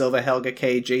Challenges, Silva, Helga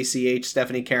K, JCH,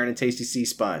 Stephanie, Karen, and Tasty C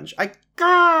Sponge. We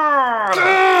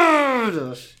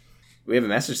have a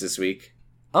message this week.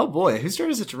 Oh boy, whose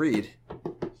turn is it to read?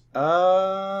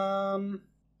 I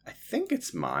think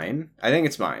it's mine.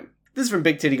 This is from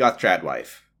Big Titty Goth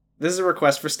Tradwife. This is a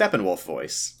request for Steppenwolf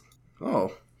voice.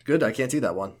 Oh, good. I can't do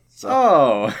that one. So.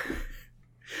 Oh.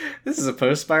 This is a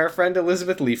post by our friend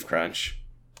Elizabeth Leafcrunch.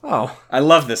 Oh, I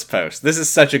love this post. This is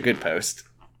such a good post.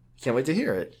 can't wait to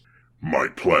hear it. My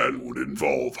plan would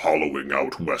involve hollowing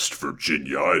out West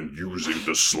Virginia and using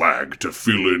the slag to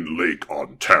fill in Lake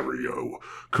Ontario,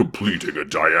 completing a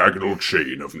diagonal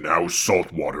chain of now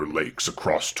saltwater lakes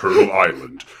across Turtle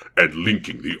Island and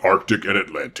linking the Arctic and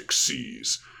Atlantic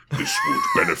seas. This would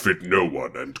benefit no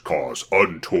one and cause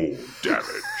untold damage.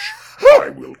 I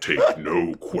will take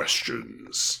no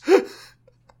questions.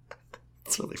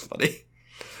 It's really funny.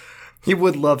 He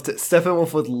would love to.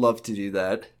 Steppenwolf would love to do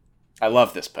that. I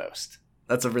love this post.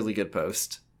 That's a really good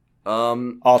post.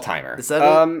 All-timer. Is that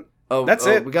it? That's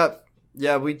it. We got.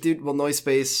 Yeah, we did. Well,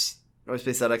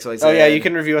 Noisepace.xyz. Oh yeah, you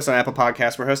can review us on Apple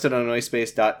Podcasts. We're hosted on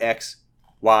noisepace.xyz.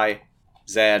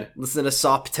 Listen to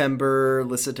September.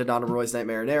 Listen to Donna Roy's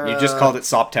Nightmare and Era. You just called it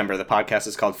Soptember. The podcast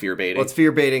is called Fear Baiting. Well, it's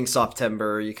Fear Baiting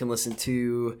September. You can listen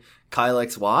to Kyle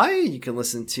XY. You can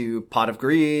listen to Pot of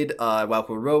Greed,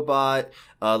 Welcome Robot.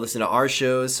 Listen to our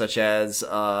shows such as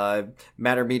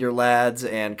Matter Meter Lads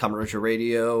and Kamarocha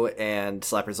Radio and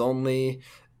Slappers Only.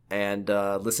 And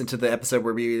listen to the episode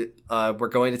where we were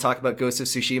going to talk about Ghost of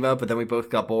Tsushima, but then we both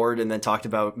got bored and then talked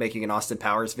about making an Austin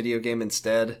Powers video game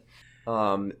instead.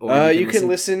 You can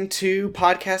listen to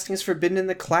Podcasting is Forbidden in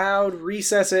the Cloud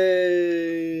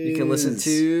Recesses. You can listen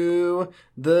to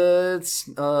the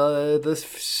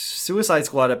Suicide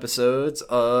Squad episodes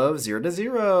of 0 to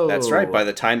 0. That's right. By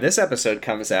the time this episode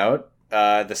comes out,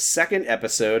 the second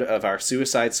episode of our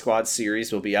Suicide Squad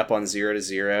series will be up on 0 to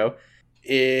 0.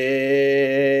 It's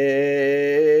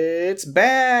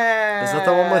bad. Is that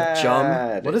the one with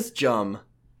Jum? What is Jum?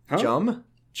 Huh?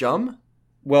 Jum?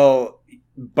 Well,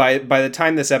 by the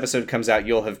time this episode comes out,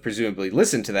 you'll have presumably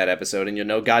listened to that episode, and you'll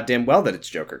know goddamn well that it's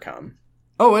Joker Come.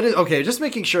 Oh, it is. Okay, just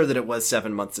making sure that it was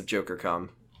 7 months of Joker Come.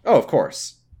 Oh, of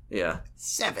course. Yeah.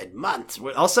 7 months.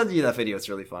 I'll send you that video. It's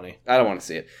really funny. I don't want to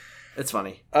see it. It's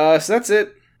funny. So that's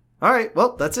it. All right,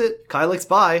 well, that's it. Kylix,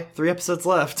 bye. 3 episodes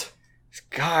left.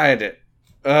 God.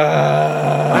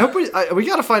 I hope we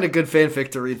gotta find a good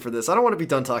fanfic to read for this. I don't want to be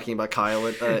done talking about Kyle.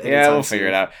 Yeah, we'll figure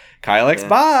it out. Kylix, Yeah.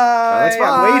 bye. Kylix, bye.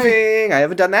 I'm waving. I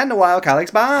haven't done that in a while.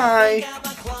 Kylix, bye. I'm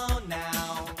a clone